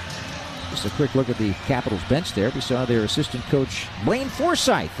 Just a quick look at the Capitals bench there. We saw their assistant coach, Blaine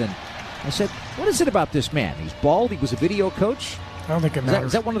Forsythe, and I said, what is it about this man? He's bald. He was a video coach. I don't think it matters.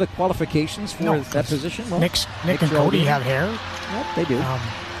 Is that one of the qualifications for that position? Well, Nick and Cody have hair. Yep, they do.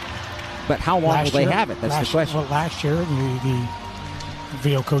 But how long will they have it? That's the question. Well, last year, the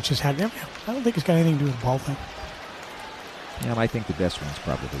video coaches had them. I don't think it's got anything to do with the ball thing. Yeah, I think the best ones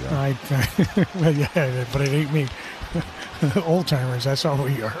probably are. Well, yeah, but it ain't me. Old timers, that's all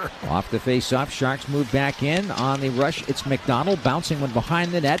we are. Off the face-off, Sharks move back in on the rush. It's McDonald bouncing one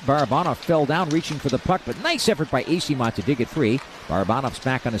behind the net. Barabanov fell down, reaching for the puck, but nice effort by Eyssimont to dig it free. Barabanov's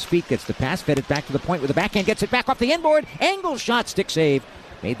back on his feet, gets the pass, fed it back to the point with the backhand, gets it back off the inboard. Angle shot, stick save,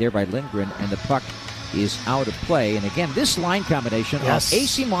 made there by Lindgren, and the puck is out of play. And again, this line combination of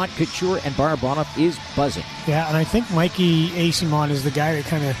Eyssimont, Couture, and Barabanov is buzzing. Yeah, and I think Mikey Eyssimont is the guy that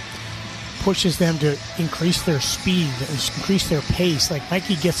kind of pushes them to increase their speed, increase their pace. Like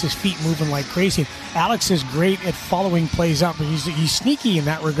Mikey gets his feet moving like crazy. Alex is great at following plays up, but he's sneaky in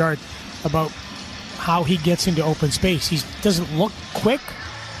that regard about how he gets into open space. He doesn't look quick,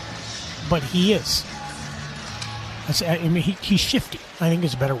 but he is. I mean, he's shifty. I think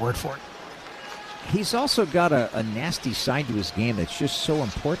is a better word for it. He's also got a nasty side to his game that's just so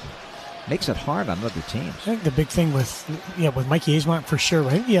important. Makes it hard on other teams. I think the big thing with Mikey Eyssimont for sure. I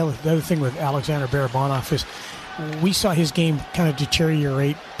think the other thing with Alexander Barabanov is we saw his game kind of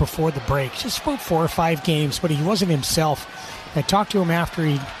deteriorate before the break. Just about 4 or 5 games, but he wasn't himself. I talked to him after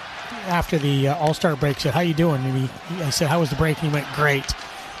the All-Star break. Said, "How you doing?" And I said, "How was the break?" And he went, "Great."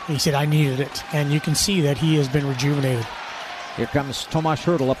 And he said, "I needed it," and you can see that he has been rejuvenated. Here comes Tomas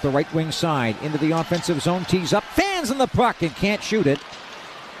Hertl up the right wing side into the offensive zone, tees up, fans in the puck and can't shoot it.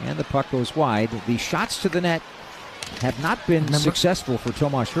 And the puck goes wide. The shots to the net have not been successful for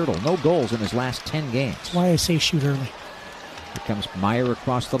Tomas Hertl. No goals in his last 10 games. That's why I say shoot early. Here comes Meyer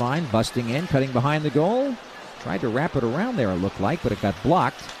across the line, busting in, cutting behind the goal. Tried to wrap it around there, it looked like, but it got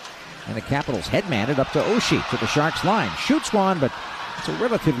blocked. And the Capitals headman it up to Oshie to the Sharks line. Shoots one, but it's a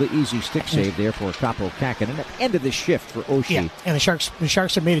relatively easy stick save there for Kaapo Kähkönen at the end of the shift for Oshie. Yeah, and the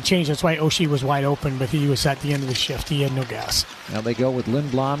Sharks have made a change. That's why Oshie was wide open, but he was at the end of the shift. He had no gas. Now they go with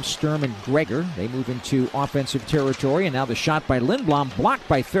Lindblom, Sturm, and Gregor. They move into offensive territory, and now the shot by Lindblom blocked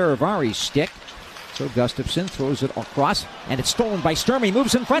by Fehervari's stick. So Gustafsson throws it across, and it's stolen by Sturm. He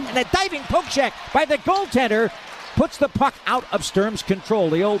moves in front, and a diving poke check by the goaltender puts the puck out of Sturm's control.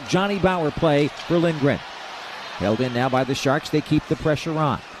 The old Johnny Bauer play for Lindgren. Held in now by the Sharks. They keep the pressure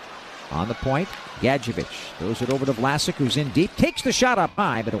on. On the point, Gadjevich throws it over to Vlasic, who's in deep. Takes the shot up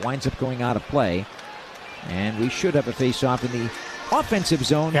high, but it winds up going out of play. And we should have a face-off in the offensive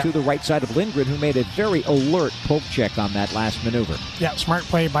zone to the right side of Lindgren, who made a very alert poke check on that last maneuver. Yeah, smart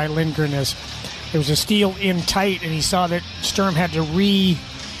play by Lindgren as there was a steal in tight, and he saw that Sturm had to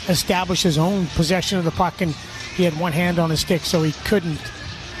re-establish his own possession of the puck, and he had one hand on his stick, so he couldn't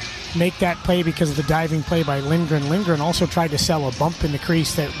make that play because of the diving play by Lindgren. Lindgren also tried to sell a bump in the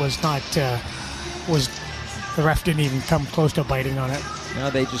crease that was not, the ref didn't even come close to biting on it. No,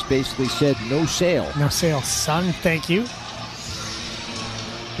 they just basically said no sale. No sale, son. Thank you.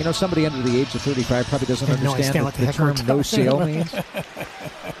 You know, somebody under the age of 35 probably doesn't understand what the term no sale means.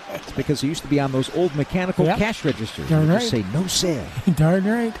 It's because he used to be on those old mechanical cash registers. Darn right. Just say no sale. Darn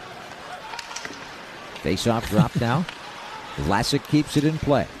right. Face-off drop now. Vlasic keeps it in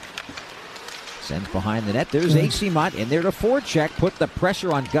play. Sends behind the net. There's Eyssimont in there to forecheck. Put the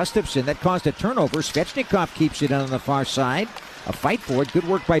pressure on Gustafsson. That caused a turnover. Svechnikov keeps it on the far side. A fight for it. Good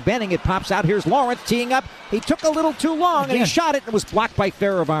work by Benning. It pops out. Here's Lawrence teeing up. He took a little too long and he shot it and was blocked by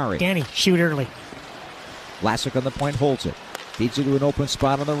Fehervari. Danny, shoot early. Vlasic on the point holds it. Feeds it to an open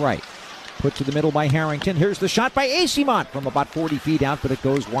spot on the right. Put to the middle by Harrington. Here's the shot by Eyssimont from about 40 feet out, but it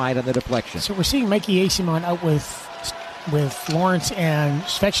goes wide on the deflection. So we're seeing Mikey Eyssimont out with Lawrence and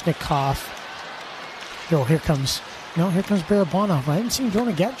Svechnikov. Oh, here comes Barabanov. I haven't seen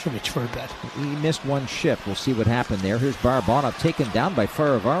Jonah Gadjevich for a bit. He missed one shift. We'll see what happened there. Here's Barabanov taken down by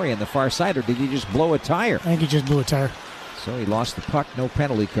Fehervari on the far side, or did he just blow a tire? I think he just blew a tire. So he lost the puck. No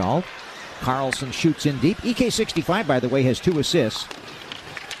penalty called. Carlson shoots in deep. EK65, by the way, has 2 assists.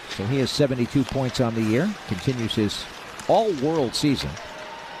 So he has 72 points on the year. Continues his all-world season.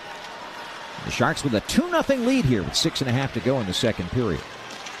 The Sharks with a 2-0 lead here with 6.5 to go in the second period.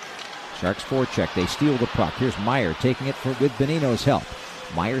 Sharks forecheck. They steal the puck. Here's Meier taking it with Bonino's help.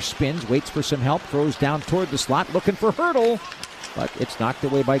 Meier spins, waits for some help, throws down toward the slot, looking for Hurdle, but it's knocked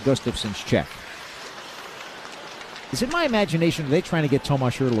away by Gustafsson's check. Is it my imagination? Are they trying to get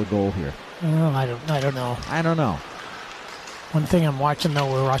Tomas Hurdle a goal here? I don't know. I don't know. One thing I'm watching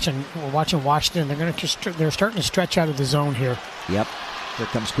though, we're watching Washington. They're starting to stretch out of the zone here. Yep. Here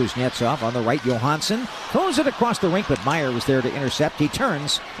comes Kuznetsov on the right. Johansson throws it across the rink, but Meier was there to intercept. He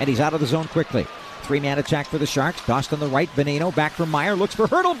turns, and he's out of the zone quickly. 3-man attack for the Sharks. Tossed on the right. Bonino back from Meier. Looks for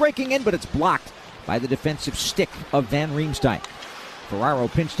Hurdle breaking in, but it's blocked by the defensive stick of Van Riemsdyk. Ferraro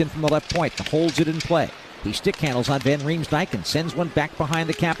pinched in from the left point. Holds it in play. He stick handles on Van Riemsdyk and sends one back behind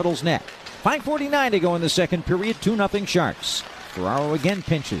the Capitals' net. 5:49 to go in the second period. 2-0 Sharks. Ferraro again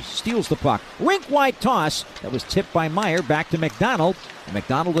pinches, steals the puck. Rink-wide toss that was tipped by Meier back to McDonald.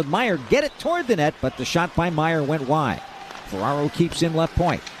 McDonald and Meier get it toward the net, but the shot by Meier went wide. Ferraro keeps in left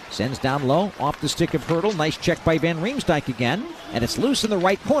point. Sends down low, off the stick of Hurdle. Nice check by Van Riemsdyk again. And it's loose in the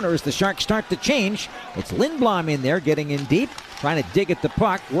right corner as the Sharks start to change. It's Lindblom in there, getting in deep, trying to dig at the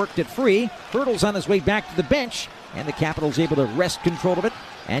puck. Worked it free. Hurdle's on his way back to the bench. And the Capitals able to wrest control of it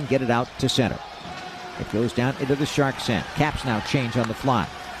and get it out to center. It goes down into the Sharks' end. Caps now change on the fly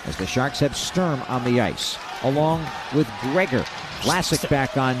as the Sharks have Sturm on the ice, along with Gregor. Vlasic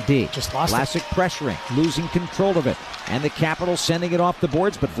back on D. Vlasic pressuring, losing control of it. And the Capitals sending it off the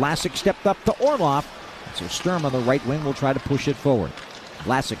boards, but Vlasic stepped up to Orlov. So Sturm on the right wing will try to push it forward.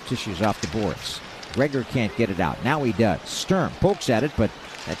 Vlasic tissues off the boards. Gregor can't get it out. Now he does. Sturm pokes at it, but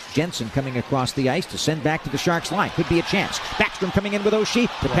that's Jensen coming across the ice to send back to the Sharks line. Could be a chance. Backstrom coming in with Oshie.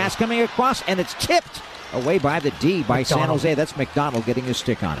 The pass coming across, and it's tipped away by the D by San Jose. That's McDonald getting his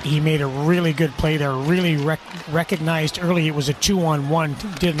stick on it. He made a really good play there. Really recognized early it was a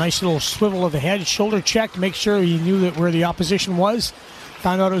 2-on-1. Did a nice little swivel of the head, shoulder check to make sure he knew that where the opposition was.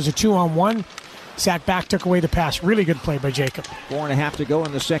 Found out it was a 2-on-1. Sat back, took away the pass. Really good play by Jacob. 4.5 to go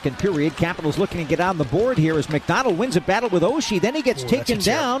in the second period. Capitals looking to get on the board here as McDonald wins a battle with Oshie. Then he gets taken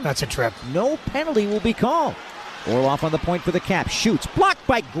down. That's a trip. No penalty will be called. Orlov on the point for the Caps. Shoots. Blocked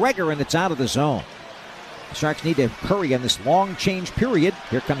by Gregor, and it's out of the zone. The Sharks need to hurry on this long change period.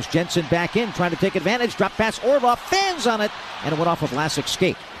 Here comes Jensen back in, trying to take advantage. Drop pass. Orlov fans on it, and it went off of Vlasic's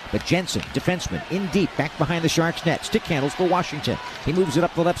skate. But Jensen, defenseman, in deep, back behind the Sharks' net. Stick handles for Washington. He moves it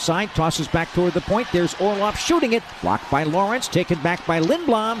up the left side, tosses back toward the point. There's Orlov shooting it. Blocked by Lawrence, taken back by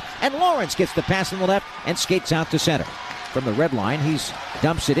Lindblom. And Lawrence gets the pass on the left and skates out to center. From the red line, he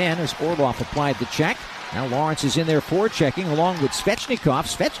dumps it in as Orlov applied the check. Now Lawrence is in there forechecking along with Svechnikov.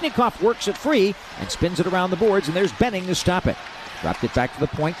 Svechnikov works it free and spins it around the boards, and there's Benning to stop it. Dropped it back to the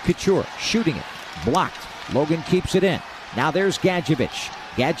point. Couture shooting it. Blocked. Logan keeps it in. Now there's Gadjevich.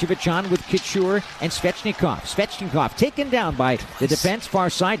 Gadjevich on with Couture and Svechnikov. Svechnikov taken down by the defense. Far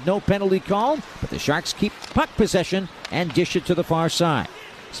side, no penalty called, but the Sharks keep puck possession and dish it to the far side.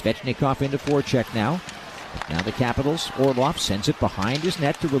 Svechnikov into forecheck now. Now the Capitals. Orlov sends it behind his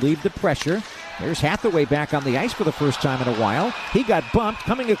net to relieve the pressure. There's Hathaway back on the ice for the first time in a while. He got bumped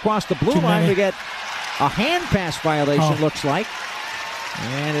coming across the blue line to get a hand pass violation, looks like.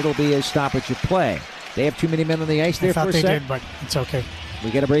 And it'll be a stoppage of play. They have too many men on the ice there for a second. sec. Did, but it's okay.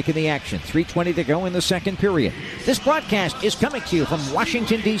 We get a break in the action. 3:20 to go in the second period. This broadcast is coming to you from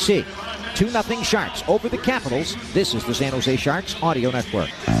Washington, D.C. 2-0 Sharks over the Capitals. This is the San Jose Sharks Audio Network.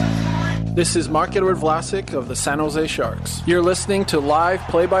 This is Mark-Edward Vlasic of the San Jose Sharks. You're listening to live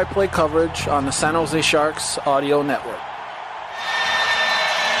play-by-play coverage on the San Jose Sharks Audio Network.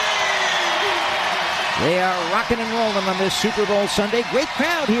 They are rocking and rolling on this Super Bowl Sunday. Great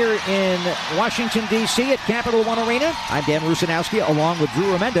crowd here in Washington, D.C. at Capital One Arena. I'm Dan Rusanowski along with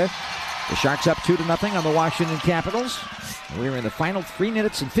Drew Remenda. The Sharks up 2-0 on the Washington Capitals. We're in the final 3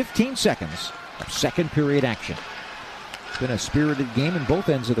 minutes and 15 seconds of second period action. It's been a spirited game in both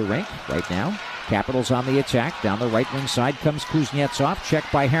ends of the rink right now. Capitals on the attack. Down the right wing side comes Kuznetsov.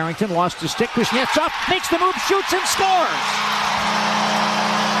 Checked by Harrington. Lost his stick. Kuznetsov makes the move, shoots, and scores!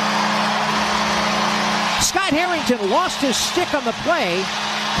 Scott Harrington lost his stick on the play.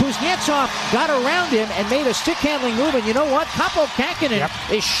 Kuznetsov got around him and made a stick-handling move. And you know what? Kaapo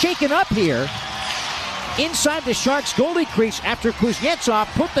Kähkönen is shaken up here inside the Sharks' goalie crease after Kuznetsov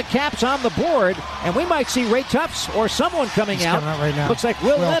put the Caps on the board. And we might see Ray Tufts or someone coming out. Right now. Looks like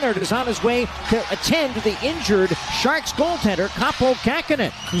Will Leonard is on his way to attend to the injured Sharks goaltender, Kaapo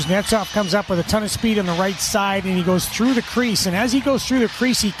Kähkönen. Kuznetsov comes up with a ton of speed on the right side, and he goes through the crease. And as he goes through the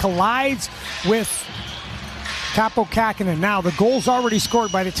crease, he collides with Kaapo Kähkönen. Now, the goal's already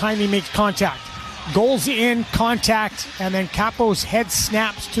scored by the time he makes contact. Goal's in, contact, and then Kaapo's head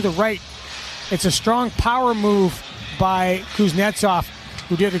snaps to the right. It's a strong power move by Kuznetsov,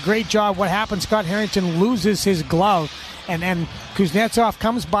 who did a great job. What happens, Scott Harrington loses his glove, and then Kuznetsov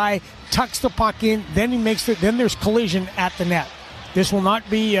comes by, tucks the puck in, then he makes it. Then there's collision at the net. This will not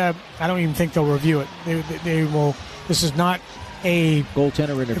be, I don't even think they'll review it. They will. This is not a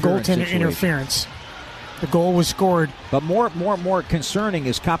goaltender interference. The goal was scored. But more concerning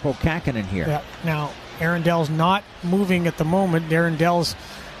is Kaapo Kähkönen here. Yeah. Now, Aaron Dell's not moving at the moment. Aaron Dell's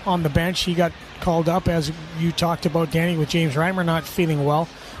on the bench. He got called up, as you talked about, Danny, with James Reimer not feeling well.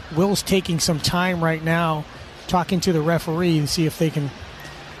 Will's taking some time right now talking to the referee and see if they can.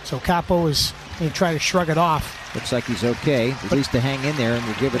 So Kaapo is going to try to shrug it off. Looks like he's okay, at least to hang in there and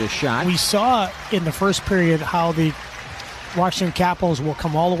we'll give it a shot. We saw in the first period how the Washington Capitals will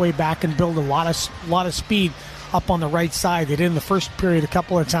come all the way back and build a lot of speed up on the right side. They did in the first period a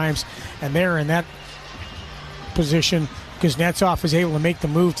couple of times, and they're in that position. Kuznetsov is able to make the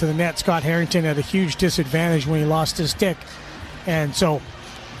move to the net. Scott Harrington had a huge disadvantage when he lost his stick. And so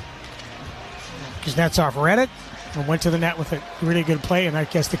Kuznetsov read it and went to the net with a really good play, and I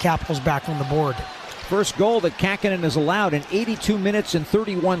guess the Capitals back on the board. First goal that Kähkönen has allowed in 82 minutes and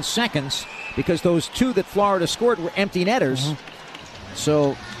 31 seconds, because those two that Florida scored were empty netters. Mm-hmm.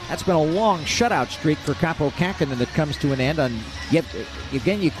 So that's been a long shutout streak for Kaapo Kähkönen that comes to an end on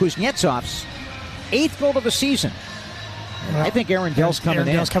Evgeny Kuznetsov's 8th goal of the season. Well, I think Aaron Dell's coming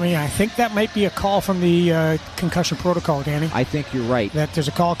in. I think that might be a call from the concussion protocol, Danny. I think you're right. That there's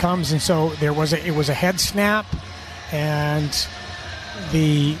a call comes, and so it was a head snap, and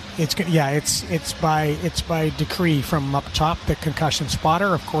it's by decree from up top, the concussion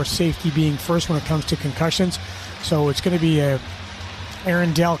spotter. Of course, safety being first when it comes to concussions. So it's going to be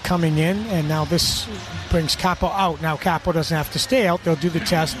Aaron Dell coming in, and now this brings Kaapo out. Now Kaapo doesn't have to stay out. They'll do the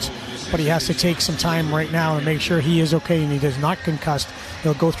tests, but he has to take some time right now and make sure he is okay and he does not concussed.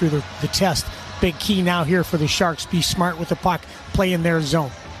 He'll go through the test. Big key now here for the Sharks. Be smart with the puck. Play in their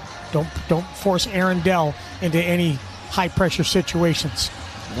zone. Don't force Aaron Dell into any high-pressure situations.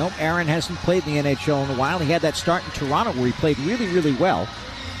 Nope, Aaron hasn't played in the NHL in a while. He had that start in Toronto where he played really, really well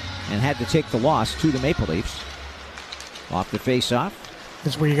and had to take the loss to the Maple Leafs. Off the face-off.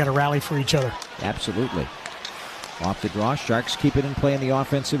 This is where you got to rally for each other. Absolutely. Off the draw, Sharks keep it in play in the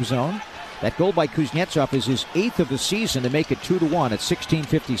offensive zone. That goal by Kuznetsov is his 8th of the season to make it 2-1 at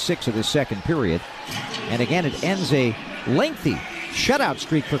 16:56 of the second period. And again, it ends a lengthy shutout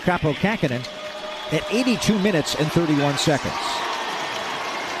streak for Kaapo Kähkönen at 82 minutes and 31 seconds.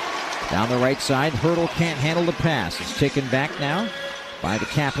 Down the right side, Hertl can't handle the pass. It's taken back now by the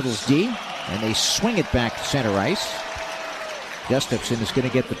Capitals D, and they swing it back to center ice. Gustafsson is going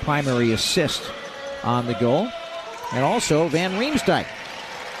to get the primary assist on the goal, and also Van Riemsdyk.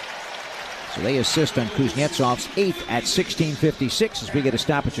 So they assist on Kuznetsov's 8th at 16:56 as we get a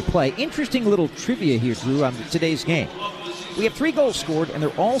stoppage of play. Interesting little trivia here, Drew, on today's game. We have 3 goals scored, and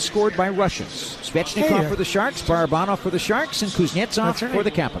they're all scored by Russians. Svechnikov for the Sharks, Barabanov for the Sharks, and Kuznetsov for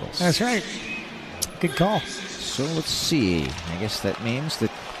the Capitals. That's right. Good call. So let's see. I guess that means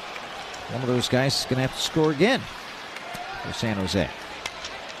that one of those guys is going to have to score again for San Jose.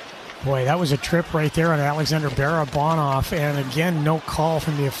 Boy, that was a trip right there on Alexander Barabanov, and again, no call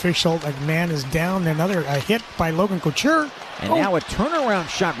from the official. A man is down. A hit by Logan Couture. And now a turnaround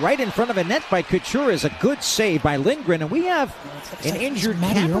shot right in front of a net by Couture is a good save by Lindgren, and we have an injured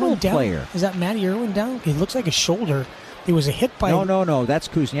Capital player. Is that Matty Irwin down? It looks like a shoulder. It was a hit by. No. That's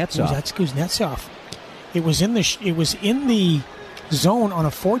Kuznetsov. That's Kuznetsov. It was in the zone on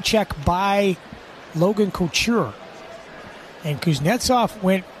a forecheck by Logan Couture, and Kuznetsov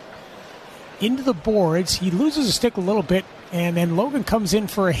went into the boards. He loses a stick a little bit, and then Logan comes in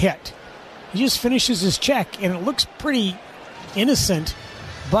for a hit. He just finishes his check, and it looks pretty innocent,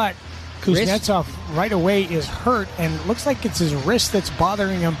 but Kuznetsov right away is hurt, and it looks like it's his wrist that's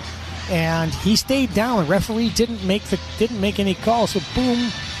bothering him, and he stayed down. The referee didn't make any calls, so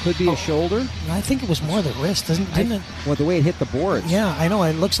boom. Could be a shoulder. I think it was more the wrist, didn't it? Well, the way it hit the boards. Yeah, I know.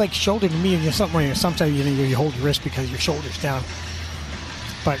 It looks like shoulder to me. Sometimes you hold your wrist because your shoulder's down,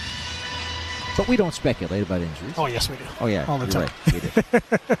 but we don't speculate about injuries. Oh, yes, we do. Oh, yeah. All the time. Right. We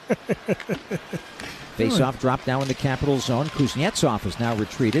do. Face-off drop down in the Capital zone. Kuznetsov is now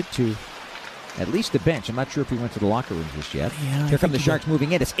retreated to at least the bench. I'm not sure if he went to the locker room just yet. Yeah, Here come the Sharks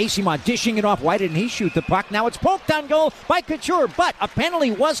moving in. It's Eyssimont dishing it off. Why didn't he shoot the puck? Now it's poked on goal by Couture, but a penalty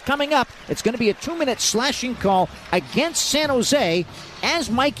was coming up. It's going to be a 2-minute slashing call against San Jose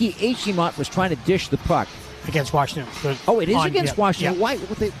as Mikey Eyssimont was trying to dish the puck. Against Washington. It is against Washington. Yeah. Why?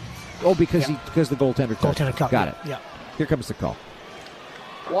 Because the goaltender caught. Got it. Yeah. Here comes the call.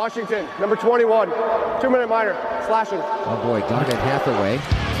 Washington, number 21, 2-minute minor, slashing. Oh boy, got it Hathaway.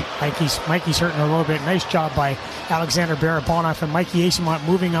 Mikey's hurting a little bit. Nice job by Alexander Barabanov, and Mikey Eyssimont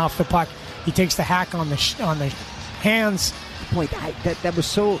moving off the puck. He takes the hack on the hands. Boy, that was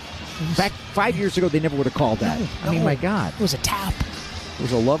so... Back 5 years ago, they never would have called that. No. I mean, my God. It was a tap. It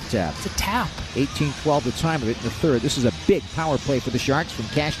was a love tap. It's a tap. 18-12 the time of it in the third. This is a big power play for the Sharks from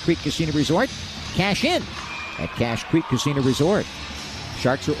Cache Creek Casino Resort. Cash in at Cache Creek Casino Resort.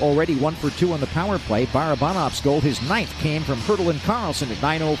 Sharks are already 1 for 2 on the power play. Barabanov's goal, his 9th, came from Hurdle and Carlson at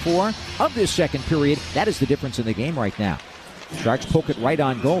 9:04 of this second period. That is the difference in the game right now. Sharks poke it right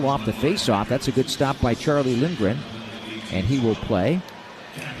on goal off the faceoff. That's a good stop by Charlie Lindgren. And he will play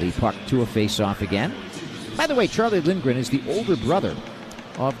the puck to a faceoff again. By the way, Charlie Lindgren is the older brother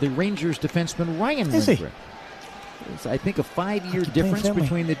of the Rangers defenseman Ryan Lindgren. It's, I think, a 5-year difference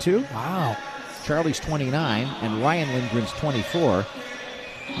between the two. Wow. Charlie's 29 and Ryan Lindgren's 24.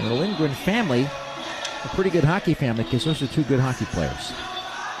 And the Lindgren family, a pretty good hockey family because those are two good hockey players.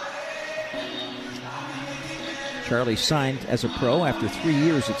 Charlie signed as a pro after 3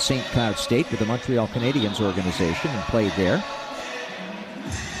 years at St. Cloud State with the Montreal Canadiens organization and played there.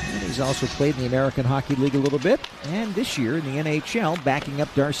 And he's also played in the American Hockey League a little bit, and this year in the NHL backing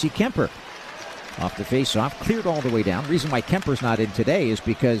up Darcy Kemper. Off the face-off, cleared all the way down. The reason why Kemper's not in today is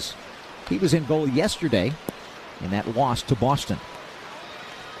because he was in goal yesterday in that loss to Boston.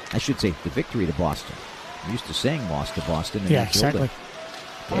 I should say the victory to Boston. I'm used to saying loss to Boston. Yeah, exactly.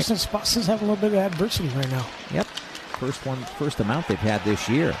 Boston's having a little bit of adversity right now. Yep. First amount they've had this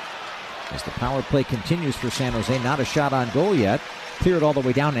year. As the power play continues for San Jose, not a shot on goal yet. Cleared all the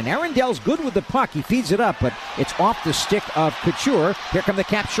way down, and Arundel's good with the puck. He feeds it up, but it's off the stick of Couture. Here come the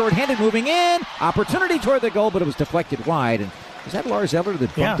Caps shorthanded, moving in. Opportunity toward the goal, but it was deflected wide. And was that Lars Eller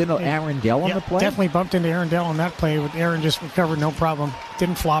that bumped into Arundel on the play? Definitely bumped into Arundel on that play. But Aaron just recovered, no problem.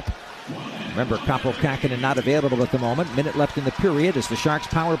 Didn't flop. Remember, Kaapo Kähkönen not available at the moment. Minute left in the period as the Sharks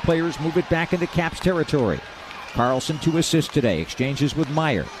power players move it back into Caps territory. Carlson to assist today. Exchanges with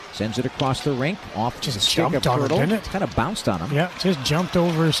Meyer. Sends it across the rink. Off just the stick of Hurdle. Didn't it? Kind of bounced on him. Yeah, just jumped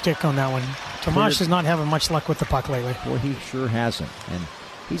over his stick on that one. Tomas is not having much luck with the puck lately. Boy, he sure hasn't. And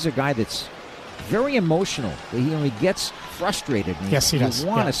he's a guy that's very emotional. He gets frustrated. And yes, he does. You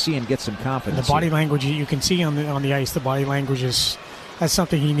want to see him get some confidence. The body language you can see on the ice. The body language that's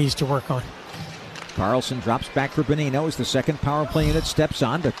something he needs to work on. Carlson drops back for Bonino as the second power play unit steps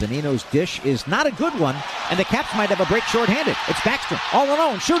on, but Bonino's dish is not a good one, and the Caps might have a break shorthanded. It's Backstrom all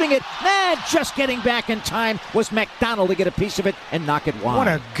alone, shooting it. Just getting back in time was McDonald to get a piece of it and knock it wide. What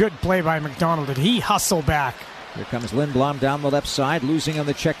a good play by McDonald. Did he hustle back? Here comes Lindblom down the left side, losing on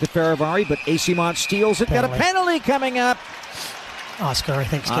the check to Faravari, but Eyssimont steals it. Got a penalty coming up. Oscar, I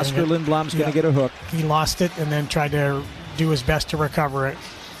think, Oscar Lindblom's going to get a hook. He lost it and then tried to do his best to recover it.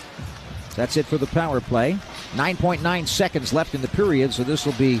 That's it for the power play. 9.9 seconds left in the period, so this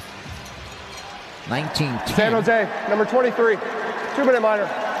will be 19-10. San Jose, number 23, 2-minute minor.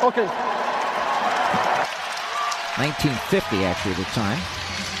 Okay. 1950 actually at the time.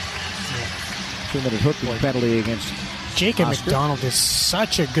 2-minute hooking penalty against Jacob Oscar. McDonald does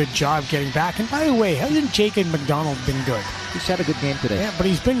such a good job getting back. And by the way, hasn't Jacob McDonald been good? He's had a good game today. Yeah, but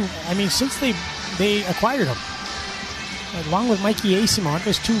he's been, since they acquired him. Along with Mikey Eyssimont,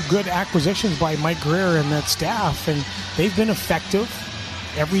 there's two good acquisitions by Mike Greer and that staff, and they've been effective,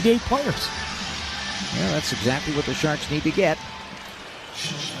 everyday players. Yeah, that's exactly what the Sharks need to get.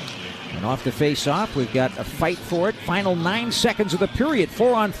 And off the face-off, we've got a fight for it. Final 9 seconds of the period.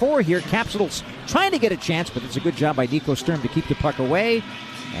 4-on-4 here. Capitals trying to get a chance, but it's a good job by Nico Sturm to keep the puck away.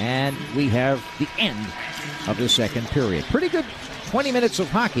 And we have the end of the second period. Pretty good 20 minutes of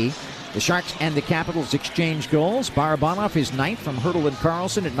hockey. The Sharks and the Capitals exchange goals. Barabanov is 9th from Hurdle and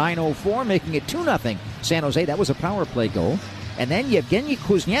Carlson at 9:04, making it 2-0 San Jose. That was a power play goal. And then Yevgeny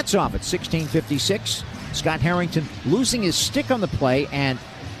Kuznetsov at 16:56. Scott Harrington losing his stick on the play, and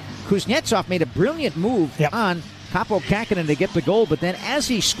Kuznetsov made a brilliant move on Kaapo Kähkönen to get the goal, but then as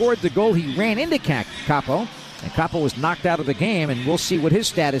he scored the goal, he ran into Kaapo, and Kaapo was knocked out of the game, and we'll see what his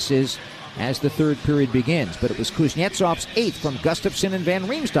status is as the third period begins. But it was Kuznetsov's 8th from Gustafsson and Van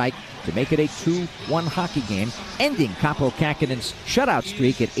Riemsdyk to make it a 2-1 hockey game, ending Kaapo Kähkönen's shutout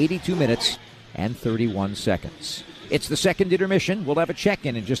streak at 82 minutes and 31 seconds. It's the second intermission. We'll have a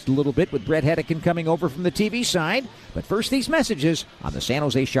check-in just a little bit with Brett Hedican coming over from the TV side. But first, these messages on the San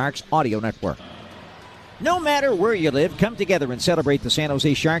Jose Sharks Audio Network. No matter where you live, come together and celebrate the San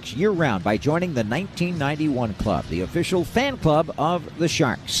Jose Sharks year-round by joining the 1991 Club, the official fan club of the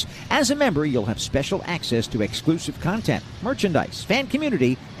Sharks. As a member, you'll have special access to exclusive content, merchandise, fan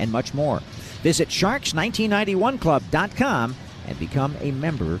community, and much more. Visit Sharks1991Club.com and become a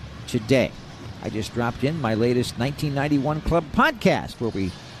member today. I just dropped in my latest 1991 Club podcast where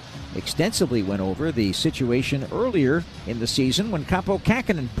we extensively went over the situation earlier in the season when Kaapo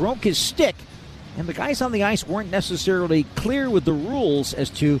Kähkönen broke his stick, and the guys on the ice weren't necessarily clear with the rules as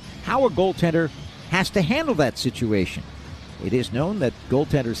to how a goaltender has to handle that situation. It is known that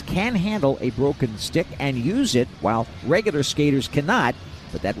goaltenders can handle a broken stick and use it while regular skaters cannot,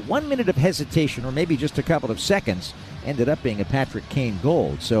 but that 1 minute of hesitation, or maybe just a couple of seconds, ended up being a Patrick Kane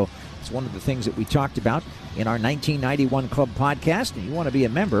goal. So it's one of the things that we talked about in our 1991 Club podcast, and you want to be a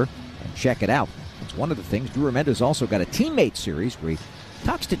member and check it out. It's one of the things. Drew Remenda's also got a teammate series where he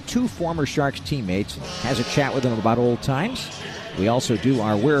talks to 2 former Sharks teammates and has a chat with them about old times. We also do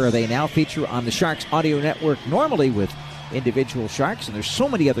our Where Are They Now feature on the Sharks Audio Network, normally with individual Sharks, and there's so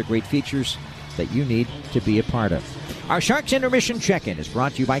many other great features that you need to be a part of. Our Sharks Intermission Check-In is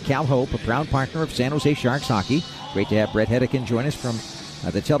brought to you by Cal Hope, a proud partner of San Jose Sharks hockey. Great to have Brett Hedican join us from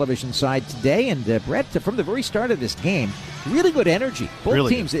the television side today. And Brett, from the very start of this game, really good energy. Both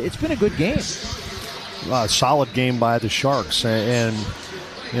really teams. It's been a good game. Solid game by the Sharks. And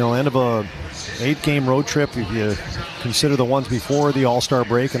end of a 8-game road trip, if you consider the ones before the All-Star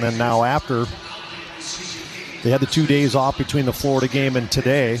break and then now after. They had the 2 days off between the Florida game and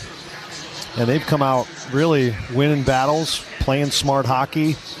today, and they've come out really winning battles, playing smart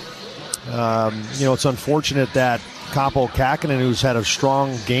hockey. It's unfortunate that Kaapo Kähkönen, who's had a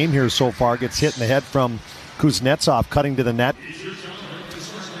strong game here so far, gets hit in the head from Kuznetsov cutting to the net.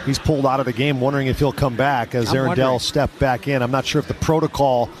 He's pulled out of the game, wondering if he'll come back as Aaron Dell stepped back in. I'm not sure if the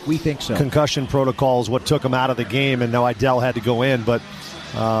protocol, we think so, concussion protocol is what took him out of the game, and now Idell had to go in, but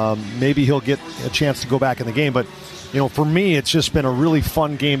maybe he'll get a chance to go back in the game. But, for me, it's just been a really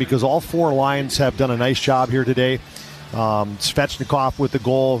fun game because all 4 lines have done a nice job here today. Svechnikov with the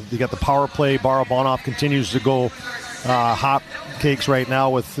goal. You got the power play. Barabanov continues to go hot cakes right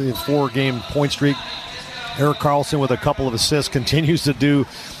now with the 4-game point streak. Erik Karlsson with a couple of assists continues to do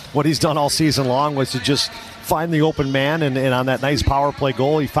what he's done all season long, was to just find the open man, and on that nice power play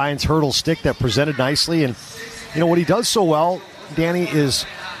goal, he finds Hertl's stick that presented nicely. And, what he does so well, Danny, is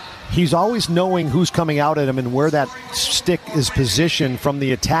he's always knowing who's coming out at him and where that stick is positioned from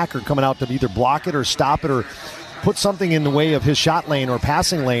the attacker coming out to either block it or stop it or put something in the way of his shot lane or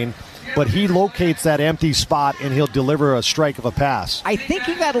passing lane. But he locates that empty spot and he'll deliver a strike of a pass. I think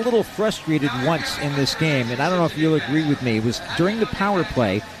he got a little frustrated once in this game, and I don't know if you'll agree with me. It was during the power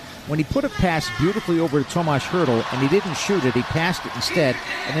play when he put a pass beautifully over to Tomas Hertl, and he didn't shoot it. He passed it instead.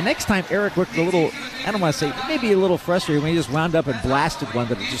 And the next time, Eric looked a little, I don't want to say, maybe a little frustrated when he just wound up and blasted one,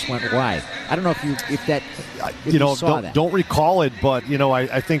 but it just went wide. I don't know if you saw that. Don't recall it, but,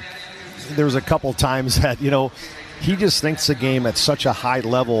 I think there was a couple times that, he just thinks the game at such a high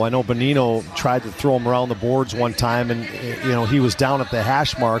level. I know Bonino tried to throw him around the boards one time, and he was down at the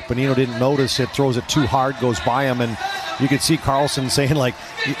hash mark. Bonino didn't notice it, throws it too hard, goes by him, and you could see Karlsson saying, like,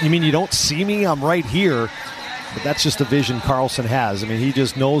 you mean you don't see me? I'm right here. But that's just the vision Karlsson has. I mean, he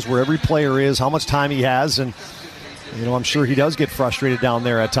just knows where every player is, how much time he has, and I'm sure he does get frustrated down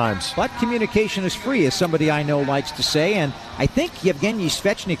there at times. But communication is free, as somebody I know likes to say, and I think Yevgeny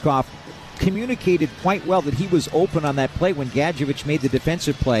Svechnikov communicated quite well that he was open on that play when Gadjevich made the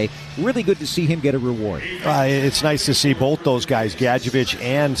defensive play. Really good to see him get a reward. It's nice to see both those guys, Gadjevich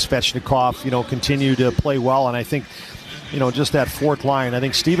and Svechnikov, continue to play well. And I think, just that 4th line, I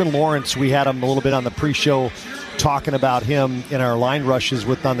think Steven Lawrence, we had him a little bit on the pre-show talking about him in our line rushes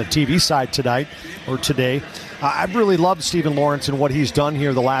on the TV side today. I've really loved Steven Lawrence and what he's done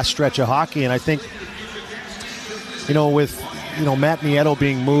here the last stretch of hockey. And I think, with Matt Nieto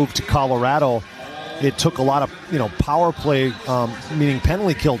being moved to Colorado, it took a lot of, power play, meaning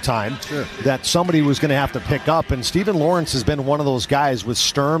penalty kill time, that somebody was going to have to pick up. And Steven Lawrence has been one of those guys with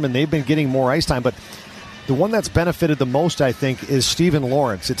Sturm, and they've been getting more ice time. But the one that's benefited the most, I think, is Steven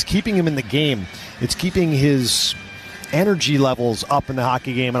Lawrence. It's keeping him in the game. It's keeping his energy levels up in the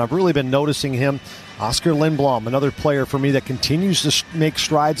hockey game. And I've really been noticing him. Oscar Lindblom, another player for me that continues to make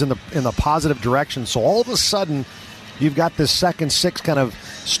strides in the positive direction. So all of a sudden, you've got this second 6 kind of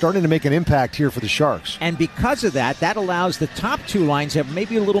starting to make an impact here for the Sharks. And because of that, that allows the top 2 lines to have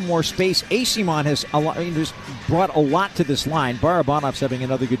maybe a little more space. Eyssimont has brought a lot to this line. Barabanov's having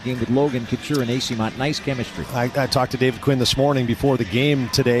another good game with Logan Couture and Eyssimont. Nice chemistry. I talked to David Quinn this morning before the game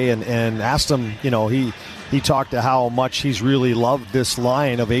today and asked him, he talked to how much he's really loved this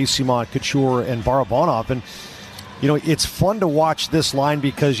line of Eyssimont, Couture, and Barabanov. And, it's fun to watch this line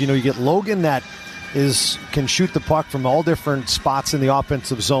because, you get Logan that can shoot the puck from all different spots in the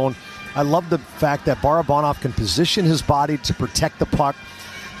offensive zone. I love the fact that Barabanov can position his body to protect the puck,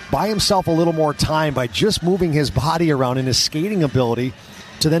 buy himself a little more time by just moving his body around and his skating ability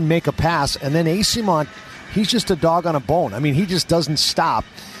to then make a pass. And then Eyssimont, he's just a dog on a bone. I mean, he just doesn't stop.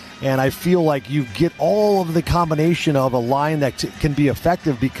 And I feel like you get all of the combination of a line that can be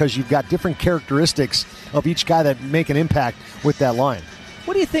effective because you've got different characteristics of each guy that make an impact with that line.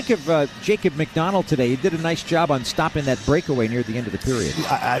 What do you think of Jacob McDonald today? He did a nice job on stopping that breakaway near the end of the period.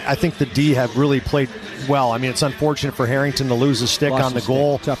 I think the D have really played well. I mean, it's unfortunate for Harrington to lose a stick on the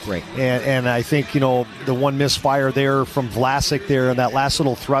goal. Tough break. And I think, the one misfire there from Vlasic there and that last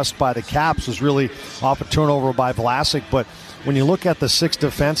little thrust by the Caps was really off a turnover by Vlasic. But when you look at the 6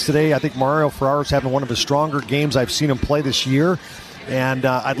 defense today, I think Mario Ferraro is having one of his stronger games I've seen him play this year. And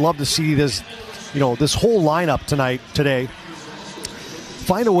I'd love to see this, this whole lineup today,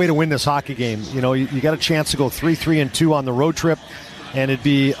 find a way to win this hockey game. You got a chance to go 3-3-2 on the road trip, and it'd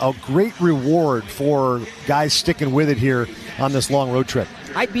be a great reward for guys sticking with it here on this long road trip.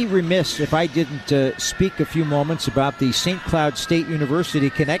 I'd be remiss if I didn't speak a few moments about the St. Cloud State University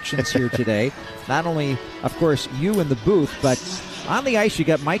connections here today. Not only, of course, you in the booth, but on the ice you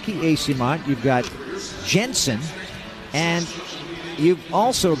got Mikey Asimont, you've got Jensen, and you've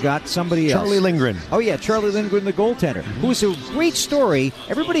also got somebody else. Charlie Lindgren. Oh, yeah, Charlie Lindgren, the goaltender, who's a great story.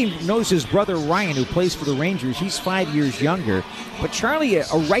 Everybody knows his brother Ryan, who plays for the Rangers. He's 5 years younger. But Charlie, a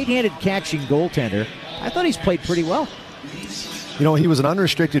right-handed catching goaltender, I thought he's played pretty well. He was an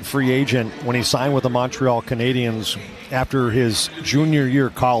unrestricted free agent when he signed with the Montreal Canadiens after his junior year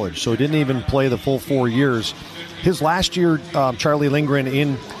of college, so he didn't even play the full 4 years. His last year, Charlie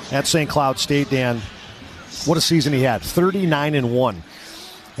Lindgren at St. Cloud State, Dan, what a season he had, 39-1.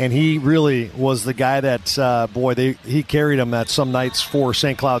 And he really was the guy that, he carried him at some nights for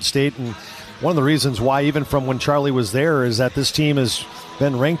St. Cloud State. And one of the reasons why, even from when Charlie was there, is that this team has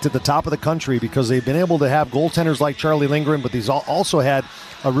been ranked at the top of the country because they've been able to have goaltenders like Charlie Lindgren, but they've also had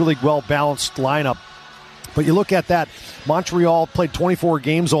a really well-balanced lineup. But you look at that, Montreal played 24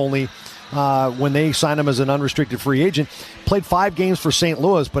 games only when they signed him as an unrestricted free agent. Played 5 games for St.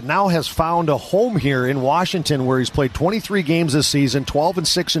 Louis, but now has found a home here in Washington where he's played 23 games this season,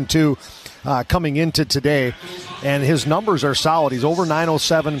 12-6-2 coming into today. And his numbers are solid. He's over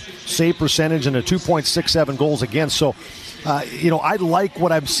 .907 save percentage and a 2.67 goals against. So, I like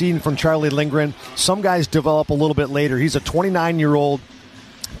what I've seen from Charlie Lindgren. Some guys develop a little bit later. He's a 29-year-old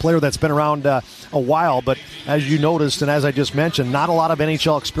player that's been around a while, but as you noticed and as I just mentioned, not a lot of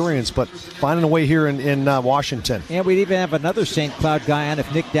NHL experience, but finding a way here in Washington. And we'd even have another St. Cloud guy on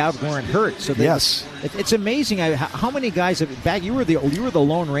if Nick Dowd weren't hurt. So yes, it's amazing how many guys have back. You were the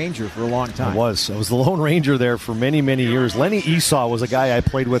Lone Ranger for a long time. I was the Lone Ranger there for many years. Lenny Esau was a guy I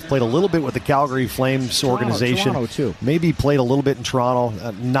played with. Played a little bit with the Calgary Flames organization. Toronto too. Maybe played a little bit in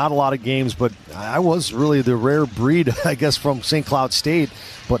Toronto. Not a lot of games, but I was really the rare breed, I guess, from St. Cloud State.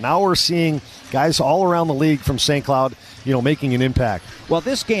 But now we're seeing guys all around the league from St. Cloud, making an impact. Well,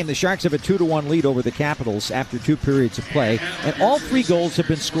 this game, the Sharks have a 2-1 lead over the Capitals after 2 periods of play, and all 3 goals have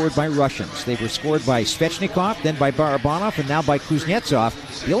been scored by Russians. They were scored by Svechnikov, then by Barabanov, and now by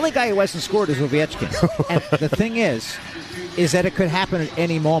Kuznetsov. The only guy who hasn't scored is Ovechkin. And the thing is that it could happen at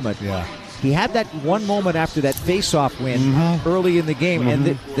any moment. Yeah. He had that one moment after that face-off win early in the game, and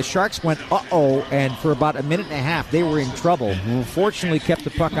the Sharks went, uh-oh, and for about a minute and a half, they were in trouble. Fortunately, kept the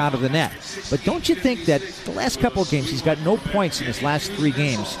puck out of the net. But don't you think that the last couple of games, he's got no points in his last 3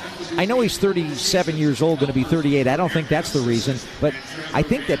 games. I know he's 37 years old, going to be 38. I don't think that's the reason, but I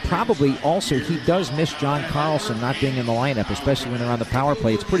think that probably also he does miss John Carlson not being in the lineup, especially when they're on the power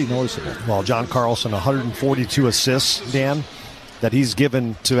play. It's pretty noticeable. Well, John Carlson, 142 assists, Dan, that he's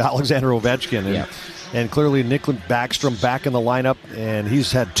given to Alexander Ovechkin. And clearly Nicklas Backstrom back in the lineup, and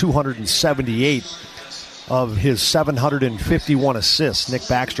he's had 278 of his 751 assists Nick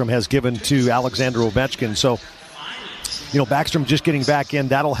Backstrom has given to Alexander Ovechkin. So, Backstrom just getting back in,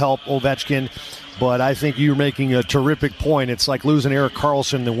 that'll help Ovechkin. But I think you're making a terrific point. It's like losing Erik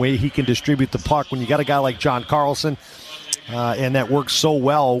Karlsson, the way he can distribute the puck. When you got a guy like John Carlson, and that works so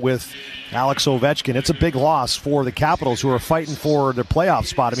well with Alex Ovechkin, it's a big loss for the Capitals, who are fighting for their playoff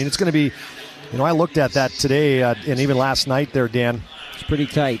spot. I mean, it's going to be, I looked at that today and even last night there, Dan. It's pretty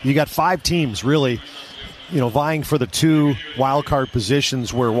tight. You got 5 teams really, vying for the 2 wild card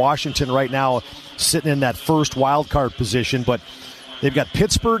positions, where Washington right now sitting in that first wild card position, but they've got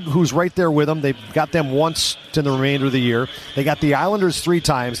Pittsburgh, who's right there with them. They've got them once to the remainder of the year. They got the Islanders 3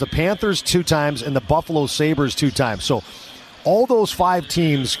 times, the Panthers 2 times, and the Buffalo Sabres 2 times. So all those 5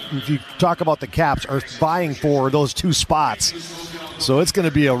 teams, if you talk about the Caps, are vying for those 2 spots. So it's going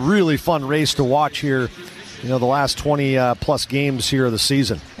to be a really fun race to watch here, the last 20-plus games here of the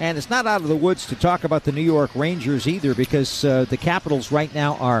season. And it's not out of the woods to talk about the New York Rangers either, because the Capitals right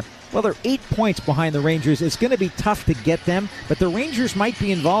now are, they're 8 points behind the Rangers. It's going to be tough to get them, but the Rangers might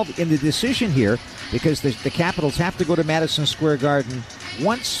be involved in the decision here, because the Capitals have to go to Madison Square Garden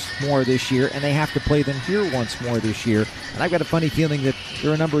once more this year, and they have to play them here once more this year. And I've got a funny feeling that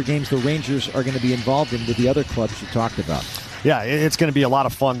there are a number of games the Rangers are going to be involved in with the other clubs you talked about. Yeah, it's going to be a lot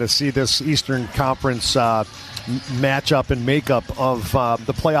of fun to see this Eastern Conference matchup and makeup of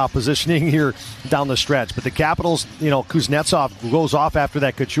the playoff positioning here down the stretch. But the Capitals, Kuznetsov goes off after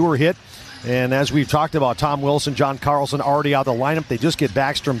that Couture hit. And as we've talked about, Tom Wilson, John Carlson already out of the lineup. They just get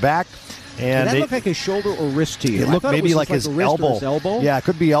Backstrom back. And did that look like his shoulder or wrist to you? It looked maybe like his elbow. Yeah, it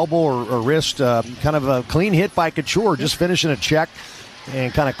could be elbow or wrist. Kind of a clean hit by Couture, just finishing a check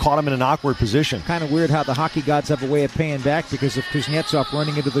and kind of caught him in an awkward position. Kind of weird how the hockey gods have a way of paying back because of Kuznetsov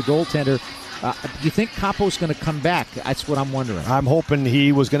running into the goaltender. Do you think Capo's going to come back? That's what I'm wondering. I'm hoping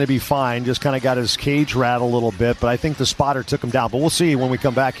he was going to be fine. Just kind of got his cage rattled a little bit, but I think the spotter took him down. But we'll see when we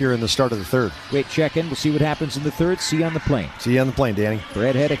come back here in the start of the third. Great check-in. We'll see what happens in the third. See you on the plane. See you on the plane, Danny.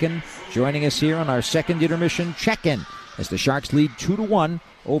 Brad Hedican joining us here on our second intermission check-in as the Sharks lead 2-1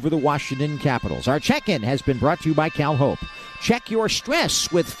 over the Washington Capitals. Our check-in has been brought to you by Cal Hope. Check your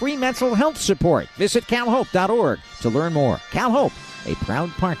stress with free mental health support. Visit calhope.org to learn more. Cal Hope, a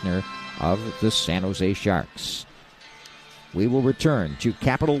proud partner of the San Jose Sharks. We will return to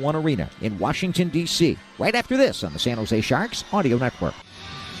Capital One Arena in Washington, D.C. right after this on the San Jose Sharks Audio Network.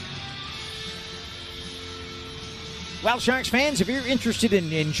 Well, Sharks fans, if you're interested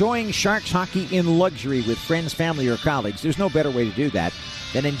in enjoying Sharks hockey in luxury with friends, family, or colleagues, there's no better way to do that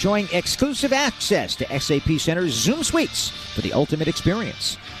than enjoying exclusive access to SAP Center's Zoom Suites for the ultimate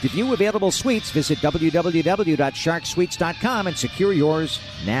experience. To view available suites, visit www.sharksuites.com and secure yours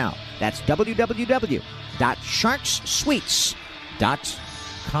now. That's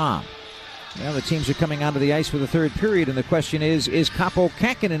www.sharksuites.com. Well, the teams are coming onto the ice for the third period, and the question is Kaapo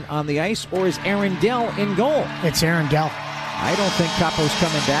Kähkönen on the ice or is Aaron Dell in goal? It's Aaron Dell. I don't think Kaapo's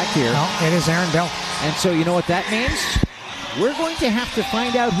coming back here. No, it is Aaron Dell. And so you know what that means? We're going to have to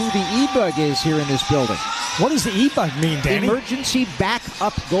find out who the E-Bug is here in this building. What does the E-Bug mean, Danny? Emergency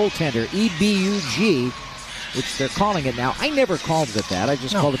Backup Goaltender, EBUG, which they're calling it now. I never called it that. I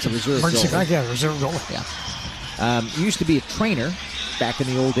just called it the reserve goalie. Yeah, reserve goalie. Yeah. Used to be a trainer back in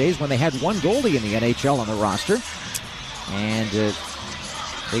the old days when they had one goalie in the NHL on the roster. And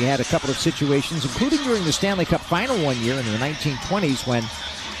they had a couple of situations, including during the Stanley Cup Final one year in the 1920s when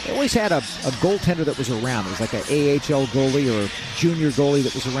they always had a goaltender that was around. It was like an AHL goalie or a junior goalie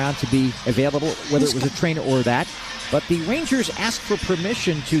that was around to be available, whether it was a trainer or that. But the Rangers asked for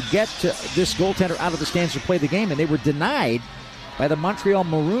permission to get this goaltender out of the stands to play the game, and they were denied by the Montreal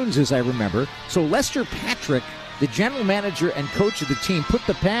Maroons, as I remember. So Lester Patrick, the general manager and coach of the team, put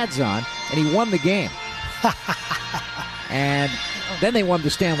the pads on, and he won the game. And then they won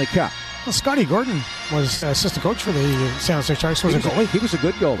the Stanley Cup. Well, Scotty Gordon was assistant coach for the San Jose Sharks. Was a goalie. He was a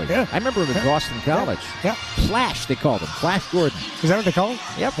good goalie. Yeah. I remember him in Boston College. Yeah. Flash, they called him. Flash Gordon. Is that what they call him?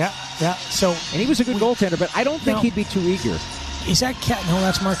 Yep. Yeah. So, and he was a good goaltender, but I don't think he'd be too eager. Is that Cat? No,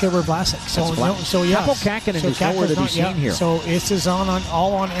 that's Mark-Edward Vlasic. So yeah. Kaapo Kähkönen is nowhere to be seen here. So this is all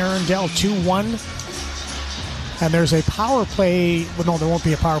on Aaron Dell, 2-1. And there's a power play. Well, no, there won't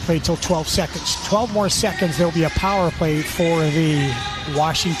be a power play until 12 seconds. 12 more seconds, there'll be a power play for the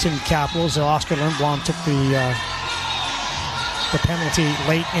Washington Capitals. Oscar Lindblom took the penalty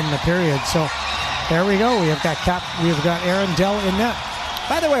late in the period. So there we go. We've got Aaron Dell in net.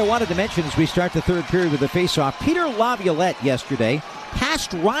 By the way, I wanted to mention as we start the third period with the face-off, Peter Laviolette yesterday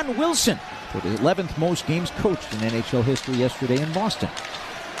passed Ron Wilson for the 11th most games coached in NHL history yesterday in Boston.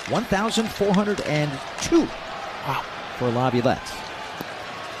 1,402. Wow. For Laviolette.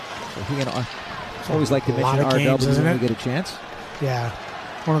 So he and always like to mention RW when we get a chance. Yeah.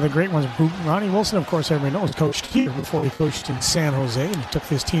 One of the great ones. Ronnie Wilson, of course, everybody knows, coached here before he coached in San Jose and took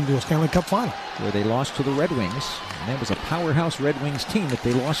this team to a Stanley Cup final. Where they lost to the Red Wings. And that was a powerhouse Red Wings team that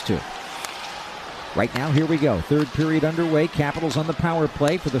they lost to. Right now, here we go. Third period underway. Capitals on the power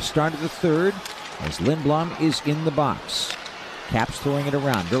play for the start of the third as Lindblom is in the box. Caps throwing it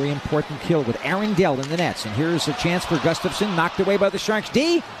around. Very important kill with Aaron Dell in the nets. And here's a chance for Gustafsson. Knocked away by the Sharks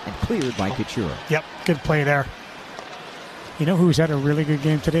D and cleared by Couture. Yep, good play there. You know who's had a really good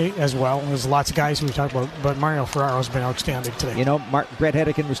game today as well? There's lots of guys who we talked about, but Mario Ferraro's been outstanding today. You know, Brett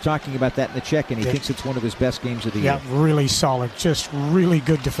Hedican was talking about that in the check, and he thinks it's one of his best games of the year. Yeah, really solid. Just really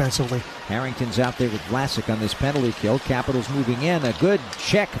good defensively. Harrington's out there with Vlasic on this penalty kill. Capitals moving in. A good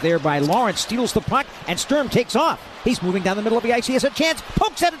check there by Lawrence. Steals the puck, and Sturm takes off. He's moving down the middle of the ice. He has a chance.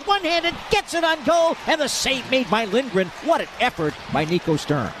 Pokes at it one-handed. Gets it on goal. And the save made by Lindgren. What an effort by Nico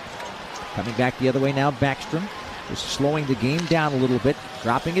Sturm. Coming back the other way now, Backstrom. Just slowing the game down a little bit.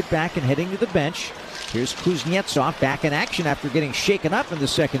 Dropping it back and heading to the bench. Here's Kuznetsov back in action after getting shaken up in the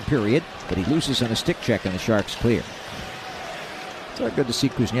second period. But he loses on a stick check and the Sharks clear. So good to see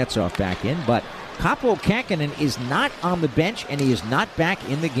Kuznetsov back in, but Kaapo Kähkönen is not on the bench, and he is not back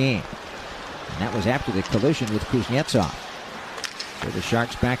in the game. And that was after the collision with Kuznetsov. So the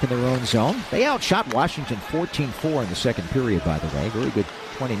Sharks back in their own zone. They outshot Washington 14-4 in the second period, by the way. Very good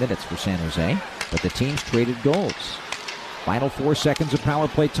 20 minutes for San Jose. But the teams traded goals. Final 4 seconds of power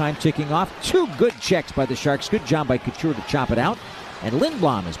play time ticking off. 2 good checks by the Sharks. Good job by Couture to chop it out. And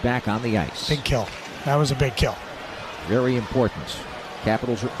Lindblom is back on the ice. Big kill. That was a big kill. Very important.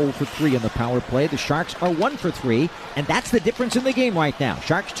 Capitals are 0 for 3 in the power play. The Sharks are 1 for 3. And that's the difference in the game right now.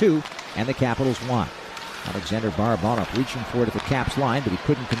 Sharks 2 and the Capitals 1. Alexander Barabanov reaching for it at the Caps line, but he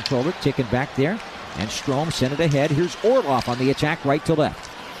couldn't control it. Taken back there. And Strome sent it ahead. Here's Orlov on the attack right to left.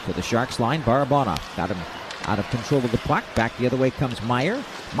 To the Sharks line, Barabanov got him out of control of the puck. Back the other way comes Meyer.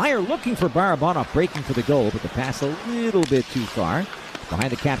 Meyer looking for Barabanov, breaking for the goal, but the pass a little bit too far. Behind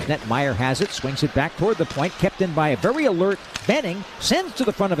the Caps net, Meyer has it, swings it back toward the point, kept in by a very alert Benning, sends to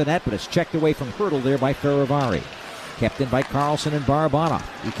the front of the net, but it's checked away from Hertl there by Faravari. Kept in by Carlson and Barabanov.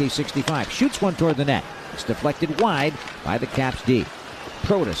 EK65 shoots one toward the net. It's deflected wide by the Caps D.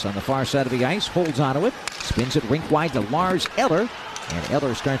 Protas on the far side of the ice, holds onto it, spins it rink wide to Lars Eller, and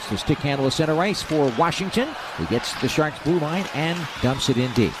Eller starts to stick handle the center ice for Washington. He gets the Sharks blue line and dumps it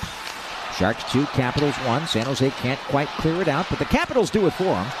in deep. Sharks 2, Capitals 1. San Jose can't quite clear it out, but the Capitals do it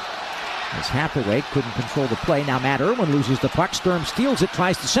for him. As Hathaway couldn't control the play. Now Matt Irwin loses the puck. Sturm steals it,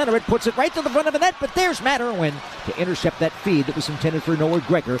 tries to center it, puts it right to the front of the net, but there's Matt Irwin to intercept that feed that was intended for Noah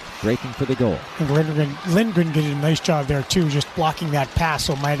Gregor, breaking for the goal. And Lindgren did a nice job there, too, just blocking that pass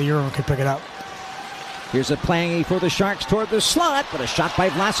so Matty Irwin could pick it up. Here's a play for the Sharks toward the slot, but a shot by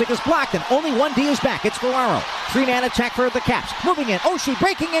Vlasic is blocked, and only one D is back. It's Ferraro. 3-man attack for the Caps. Moving in. Oshie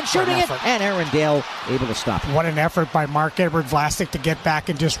breaking in, shooting it, and Aaron Dale able to stop it. What an effort by Marc-Edouard Vlasic to get back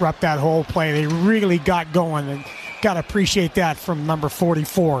and disrupt that whole play. They really got going, and got to appreciate that from number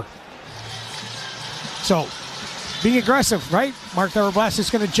 44. So, being aggressive, right? Marc-Edouard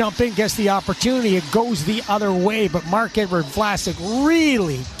Vlasic's going to jump in, gets the opportunity. It goes the other way, but Marc-Edouard Vlasic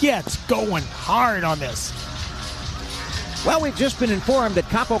really gets going hard on this. Well, we've just been informed that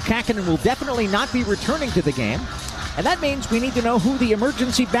Kaapo Kähkönen will definitely not be returning to the game, and that means we need to know who the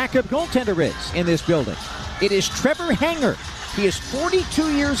emergency backup goaltender is in this building. It is Trevor Hanger. He is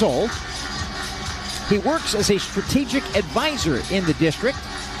 42 years old. He works as a strategic advisor in the district,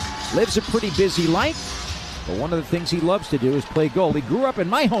 lives a pretty busy life. But one of the things he loves to do is play goal. He grew up in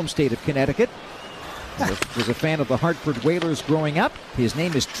my home state of Connecticut. Was a fan of the Hartford Whalers growing up. His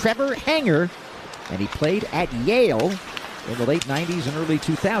name is Trevor Hanger, and he played at Yale in the late 90s and early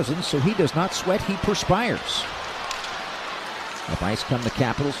 2000s, so he does not sweat, he perspires. Up ice come the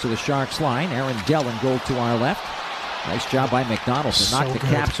Capitals to the Sharks line. Aaron Dell in goal to our left. Nice job by McDonald to knock the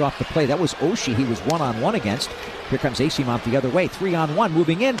Caps off the play. That was Oshie he was one-on-one against. Here comes Eyssimont the other way. 3-on-1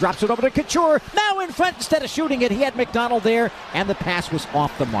 moving in. Drops it over to Couture. Now in front instead of shooting it. He had McDonald there, and the pass was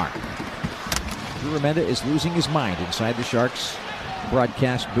off the mark. Drew Remenda is losing his mind inside the Sharks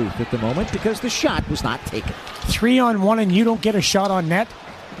broadcast booth at the moment because the shot was not taken. 3-on-1 and you don't get a shot on net?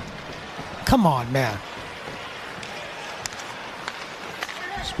 Come on, man.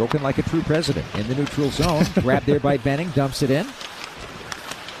 Spoken like a true president. In the neutral zone. Grabbed there by Benning. Dumps it in.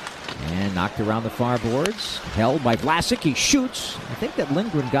 And knocked around the far boards. Held by Vlasic. He shoots. I think that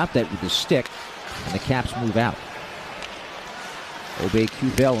Lindgren got that with his stick. And the Caps move out.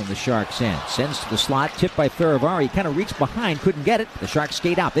 Aubé-Kubel in the Sharks' end. Sends to the slot. Tipped by Faravari. Kind of reached behind. Couldn't get it. The Sharks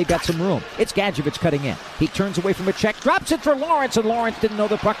skate out. They've got some room. It's Gadjevich cutting in. He turns away from a check. Drops it for Lawrence. And Lawrence didn't know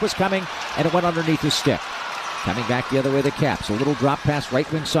the puck was coming. And it went underneath his stick. Coming back the other way, the Caps. A little drop pass right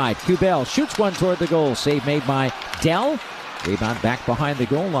wing side. Kubel shoots one toward the goal. Save made by Dell. Rebound back behind the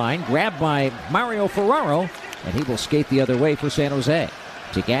goal line. Grabbed by Mario Ferraro. And he will skate the other way for San Jose.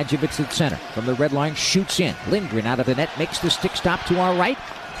 To Gadjevich at center. From the red line, shoots in. Lindgren out of the net. Makes the stick stop to our right.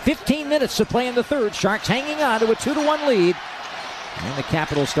 15 minutes to play in the third. Sharks hanging on to a 2-1 lead. And the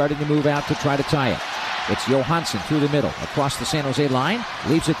Capitals starting to move out to try to tie it. It's Johansson through the middle, across the San Jose line.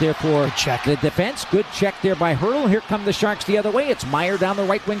 Leaves it there for the defense. Good check there by Hertl. Here come the Sharks the other way. It's Meyer down the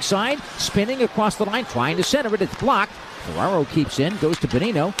right wing side, spinning across the line, trying to center it. It's blocked. Ferraro keeps in, goes to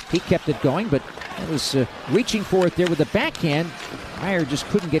Bonino. He kept it going, but it was reaching for it there with the backhand. Meyer just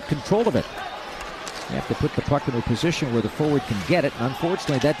couldn't get control of it. You have to put the puck in a position where the forward can get it.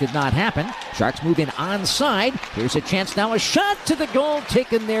 Unfortunately, that did not happen. Sharks move in onside. Here's a chance now. A shot to the goal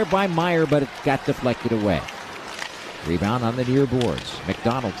taken there by Meyer, but it got deflected away. Rebound on the near boards.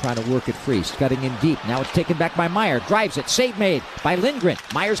 McDonald trying to work it free. Cutting in deep. Now it's taken back by Meyer. Drives it. Save made by Lindgren.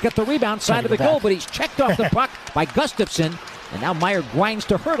 Meyer's got the rebound side of the goal, but he's checked off the puck by Gustafsson. And now Meyer grinds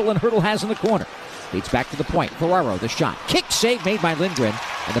to Hertl, and Hertl has in the corner. Feeds back to the point. Ferraro, the shot. Kick save made by Lindgren,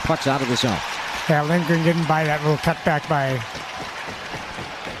 and the puck's out of the zone. Yeah, Lindgren didn't buy that little cutback by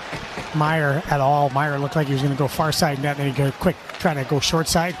Meyer at all. Meyer looked like he was going to go far side net, and then he go quick trying to go short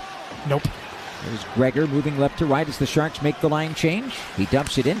side. Nope. There's Gregor moving left to right as the Sharks make the line change. He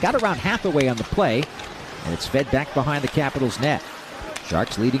dumps it in, got around half the way on the play, and it's fed back behind the Capitals net.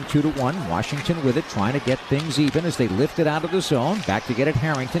 Sharks leading 2-1. Washington with it, trying to get things even as they lift it out of the zone. Back to get it,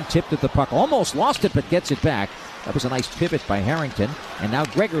 Harrington. Tipped at the puck. Almost lost it, but gets it back. That was a nice pivot by Harrington. And now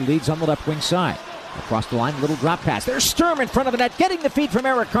Gregor leads on the left wing side. Across the line, little drop pass. There's Sturm in front of the net, getting the feed from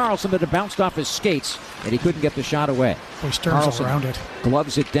Erik Karlsson, but it bounced off his skates, and he couldn't get the shot away. Sturm's around it.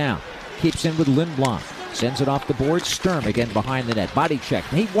 Gloves it down. Keeps in with Lindblom. Sends it off the board. Sturm again behind the net. Body check.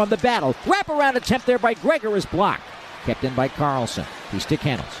 He won the battle. Wraparound attempt there by Gregor is blocked. Kept in by Karlsson. He stick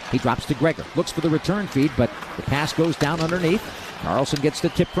handles. He drops to Gregor. Looks for the return feed, but the pass goes down underneath. Karlsson gets the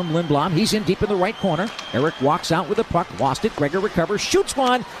tip from Lindblom. He's in deep in the right corner. Erik walks out with the puck. Lost it. Gregor recovers. Shoots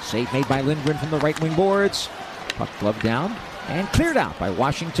one. Save made by Lindgren from the right wing boards. Puck gloved down and cleared out by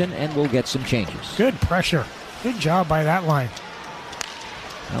Washington, and we'll get some changes. Good pressure. Good job by that line.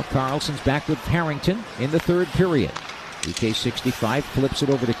 Now Karlsson's back with Harrington in the third period. EK65 flips it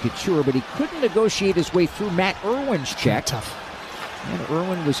over to Couture, but he couldn't negotiate his way through Matt Irwin's check. Tough. And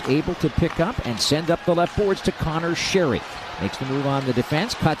Irwin was able to pick up and send up the left boards to Connor Sherry. Makes the move on the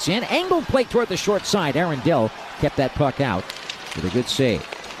defense, cuts in, angled play toward the short side. Aaron Dell kept that puck out with a good save.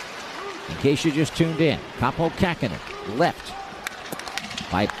 In case you just tuned in, Kaapo Kähkönen left.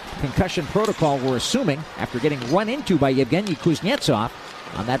 By concussion protocol, we're assuming, after getting run into by Yevgeny Kuznetsov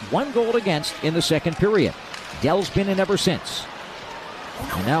on that 1 goal against in the second period. Dell's been in ever since.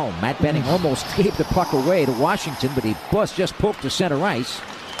 And now Matt Benning almost gave the puck away to Washington, but he just poked to center ice.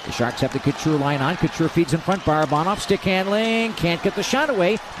 The Sharks have the Couture line on. Couture feeds in front. Barabanov stick handling. Can't get the shot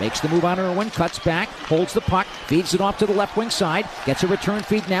away. Makes the move on Irwin. Cuts back. Holds the puck. Feeds it off to the left wing side. Gets a return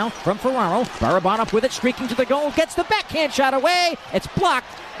feed now from Ferraro. Barabanov with it. Streaking to the goal. Gets the backhand shot away. It's blocked.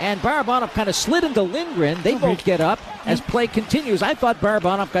 And Barabanov kind of slid into Lindgren. They both get up as play continues. I thought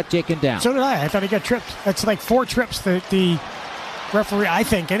Barabanov got taken down. So did I. I thought he got tripped. That's like 4 trips that the referee, I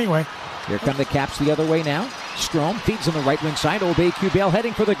think, anyway. Here come the Caps the other way now. Strome feeds on the right wing side. Aubé-Kubel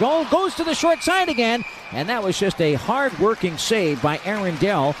heading for the goal. Goes to the short side again. And that was just a hard-working save by Aaron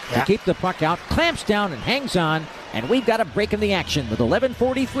Dell to keep the puck out. Clamps down and hangs on. And we've got a break in the action with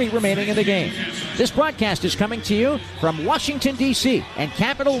 11:43 remaining in the game. This broadcast is coming to you from Washington, D.C. and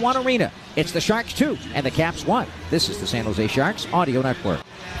Capital One Arena. It's the Sharks 2 and the Caps 1. This is the San Jose Sharks Audio Network.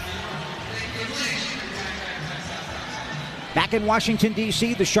 Back in Washington,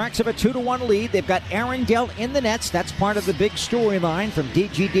 D.C., the Sharks have a 2-1 lead. They've got Aaron Dell in the nets. That's part of the big storyline from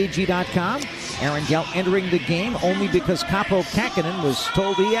DGDG.com. Aaron Dell entering the game only because Kaapo Kähkönen was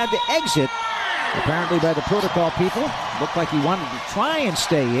told he had to exit. Apparently by the protocol people. Looked like he wanted to try and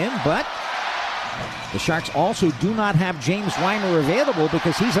stay in, but the Sharks also do not have James Reimer available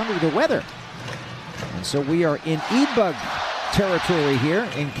because he's under the weather. And so we are in E-Bug territory here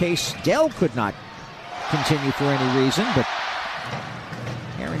in case Dell could not continue for any reason, but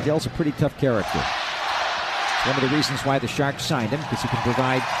Aaron Dell's a pretty tough character. It's one of the reasons why the Sharks signed him, because he can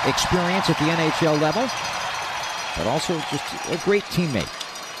provide experience at the NHL level, but also just a great teammate.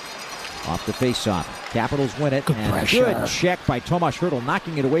 Off the face-off. Capitals win it. Good check by Tomas Hertl,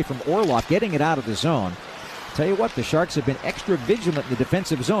 knocking it away from Orlov, getting it out of the zone. Tell you what, the Sharks have been extra vigilant in the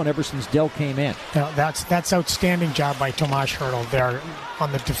defensive zone ever since Dell came in. Now, that's outstanding job by Tomas Hertl there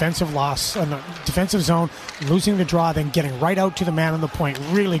on the defensive loss, on the defensive zone, losing the draw, then getting right out to the man on the point.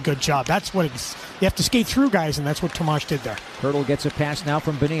 Really good job. That's what it's. You have to skate through guys, and that's what Tomas did there. Hertl gets a pass now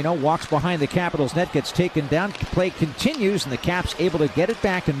from Bonino, walks behind the Capitals net, gets taken down. Play continues, and the Caps able to get it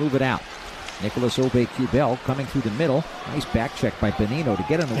back and move it out. Nicholas Aubé-Kubel coming through the middle. Nice back check by Bonino to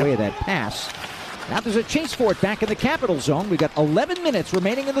get in the way of that pass. Now there's a chase for it back in the Capital zone. We've got 11 minutes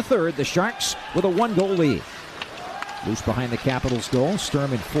remaining in the third. The Sharks with a 1-goal lead. Loose behind the Capitals goal.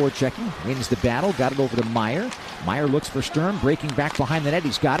 Sturm in forechecking. Wins the battle. Got it over to Meyer. Meyer looks for Sturm. Breaking back behind the net.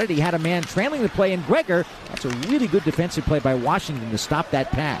 He's got it. He had a man trailing the play in Gregor. That's a really good defensive play by Washington to stop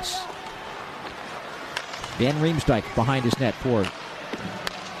that pass. Van Riemsdyk behind his net for,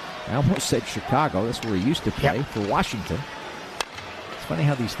 I almost said Chicago. That's where he used to play for Washington. It's funny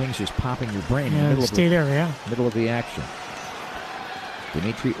how these things just pop in your brain in the middle of the action.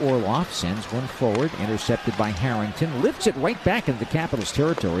 Dmitry Orlov sends one forward, intercepted by Harrington, lifts it right back into the Capitals'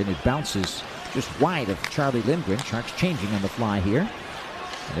 territory, and it bounces just wide of Charlie Lindgren. Sharks changing on the fly here.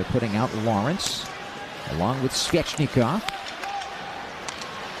 And they're putting out Lawrence, along with Svechnikov.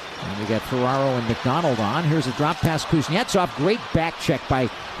 And we got Ferraro and McDonald on. Here's a drop past Kuznetsov. Great back check by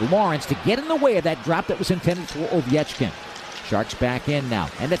Lawrence to get in the way of that drop that was intended for Ovechkin. Sharks back in now.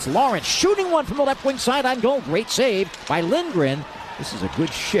 And it's Lawrence shooting one from the left wing side on goal. Great save by Lindgren. This is a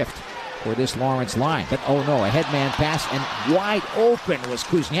good shift for this Lawrence line. But, oh no, a headman pass, and wide open was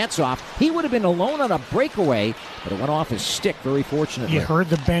Kuznetsov. He would have been alone on a breakaway, but it went off his stick, very fortunately. You heard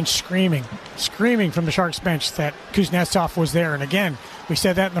the bench screaming from the Sharks bench that Kuznetsov was there. And again, we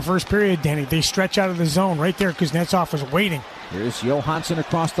said that in the first period, Danny. They stretch out of the zone right there. Kuznetsov was waiting. Here's Johansson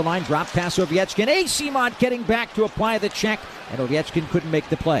across the line. Drop pass Ovechkin. Eyssimont getting back to apply the check, and Ovechkin couldn't make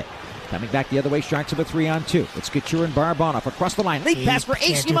the play. Coming back the other way, Sharks have a 3-on-2. It's Couture and Barabanov across the line. Lead pass for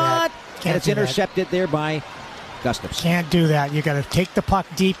Eyssimont, and it's intercepted there by Gustafsson. Can't do that. You got to take the puck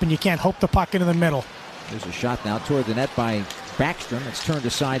deep, and you can't hope the puck into the middle. There's a shot now toward the net by Backstrom. It's turned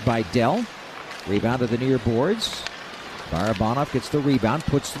aside by Dell. Rebound to the near boards. Barabanov gets the rebound,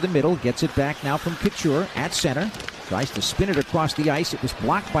 puts to the middle, gets it back now from Couture at center. Tries to spin it across the ice. It was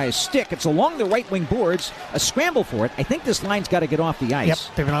blocked by a stick. It's along the right wing boards. A scramble for it. I think this line's got to get off the ice. Yep,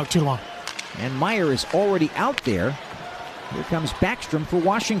 they've been out too long. And Meyer is already out there. Here comes Backstrom for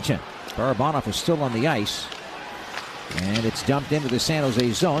Washington. Barabanov is still on the ice. And it's dumped into the San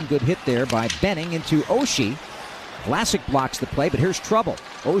Jose zone. Good hit there by Benning into Oshie. Vlasic blocks the play, but here's trouble.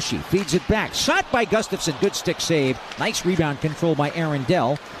 Oshie feeds it back. Shot by Gustafsson. Good stick save. Nice rebound control by Aaron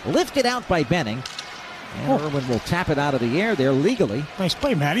Dell. Lifted out by Benning. And Irwin will tap it out of the air there legally. Nice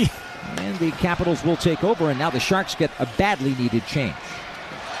play, Matty. And the Capitals will take over, and now the Sharks get a badly needed change.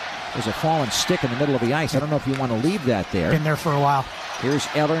 There's a fallen stick in the middle of the ice. I don't know if you want to leave that there. Been there for a while. Here's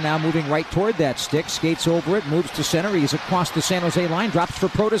Eller now moving right toward that stick. Skates over it, moves to center. He's across the San Jose line. Drops for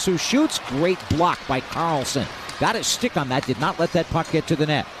Protas, who shoots. Great block by Carlson. Got his stick on that. Did not let that puck get to the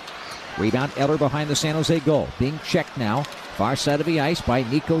net. Rebound Eller behind the San Jose goal. Being checked now. Far side of the ice by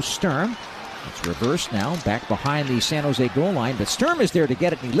Nico Sturm. It's reversed now, back behind the San Jose goal line, but Sturm is there to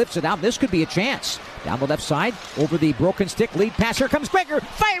get it, and he lifts it out. This could be a chance. Down the left side, over the broken stick, lead pass. Here comes Gregor,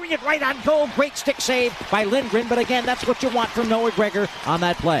 firing it right on goal. Great stick save by Lindgren, but again, that's what you want from Noah Gregor on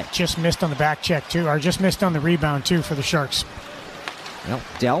that play. Just missed on the back check, too, or just missed on the rebound, too, for the Sharks. Well,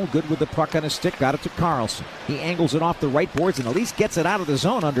 Dell, good with the puck on his stick, got it to Carlson. He angles it off the right boards and at least gets it out of the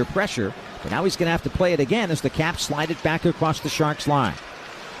zone under pressure, but now he's going to have to play it again as the Caps slide it back across the Sharks line.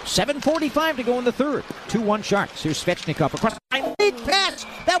 7:45 to go in the third. 2-1 Sharks. Here's Svechnikov across the line. Lead pass.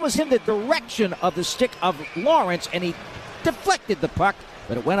 That was in the direction of the stick of Lawrence, and he deflected the puck,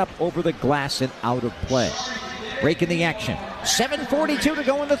 but it went up over the glass and out of play. Break in the action. 7:42 to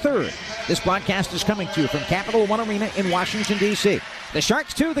go in the third. This broadcast is coming to you from Capital One Arena in Washington, D.C. The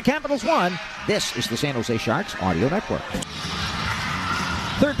Sharks 2, the Capitals 1. This is the San Jose Sharks Audio Network.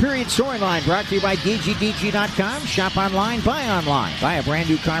 Third period storyline brought to you by DGDG.com. Shop online, buy online. Buy a brand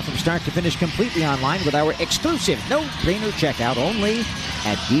new car from start to finish completely online with our exclusive no-brainer checkout only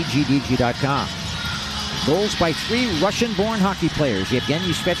at DGDG.com. Goals by 3 Russian-born hockey players,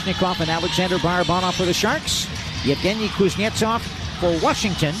 Yevgeny Svechnikov and Alexander Barabanov for the Sharks, Yevgeny Kuznetsov for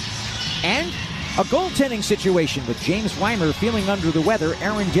Washington, and a goaltending situation with James Reimer feeling under the weather.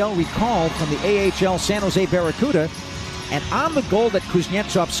 Aaron Dell recalled from the AHL San Jose Barracuda. And on the goal that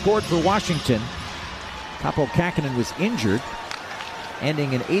Kuznetsov scored for Washington, Kaapo Kähkönen was injured,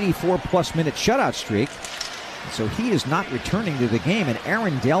 ending an 84-plus minute shutout streak. So he is not returning to the game, and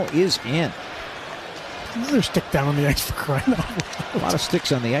Aaron Dell is in. Another stick down on the ice for crying out loud. A lot of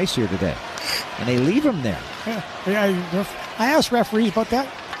sticks on the ice here today, and they leave him there. Yeah, I asked referees about that,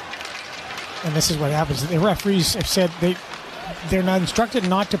 and this is what happens. The referees have said they're not instructed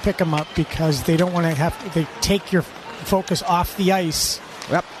not to pick him up because they don't want to they take your focus off the ice.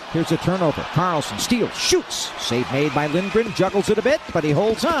 Yep, here's a turnover. Carlson steals, shoots. Save made by Lindgren, juggles it a bit, but he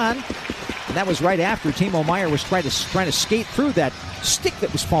holds on. And that was right after Timo Meier was trying to skate through that stick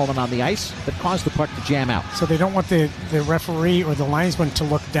that was falling on the ice that caused the puck to jam out. So they don't want the referee or the linesman to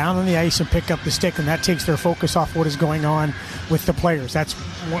look down on the ice and pick up the stick, and that takes their focus off what is going on with the players. That's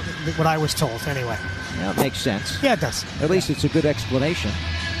what I was told anyway. Yeah, it makes sense. Yeah, it does. At least it's a good explanation.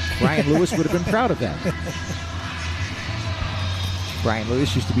 Brian Lewis would have been proud of that. Brian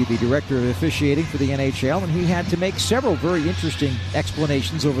Lewis used to be the director of officiating for the NHL, and he had to make several very interesting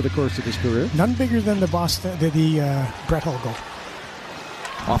explanations over the course of his career. None bigger than the Brett Hull goal.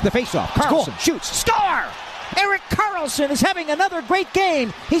 Off the faceoff, Carlson shoots, score! Erik Karlsson is having another great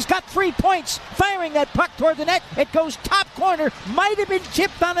game. He's got 3 points, firing that puck toward the net. It goes top corner, might have been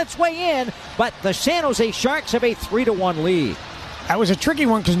tipped on its way in, but the San Jose Sharks have a 3-1 lead. That was a tricky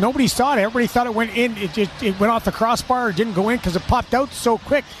one because nobody saw it. Everybody thought it went in. It went off the crossbar. It didn't go in because it popped out so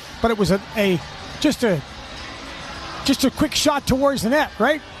quick. But it was just a quick shot towards the net,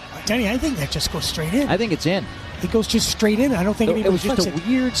 right? Danny, I think that just goes straight in. I think it's in. It goes just straight in. I don't think it was just a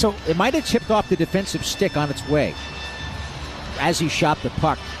weird. So it might have tipped off the defensive stick on its way as he shot the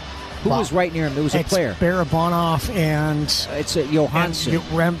puck. Who was right near him? There was a player. Barabanov and it's Johansson.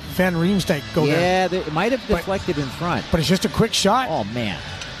 Van Riemsdyk go there. Yeah, it might have deflected in front. But it's just a quick shot. Oh, man.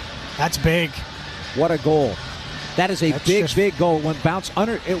 That's big. What a goal. That is a big goal. When bounced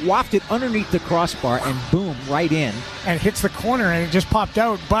it wafted underneath the crossbar and boom, right in. And it hits the corner and it just popped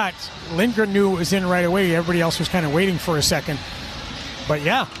out. But Lindgren knew it was in right away. Everybody else was kind of waiting for a second. But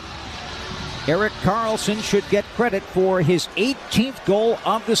yeah. Erik Karlsson should get credit for his 18th goal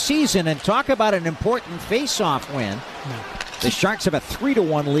of the season. And talk about an important face-off win. The Sharks have a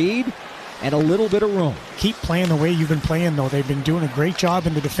 3-1 lead and a little bit of room. Keep playing the way you've been playing, though. They've been doing a great job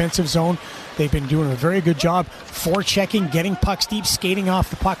in the defensive zone. They've been doing a very good job forechecking, getting pucks deep, skating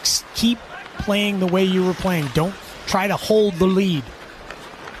off the pucks. Keep playing the way you were playing. Don't try to hold the lead.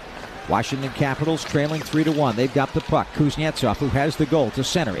 Washington Capitals trailing 3-1. They've got the puck. Kuznetsov, who has the goal, to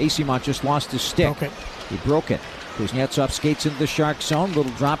center. Eyssimont just lost his stick. He broke it. Kuznetsov skates into the Shark zone.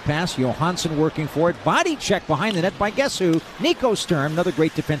 Little drop pass. Johansson working for it. Body check behind the net by guess who? Nico Sturm. Another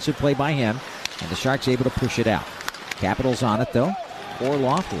great defensive play by him. And the Sharks able to push it out. Capitals on it, though.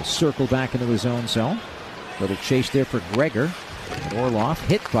 Orlov will circle back into his own zone. Little chase there for Gregor. And Orlov,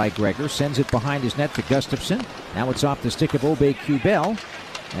 hit by Gregor, sends it behind his net to Gustafsson. Now it's off the stick of Aubé-Kubel.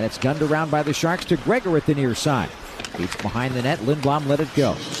 And it's gunned around by the Sharks to Gregor at the near side. Beats behind the net. Lindblom let it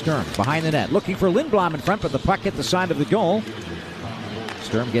go. Sturm behind the net. Looking for Lindblom in front, but the puck hit the side of the goal.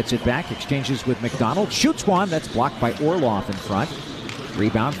 Sturm gets it back. Exchanges with McDonald. Shoots one. That's blocked by Orlov in front.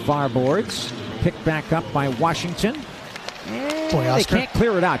 Rebound far boards. Picked back up by Washington. And they can't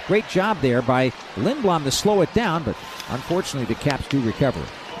clear it out. Great job there by Lindblom to slow it down, but unfortunately the Caps do recover.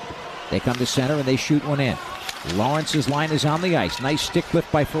 They come to center and they shoot one in. Lawrence's line is on the ice. Nice stick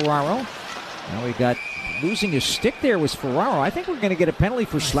lift by Ferraro. Now we got losing his stick there was Ferraro. I think we're going to get a penalty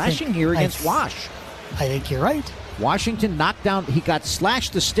for slashing here against Wash. I think you're right. Washington knocked down. He got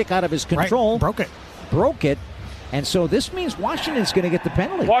slashed the stick out of his control. Right. Broke it. And so this means Washington's going to get the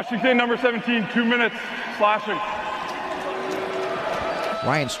penalty. Washington, number 17, 2 minutes, slashing.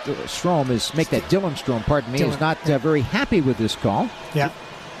 Ryan Strome Dylan Strome, is not very happy with this call. Yeah.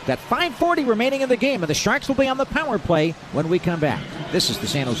 Got 5:40 remaining in the game, and the Sharks will be on the power play when we come back. This is the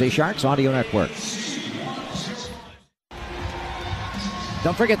San Jose Sharks Audio Network.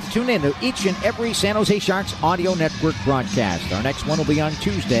 Don't forget to tune in to each and every San Jose Sharks Audio Network broadcast. Our next one will be on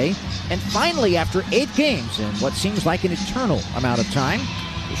Tuesday. And finally, after 8 games in what seems like an eternal amount of time,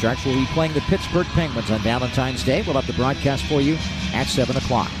 the Sharks will be playing the Pittsburgh Penguins on Valentine's Day. We'll have the broadcast for you at 7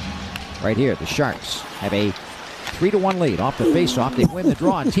 o'clock. Right here, the Sharks have a 3-1 lead off the faceoff. They win the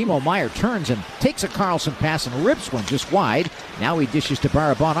draw, and Timo Meier turns and takes a Karlsson pass and rips one just wide. Now he dishes to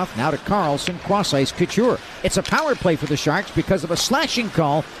Barabanov, now to Karlsson, cross-ice Couture. It's a power play for the Sharks because of a slashing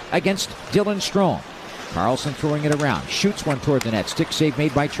call against Dylan Strome. Karlsson throwing it around, shoots one toward the net. Stick save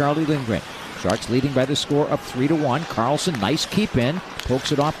made by Charlie Lindgren. Sharks leading by the score of 3-1. Karlsson, nice keep in.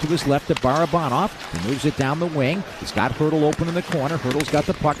 Pokes it off to his left to Barabanov. He moves it down the wing. He's got Hurdle open in the corner. Hurdle's got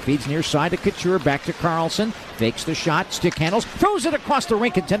the puck. Feeds near side to Couture. Back to Karlsson. Fakes the shot. Stick handles. Throws it across the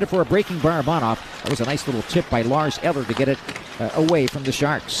rink. Intended for a breaking Barabanov. That was a nice little tip by Lars Eller to get it away from the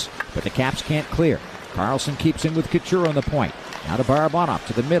Sharks. But the Caps can't clear. Karlsson keeps in with Couture on the point. Now to Barabanov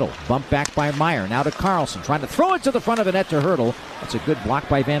to the middle. Bump back by Meier. Now to Karlsson. Trying to throw it to the front of the net to Hurdle. That's a good block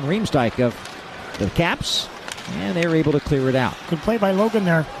by Van Riemsdyk of the Caps. And they're able to clear it out. Good play by Logan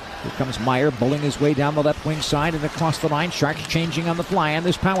there. Here comes Meier bullying his way down the left wing side and across the line. Sharks changing on the fly on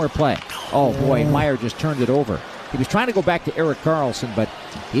this power play. Oh boy, Meier just turned it over. He was trying to go back to Erik Karlsson, but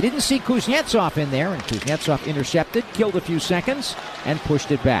he didn't see Kuznetsov in there, and Kuznetsov intercepted, killed a few seconds, and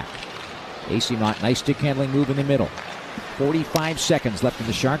pushed it back. Eyssimont, nice stick handling move in the middle. 45 seconds left in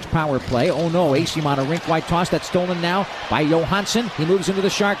the Sharks power play. Oh no, Eyssimont, a rink-wide toss that's stolen now by Johansson. He moves into the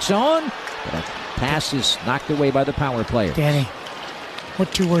Sharks zone, but a pass is knocked away by the power player. Danny,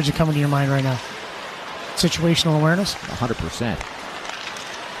 what 2 words are coming to your mind right now? Situational awareness? 100%.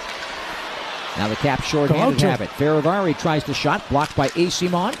 Now the Caps short-handed have it. Ferravari tries the shot, blocked by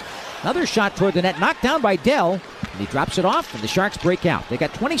Eyssimont. Another shot toward the net, knocked down by Dell. And he drops it off, and the Sharks break out. They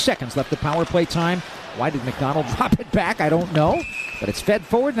got 20 seconds left of power play time. Why did McDonald drop it back? I don't know. But it's fed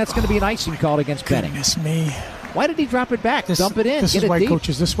forward, and that's going to be an icing call against Benning. Goodness me. Why did he drop it back? Dump it in. This is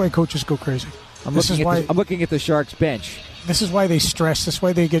why coaches go crazy. I'm looking at the Sharks bench. This is why they stress. This is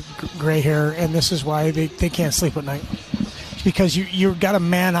why they get gray hair, and this is why they can't sleep at night. Because you got to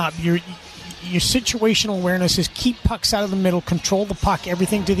man up. your situational awareness is keep pucks out of the middle, control the puck,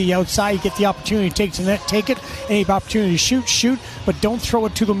 everything to the outside. You get the opportunity to take to the net, take it. Any opportunity to shoot, but don't throw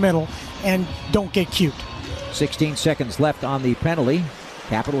it to the middle and don't get cute. 16 seconds left on the penalty.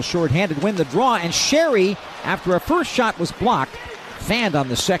 Capitals shorthanded win the draw, and Sherry, after a first shot was blocked, fanned on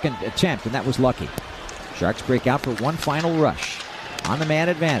the second attempt, and that was lucky. Sharks break out for one final rush. On the man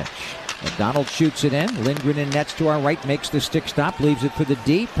advantage. McDonald shoots it in. Lindgren in nets to our right, makes the stick stop, leaves it for the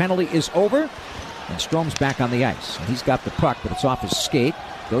D. Penalty is over, and Strome's back on the ice. And he's got the puck, but it's off his skate.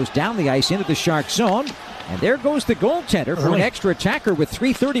 Goes down the ice into the Shark zone, and there goes the goaltender for an extra attacker with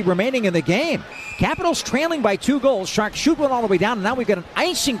 3:30 remaining in the game. Capitals trailing by 2 goals. Sharks shoot one all the way down, and now we've got an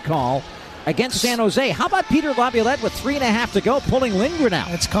icing call against San Jose. How about Peter Laviolette with 3.5 to go, pulling Lindgren out?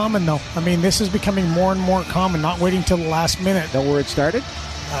 It's common, though. I mean, this is becoming more and more common, not waiting till the last minute. Know where it started?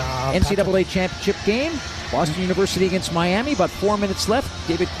 NCAA championship game, Boston University against Miami. About 4 minutes left.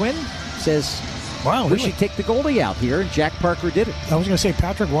 David Quinn says, "Wow, we should take the goalie out here," and Jack Parker did it. I was going to say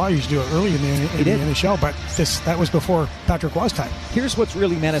Patrick Waugh used to do it early in the NHL, but that was before Patrick Waugh's time. Here's what's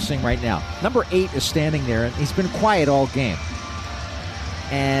really menacing right now. Number 8 is standing there, and he's been quiet all game.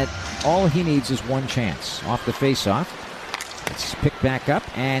 And all he needs is one chance off the faceoff. It's picked back up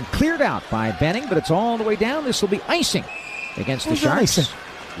and cleared out by Benning, but it's all the way down. This will be icing against the Sharks. Icing?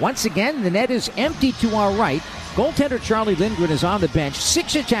 Once again, the net is empty to our right. Goaltender Charlie Lindgren is on the bench.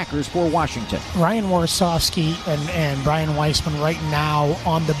 6 attackers for Washington. Ryan Warsofsky and Brian Weissman right now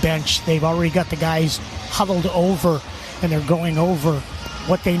on the bench. They've already got the guys huddled over, and they're going over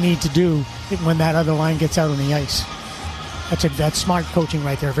what they need to do when that other line gets out on the ice. That's smart coaching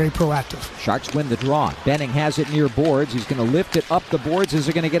right there. Very proactive. Sharks win the draw. Benning has it near boards. He's going to lift it up the boards. Is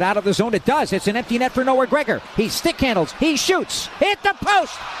it going to get out of the zone? It does. It's an empty net for Noah Gregor. He stick handles. He shoots. Hit the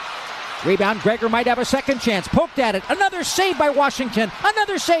post. Rebound. Gregor might have a second chance. Poked at it. Another save by Washington.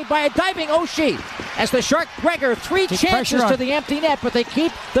 Another save by a diving Oshie. As the Shark Gregor, 3 chances to the empty net, but they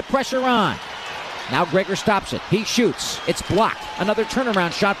keep the pressure on. Now Gregor stops it. He shoots. It's blocked. Another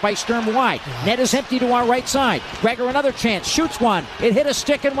turnaround shot by Sturm wide. Net is empty to our right side. Gregor another chance. Shoots one. It hit a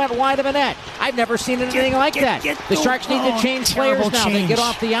stick and went wide of a net. I've never seen anything like that. The Sharks need to change players now. They get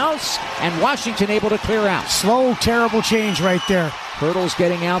off the outs, and Washington able to clear out. Slow, terrible change right there. Hurdle's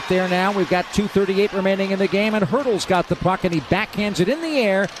getting out there now. We've got 2:38 remaining in the game, and Hurdle's got the puck, and he backhands it in the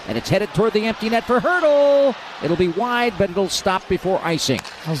air, and it's headed toward the empty net for Hurdle. It'll be wide, but it'll stop before icing.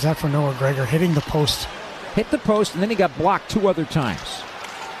 How's that for Noah Gregor? Hitting the post. Hit the post, and then he got blocked 2 other times.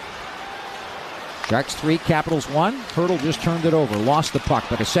 Sharks 3, Capitals 1. Hurdle just turned it over, lost the puck,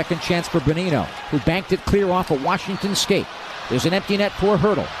 but a second chance for Bonino, who banked it clear off a Washington skate. There's an empty net for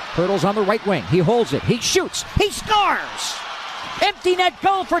Hurdle. Hurdle's on the right wing. He holds it. He shoots. He scores! Empty net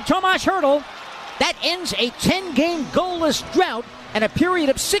goal for Tomas Hurdle. That ends a 10-game goalless drought and a period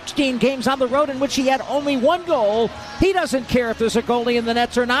of 16 games on the road in which he had only 1 goal. He doesn't care if there's a goalie in the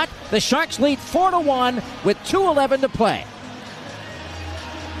nets or not. The Sharks lead 4-1 with 2:11 to play.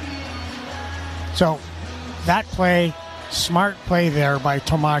 So that play, smart play there by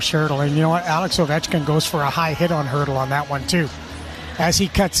Tomas Hurdle. And you know what? Alex Ovechkin goes for a high hit on Hurdle on that one too. As he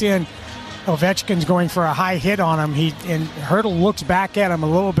cuts in, Ovechkin's going for a high hit on him. And Hurdle looks back at him a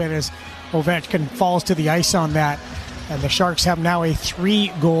little bit as Ovechkin falls to the ice on that. And the Sharks have now a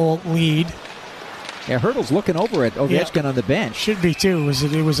 3-goal lead. Yeah, Hurdle's looking over at Ovechkin on the bench. Should be too.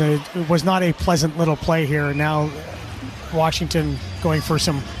 It was not a pleasant little play here. And now Washington going for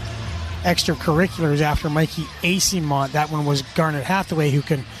some extracurriculars after Mikey Eyssimont. That one was Garnet Hathaway, who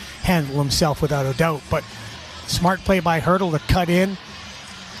can handle himself without a doubt. But smart play by Hurdle to cut in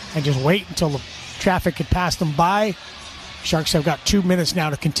and just wait until the traffic had passed them by. Sharks have got 2 minutes now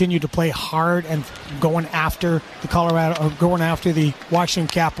to continue to play hard and going after the Washington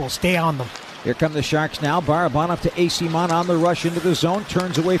Capitals. Stay on them. Here come the Sharks now. Barabanov to Eyssimont on the rush into the zone.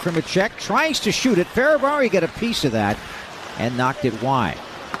 Turns away from a check. Tries to shoot it. Faravari got a piece of that and knocked it wide.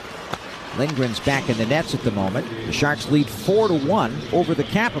 Lindgren's back in the nets at the moment. The Sharks lead 4-1 over the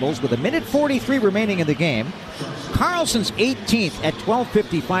Capitals with 1:43 remaining in the game. Carlson's 18th at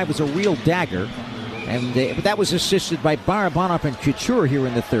 12:55 was a real dagger. But that was assisted by Barabanov and Couture here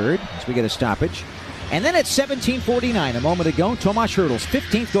in the third as we get a stoppage. And then at 17:49, a moment ago, Tomas Hurdle's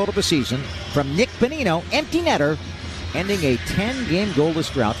 15th goal of the season from Nick Bonino, empty netter, ending a 10-game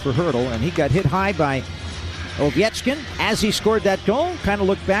goalless drought for Hurdle. And he got hit high by Ovechkin as he scored that goal. Kind of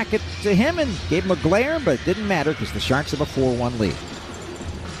looked back to him and gave him a glare, but it didn't matter because the Sharks have a 4-1 lead.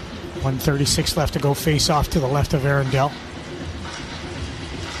 1:36 left to go, face off to the left of Arundel.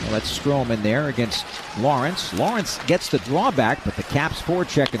 Well, that's Strome in there against Lawrence. Lawrence gets the drawback, but the Caps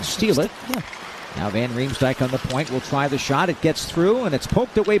forecheck and steal it. Yeah. Now Van Riemsdyk on the point will try the shot. It gets through, and it's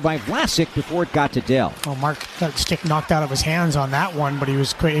poked away by Vlasic before it got to Dell. Oh, Mark got the stick knocked out of his hands on that one, but he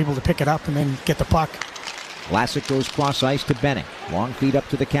was able to pick it up and then get the puck. Vlasic goes cross ice to Benning. Long feed up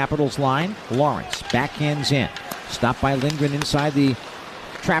to the Capitals line. Lawrence backhands in. Stopped by Lindgren inside the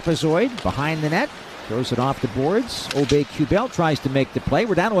trapezoid, behind the net. Throws it off the boards. Aubé-Kubel tries to make the play.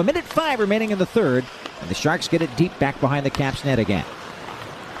 We're down to 1:05 remaining in the third, and the Sharks get it deep back behind the Caps net again.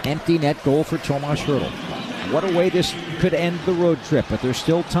 Empty net goal for Tomas Hertl. What a way this could end the road trip, but there's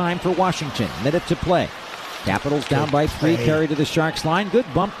still time for Washington. Minute to play. Capitals down by 3, carry to the Sharks line.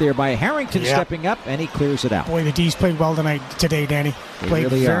 Good bump there by Harrington stepping up, and he clears it out. Boy, the D's played well today, Danny.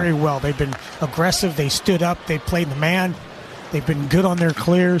 Played really very well. They've been aggressive. They stood up. They played the man. They've been good on their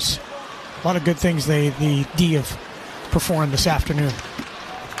clears. A lot of good things the D have performed this afternoon.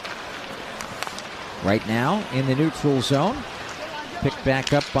 Right now in the neutral zone. Picked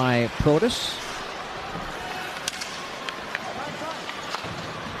back up by Protas.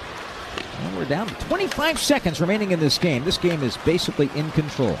 And we're down to 25 seconds remaining in this game. This game is basically in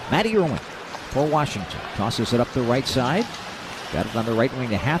control. Matty Irwin for Washington. Tosses it up the right side. Got it on the right wing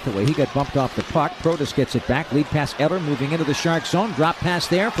to Hathaway. He got bumped off the puck. Protas gets it back. Lead pass Eller moving into the Sharks zone. Drop pass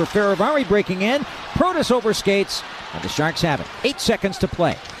there for Faravari breaking in. Protas overskates. And the Sharks have it. 8 seconds to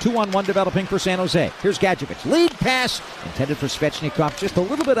play. 2-on-1 developing for San Jose. Here's Gadjevich. Lead pass intended for Svechnikov. Just a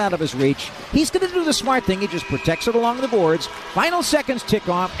little bit out of his reach. He's going to do the smart thing. He just protects it along the boards. Final seconds tick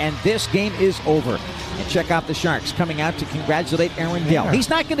off, and this game is over. And check out the Sharks coming out to congratulate Aaron Dell. He's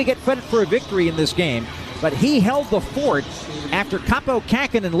not going to get credit for a victory in this game, but he held the fort after Kaapo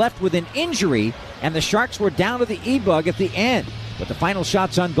Kähkönen left with an injury, and the Sharks were down to the E-bug at the end. But the final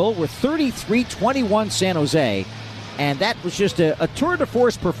shots on goal were 33-21 San Jose. And that was just a tour de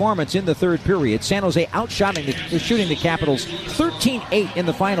force performance in the third period. San Jose shooting the Capitals 13-8 in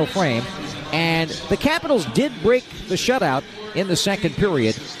the final frame. And the Capitals did break the shutout in the second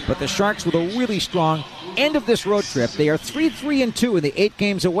period, but the Sharks with a really strong end of this road trip. They are 3-3-2 in the 8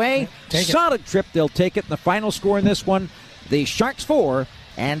 games away. Solid trip. They'll take it. And the final score in this one, the Sharks 4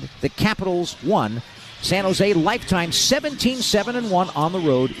 and the Capitals 1. San Jose lifetime 17-7-1 on the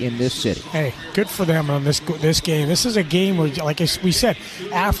road in this city. Hey, good for them on this game. This is a game where, like we said,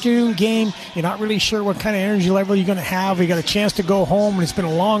 afternoon game. You're not really sure what kind of energy level you're going to have. We got a chance to go home, and it's been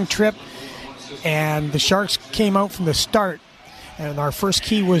a long trip. And the Sharks came out from the start, and our first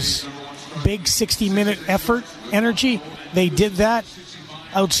key was big 60-minute effort, energy. They did that.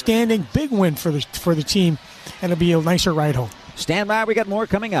 Outstanding, big win for the team, and it'll be a nicer ride home. Stand by, we got more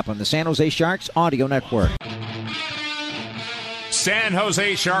coming up on the San Jose Sharks Audio Network. San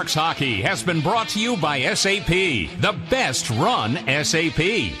Jose Sharks hockey has been brought to you by SAP, the best run SAP.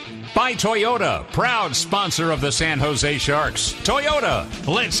 By Toyota, proud sponsor of the San Jose Sharks. Toyota,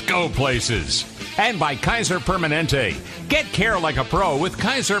 let's go places. And by Kaiser Permanente. Get care like a pro with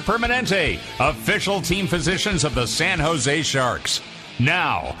Kaiser Permanente, official team physicians of the San Jose Sharks.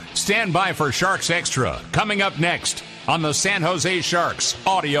 Now, stand by for Sharks Extra, coming up next on the San Jose Sharks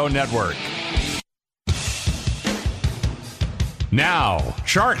Audio Network. Now,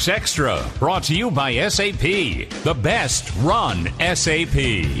 Sharks Extra, brought to you by SAP, the best run SAP.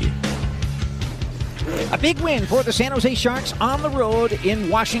 A big win for the San Jose Sharks on the road in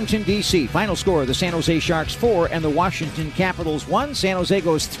Washington, D.C. Final score, the San Jose Sharks 4 and the Washington Capitals 1. San Jose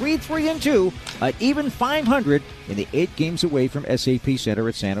goes 3-3-2, even 500 in the 8 games away from SAP Center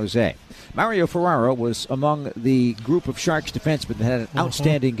at San Jose. Mario Ferraro was among the group of Sharks defensemen that had an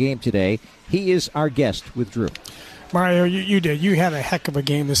outstanding game today. He is our guest with Drew. Mario, you did. You had a heck of a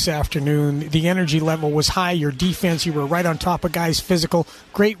game this afternoon. The energy level was high. Your defense, you were right on top of guys, physical,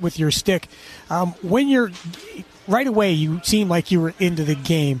 great with your stick. When you're right away, you seemed like you were into the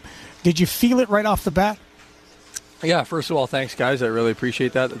game. Did you feel it right off the bat? Yeah, first of all, thanks, guys. I really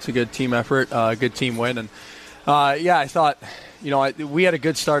appreciate that. It's a good team effort, good team win. And, I thought, we had a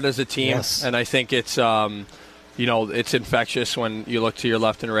good start as a team, and I think it's it's infectious when you look to your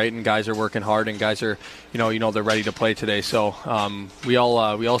left and right and guys are working hard and guys are, they're ready to play today. So we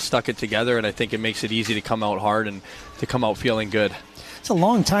all stuck it together, and I think it makes it easy to come out hard and to come out feeling good. It's a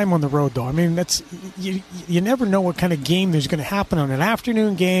long time on the road, though. I mean, that's you never know what kind of game there's going to happen on an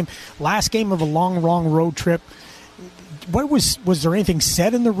afternoon game, last game of a long road trip. Was there anything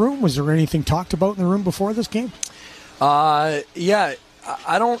said in the room? Was there anything talked about in the room before this game? Yeah.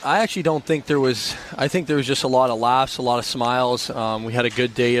 I actually don't think there was. I think there was just a lot of laughs, a lot of smiles. We had a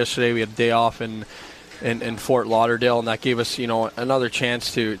good day yesterday. We had a day off in Fort Lauderdale, and that gave us, another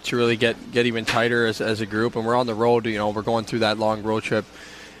chance to really get even tighter as a group. And we're on the road. We're going through that long road trip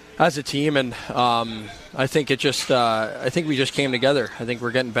as a team, and I think I think we just came together. I think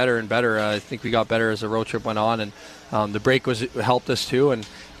we're getting better and better. I think we got better as the road trip went on, and the break helped us too. And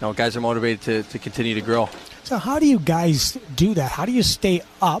guys are motivated to continue to grow. So how do you guys do that? How do you stay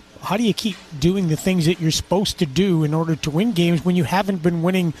up? How do you keep doing the things that you're supposed to do in order to win games when you haven't been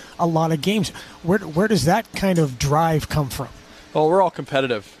winning a lot of games? Where does that kind of drive come from? Well, we're all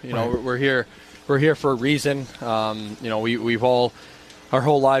competitive. Right. We're here for a reason. We've all our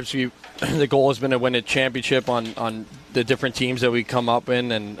whole lives the goal has been to win a championship on the different teams that we come up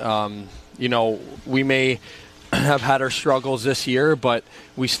in, and we may have had our struggles this year, but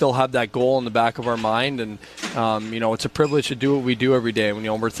we still have that goal in the back of our mind, and it's a privilege to do what we do every day.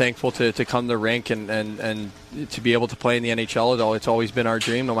 We're thankful to come to the rink and to be able to play in the NHL. It's always been our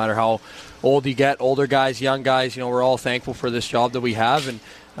dream, no matter how old you get, older guys, young guys. We're all thankful for this job that we have, and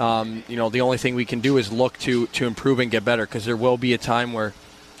the only thing we can do is look to improve and get better, because there will be a time where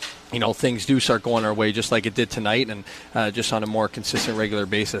things do start going our way, just like it did tonight, and just on a more consistent, regular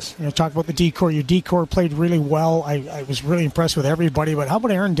basis. Talk about the D-Corps. Your D-Corps played really well. I was really impressed with everybody, but how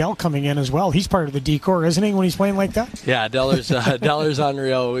about Aaron Dell coming in as well? He's part of the D-Corps, isn't he, when he's playing like that? Yeah, Deller's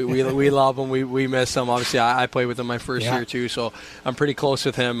unreal. We love him. We miss him. Obviously, I played with him my first year, too, so I'm pretty close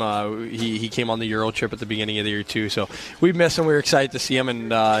with him. He came on the Euro trip at the beginning of the year, too, so we miss him. We were excited to see him,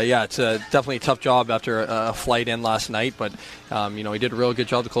 and, it's definitely a tough job after a flight in last night, but, he did a real good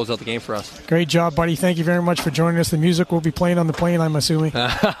job to close out the game for us. Great job, buddy. Thank you very much for joining us. The music will be playing on the plane, I'm assuming.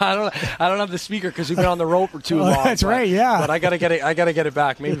 I don't have the speaker because we've been on the road for too long. That's right, yeah. But I gotta get it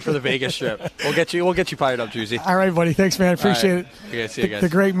back. Maybe for the Vegas trip. We'll get you fired up, Juicy. All right, buddy. Thanks, man. Appreciate it. Okay, see you guys. The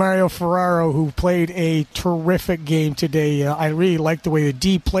great Mario Ferraro, who played a terrific game today. I really liked the way the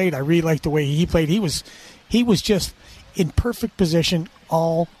D played. I really liked the way he played. He was just in perfect position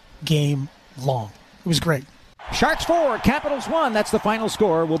all game long. It was great. Sharks 4, Capitals 1. That's the final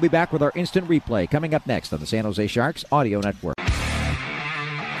score. We'll be back with our instant replay coming up next on the San Jose Sharks Audio Network.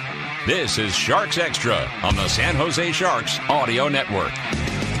 This is Sharks Extra on the San Jose Sharks Audio Network.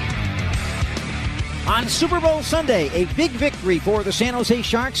 On Super Bowl Sunday, a big victory for the San Jose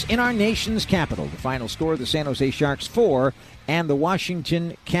Sharks in our nation's capital. The final score, the San Jose Sharks 4 and the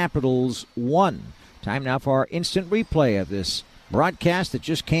Washington Capitals 1. Time now for our instant replay of this broadcast that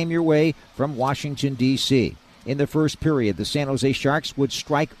just came your way from Washington, D.C. In the first period, the San Jose Sharks would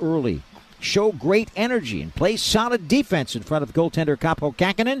strike early, show great energy, and play solid defense in front of goaltender Kaapo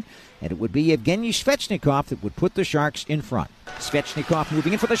Kähkönen, and it would be Evgeny Svechnikov that would put the Sharks in front. Svechnikov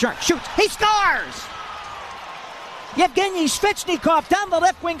moving in for the Sharks, shoots, he scores! Yevgeny Svechnikov down the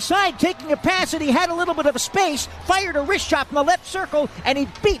left wing side, taking a pass, and he had a little bit of space, fired a wrist shot in the left circle, and he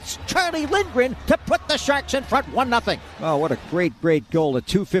beats Charlie Lindgren to put the Sharks in front 1-0. Oh, what a great goal at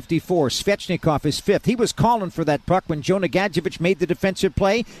 2:54. Svechnikov is fifth. He was calling for that puck when Jonah Gadjevich made the defensive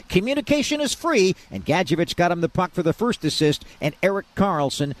play. Communication is free, and Gadjevich got him the puck for the first assist, and Erik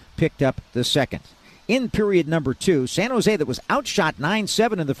Karlsson picked up the second. In period number 2, San Jose, that was outshot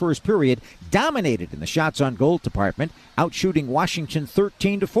 9-7 in the first period, dominated in the shots on goal department, outshooting Washington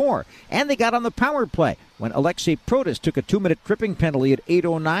 13-4. And they got on the power play when Alexei Protas took a 2-minute tripping penalty at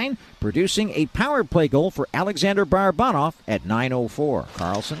 8:09, producing a power play goal for Alexander Barabanov at 9:04.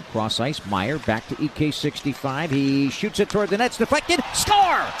 Karlsson, cross ice, Meyer back to EK65. He shoots it toward the net, deflected,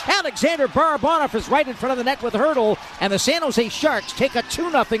 score! Alexander Barabanov is right in front of the net with Hertl, and the San Jose Sharks take a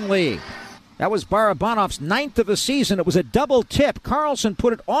 2-0 lead. That was Barabanov's 9th of the season. It was a double tip. Karlsson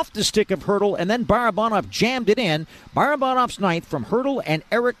put it off the stick of Hertl, and then Barabanov jammed it in. Barabanov's 9th from Hertl and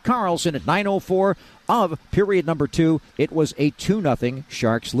Erik Karlsson at 9:04 of period number 2. It was a 2-0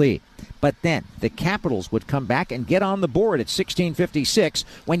 Sharks lead. But then the Capitals would come back and get on the board at 16:56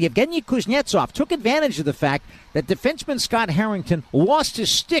 when Yevgeny Kuznetsov took advantage of the fact that defenseman Scott Harrington lost his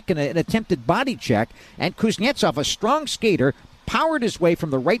stick in an attempted body check, and Kuznetsov, a strong skater, powered his way from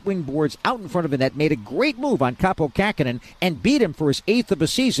the right wing boards out in front of the net, made a great move on Kaapo Kähkönen, and beat him for his 8th of the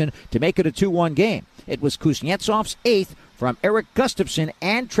season to make it a 2-1 game. It was Kuznetsov's 8th from Erik Gustafsson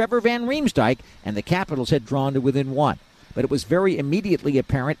and Trevor Van Riemsdyk, and the Capitals had drawn to within 1. But it was very immediately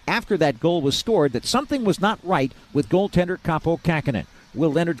apparent after that goal was scored that something was not right with goaltender Kaapo Kähkönen.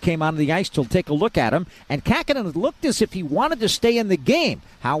 Will Leonard came onto the ice to take a look at him, and Kähkönen looked as if he wanted to stay in the game.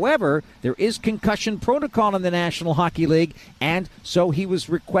 However, there is concussion protocol in the National Hockey League, and so he was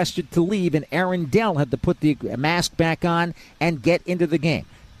requested to leave, and Aaron Dell had to put the mask back on and get into the game.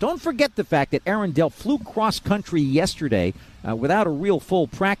 Don't forget the fact that Aaron Dell flew cross-country yesterday without a real full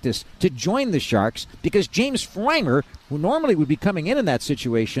practice to join the Sharks because James Reimer, who normally would be coming in that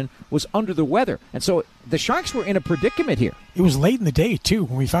situation, was under the weather. And so the Sharks were in a predicament here. It was late in the day, too.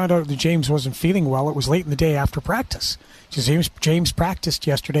 When we found out that James wasn't feeling well, it was late in the day after practice. James practiced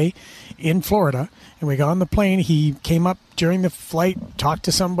yesterday in Florida, and we got on the plane. He came up during the flight, talked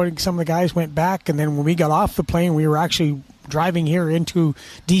to somebody, some of the guys went back, and then when we got off the plane, we were actually driving here into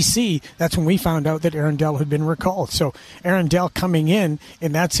D.C., that's when we found out that Aaron Dell had been recalled. So Aaron Dell coming in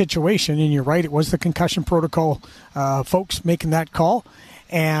that situation, and you're right, it was the concussion protocol folks making that call,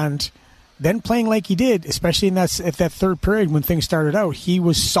 and then playing like he did, especially at that third period when things started out, he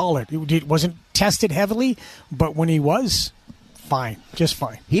was solid. It wasn't tested heavily, but when he was, fine, just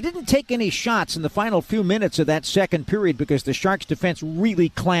fine. He didn't take any shots in the final few minutes of that second period because the Sharks' defense really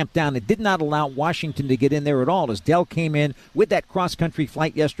clamped down. It did not allow Washington to get in there at all as Dell came in with that cross-country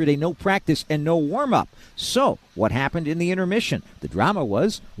flight yesterday, no practice and no warm-up. So, what happened in the intermission? The drama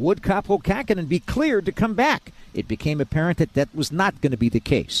was, would Kaapo Kähkönen be cleared to come back? It became apparent that was not going to be the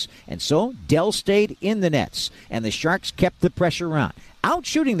case. And so, Dell stayed in the nets, and the Sharks kept the pressure on.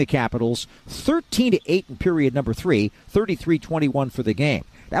 Outshooting the Capitals 13-8 in period number 3, 33-21 for the game.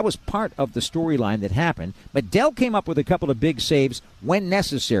 That was part of the storyline that happened, but Dell came up with a couple of big saves when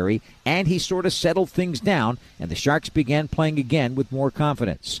necessary, and he sort of settled things down, and the Sharks began playing again with more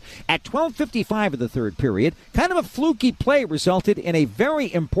confidence. At 12:55 of the third period, kind of a fluky play resulted in a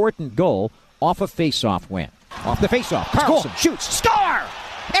very important goal off a face-off win. Off the face-off, Karlsson shoots, score!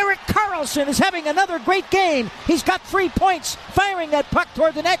 Erik Karlsson is having another great game. He's got 3 points, firing that puck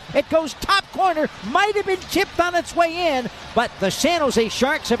toward the net. It goes top corner, might have been tipped on its way in, but the San Jose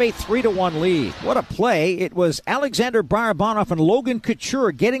Sharks have a 3-1 lead. What a play. It was Alexander Barabanov and Logan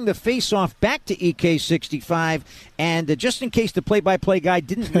Couture getting the face-off back to EK65, and just in case the play-by-play guy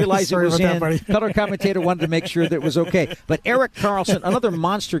didn't realize it was in, color commentator wanted to make sure that it was okay. But Erik Karlsson, another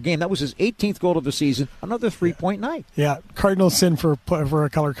monster game. That was his 18th goal of the season, another 3-point night. Yeah, Cardinal sin for a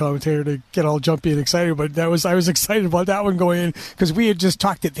color commentator to get all jumpy and excited, but I was excited about that one going in because we had just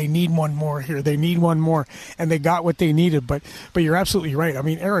talked that they need one more here. They need one more, and they got what they needed. But you're absolutely right. I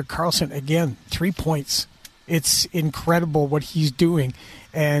mean, Erik Karlsson, again, 3 points. It's incredible what he's doing,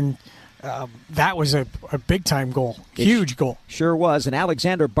 and that was a big-time goal. Huge goal. Sure was. And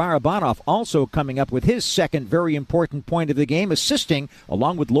Alexander Barabanov also coming up with his second very important point of the game, assisting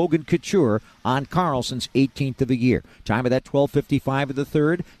along with Logan Couture on Karlsson's 18th of the year. Time of that 12:55 of the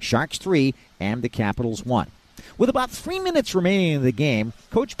third. Sharks 3 and the Capitals 1. With about 3 minutes remaining in the game,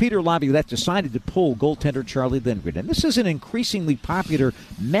 Coach Peter Laviolette decided to pull goaltender Charlie Lindgren. And this is an increasingly popular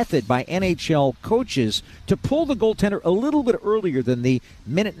method by NHL coaches to pull the goaltender a little bit earlier than the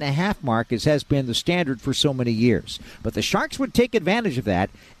minute-and-a-half mark, as has been the standard for so many years. But the Sharks would take advantage of that,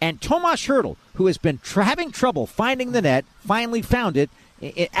 and Tomas Hertl, who has been having trouble finding the net, finally found it.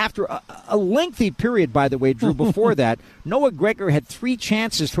 After a lengthy period, by the way, Drew, before that, Noah Gregor had 3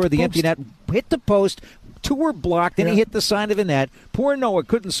 chances for the empty net, hit the post, 2 were blocked, and he hit the side of the net. Poor Noah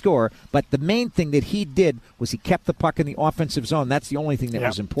couldn't score, but the main thing that he did was he kept the puck in the offensive zone. That's the only thing that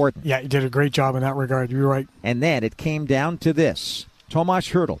was important. Yeah, he did a great job in that regard. You're right. And then it came down to this. Tomas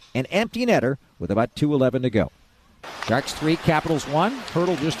Hertl, an empty netter with about 2:11 to go. Sharks 3, Capitals 1.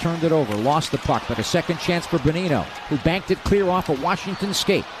 Hertl just turned it over, lost the puck, but a second chance for Bonino, who banked it clear off a Washington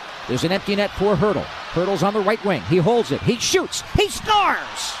skate. There's an empty net for Hertl. Hertl's on the right wing. He holds it. He shoots. He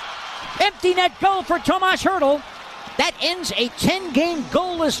scores! Empty net goal for Tomas Hertl. That ends a 10-game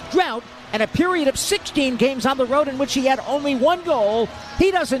goalless drought and a period of 16 games on the road in which he had only 1 goal.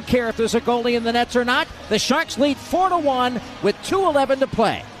 He doesn't care if there's a goalie in the nets or not. The Sharks lead 4-1 with 2:11 to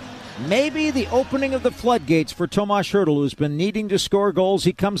play. Maybe the opening of the floodgates for Tomas Hertl, who's been needing to score goals.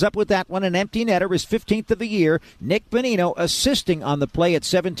 He comes up with that one, an empty netter, his 15th of the year. Nick Bonino assisting on the play at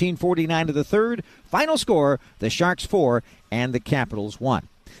 17:49 of the third. Final score, the Sharks 4 and the Capitals 1.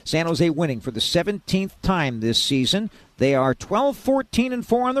 San Jose winning for the 17th time this season. They are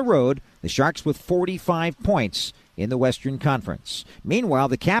 12-14-4 on the road. The Sharks with 45 points in the Western Conference. Meanwhile,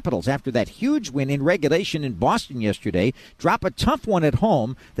 the Capitals, after that huge win in regulation in Boston yesterday, drop a tough one at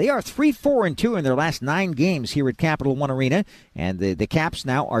home. They are 3-4-2 in their last 9 games here at Capital One Arena, and the Caps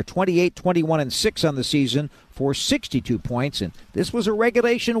now are 28-21-6 on the season for 62 points, and this was a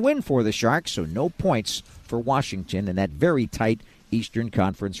regulation win for the Sharks, so no points for Washington in that very tight Eastern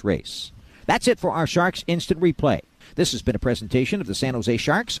Conference race. That's it for our Sharks Instant Replay. This has been a presentation of the San Jose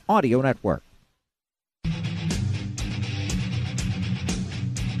Sharks Audio Network.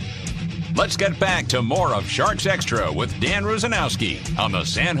 Let's get back to more of Sharks Extra with Dan Rusanowski on the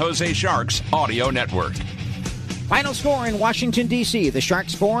San Jose Sharks Audio Network. Final score in Washington, D.C. The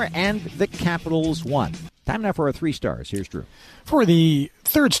Sharks 4 and the Capitals 1. Time now for our 3 stars. Here's Drew. For the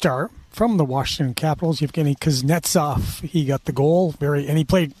third star from the Washington Capitals, Evgeny Kuznetsov. He got the goal.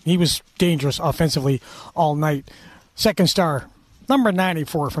 He was dangerous offensively all night. Second star, number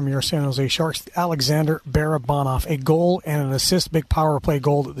 94 from your San Jose Sharks, Alexander Barabanov. A goal and an assist, big power play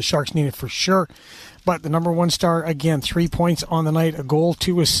goal that the Sharks needed for sure. But the number 1 star, again, 3 points on the night, a goal,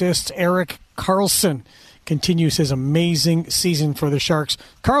 2 assists. Erik Karlsson continues his amazing season for the Sharks.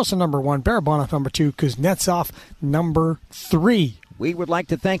 Karlsson, number 1, Barabanov, number 2, Kuznetsov, number 3. We would like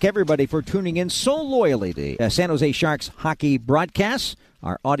to thank everybody for tuning in so loyally to San Jose Sharks hockey broadcasts.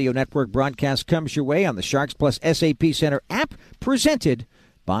 Our audio network broadcast comes your way on the Sharks Plus SAP Center app, presented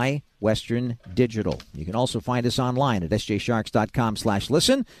by Western Digital. You can also find us online at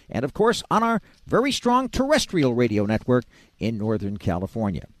sjsharks.com/listen, and of course on our very strong terrestrial radio network in Northern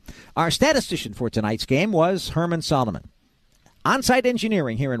California. Our statistician for tonight's game was Herman Solomon. On-site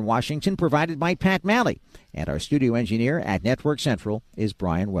engineering here in Washington provided by Pat Malley. And our studio engineer at Network Central is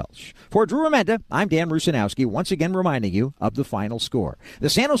Brian Welch. For Drew Amenda, I'm Dan Rusanowski, once again reminding you of the final score. The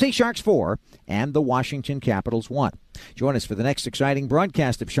San Jose Sharks 4 and the Washington Capitals 1. Join us for the next exciting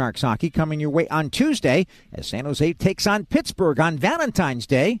broadcast of Sharks hockey coming your way on Tuesday as San Jose takes on Pittsburgh on Valentine's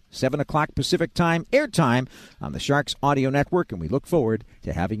Day, 7 o'clock Pacific time, airtime on the Sharks Audio Network, and we look forward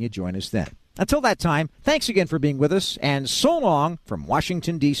to having you join us then. Until that time, thanks again for being with us, and so long from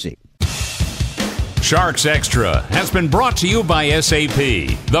Washington, D.C. Sharks Extra has been brought to you by SAP,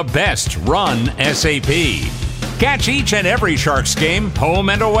 the best run SAP. Catch each and every Sharks game, home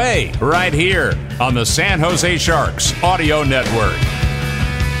and away, right here on the San Jose Sharks Audio Network.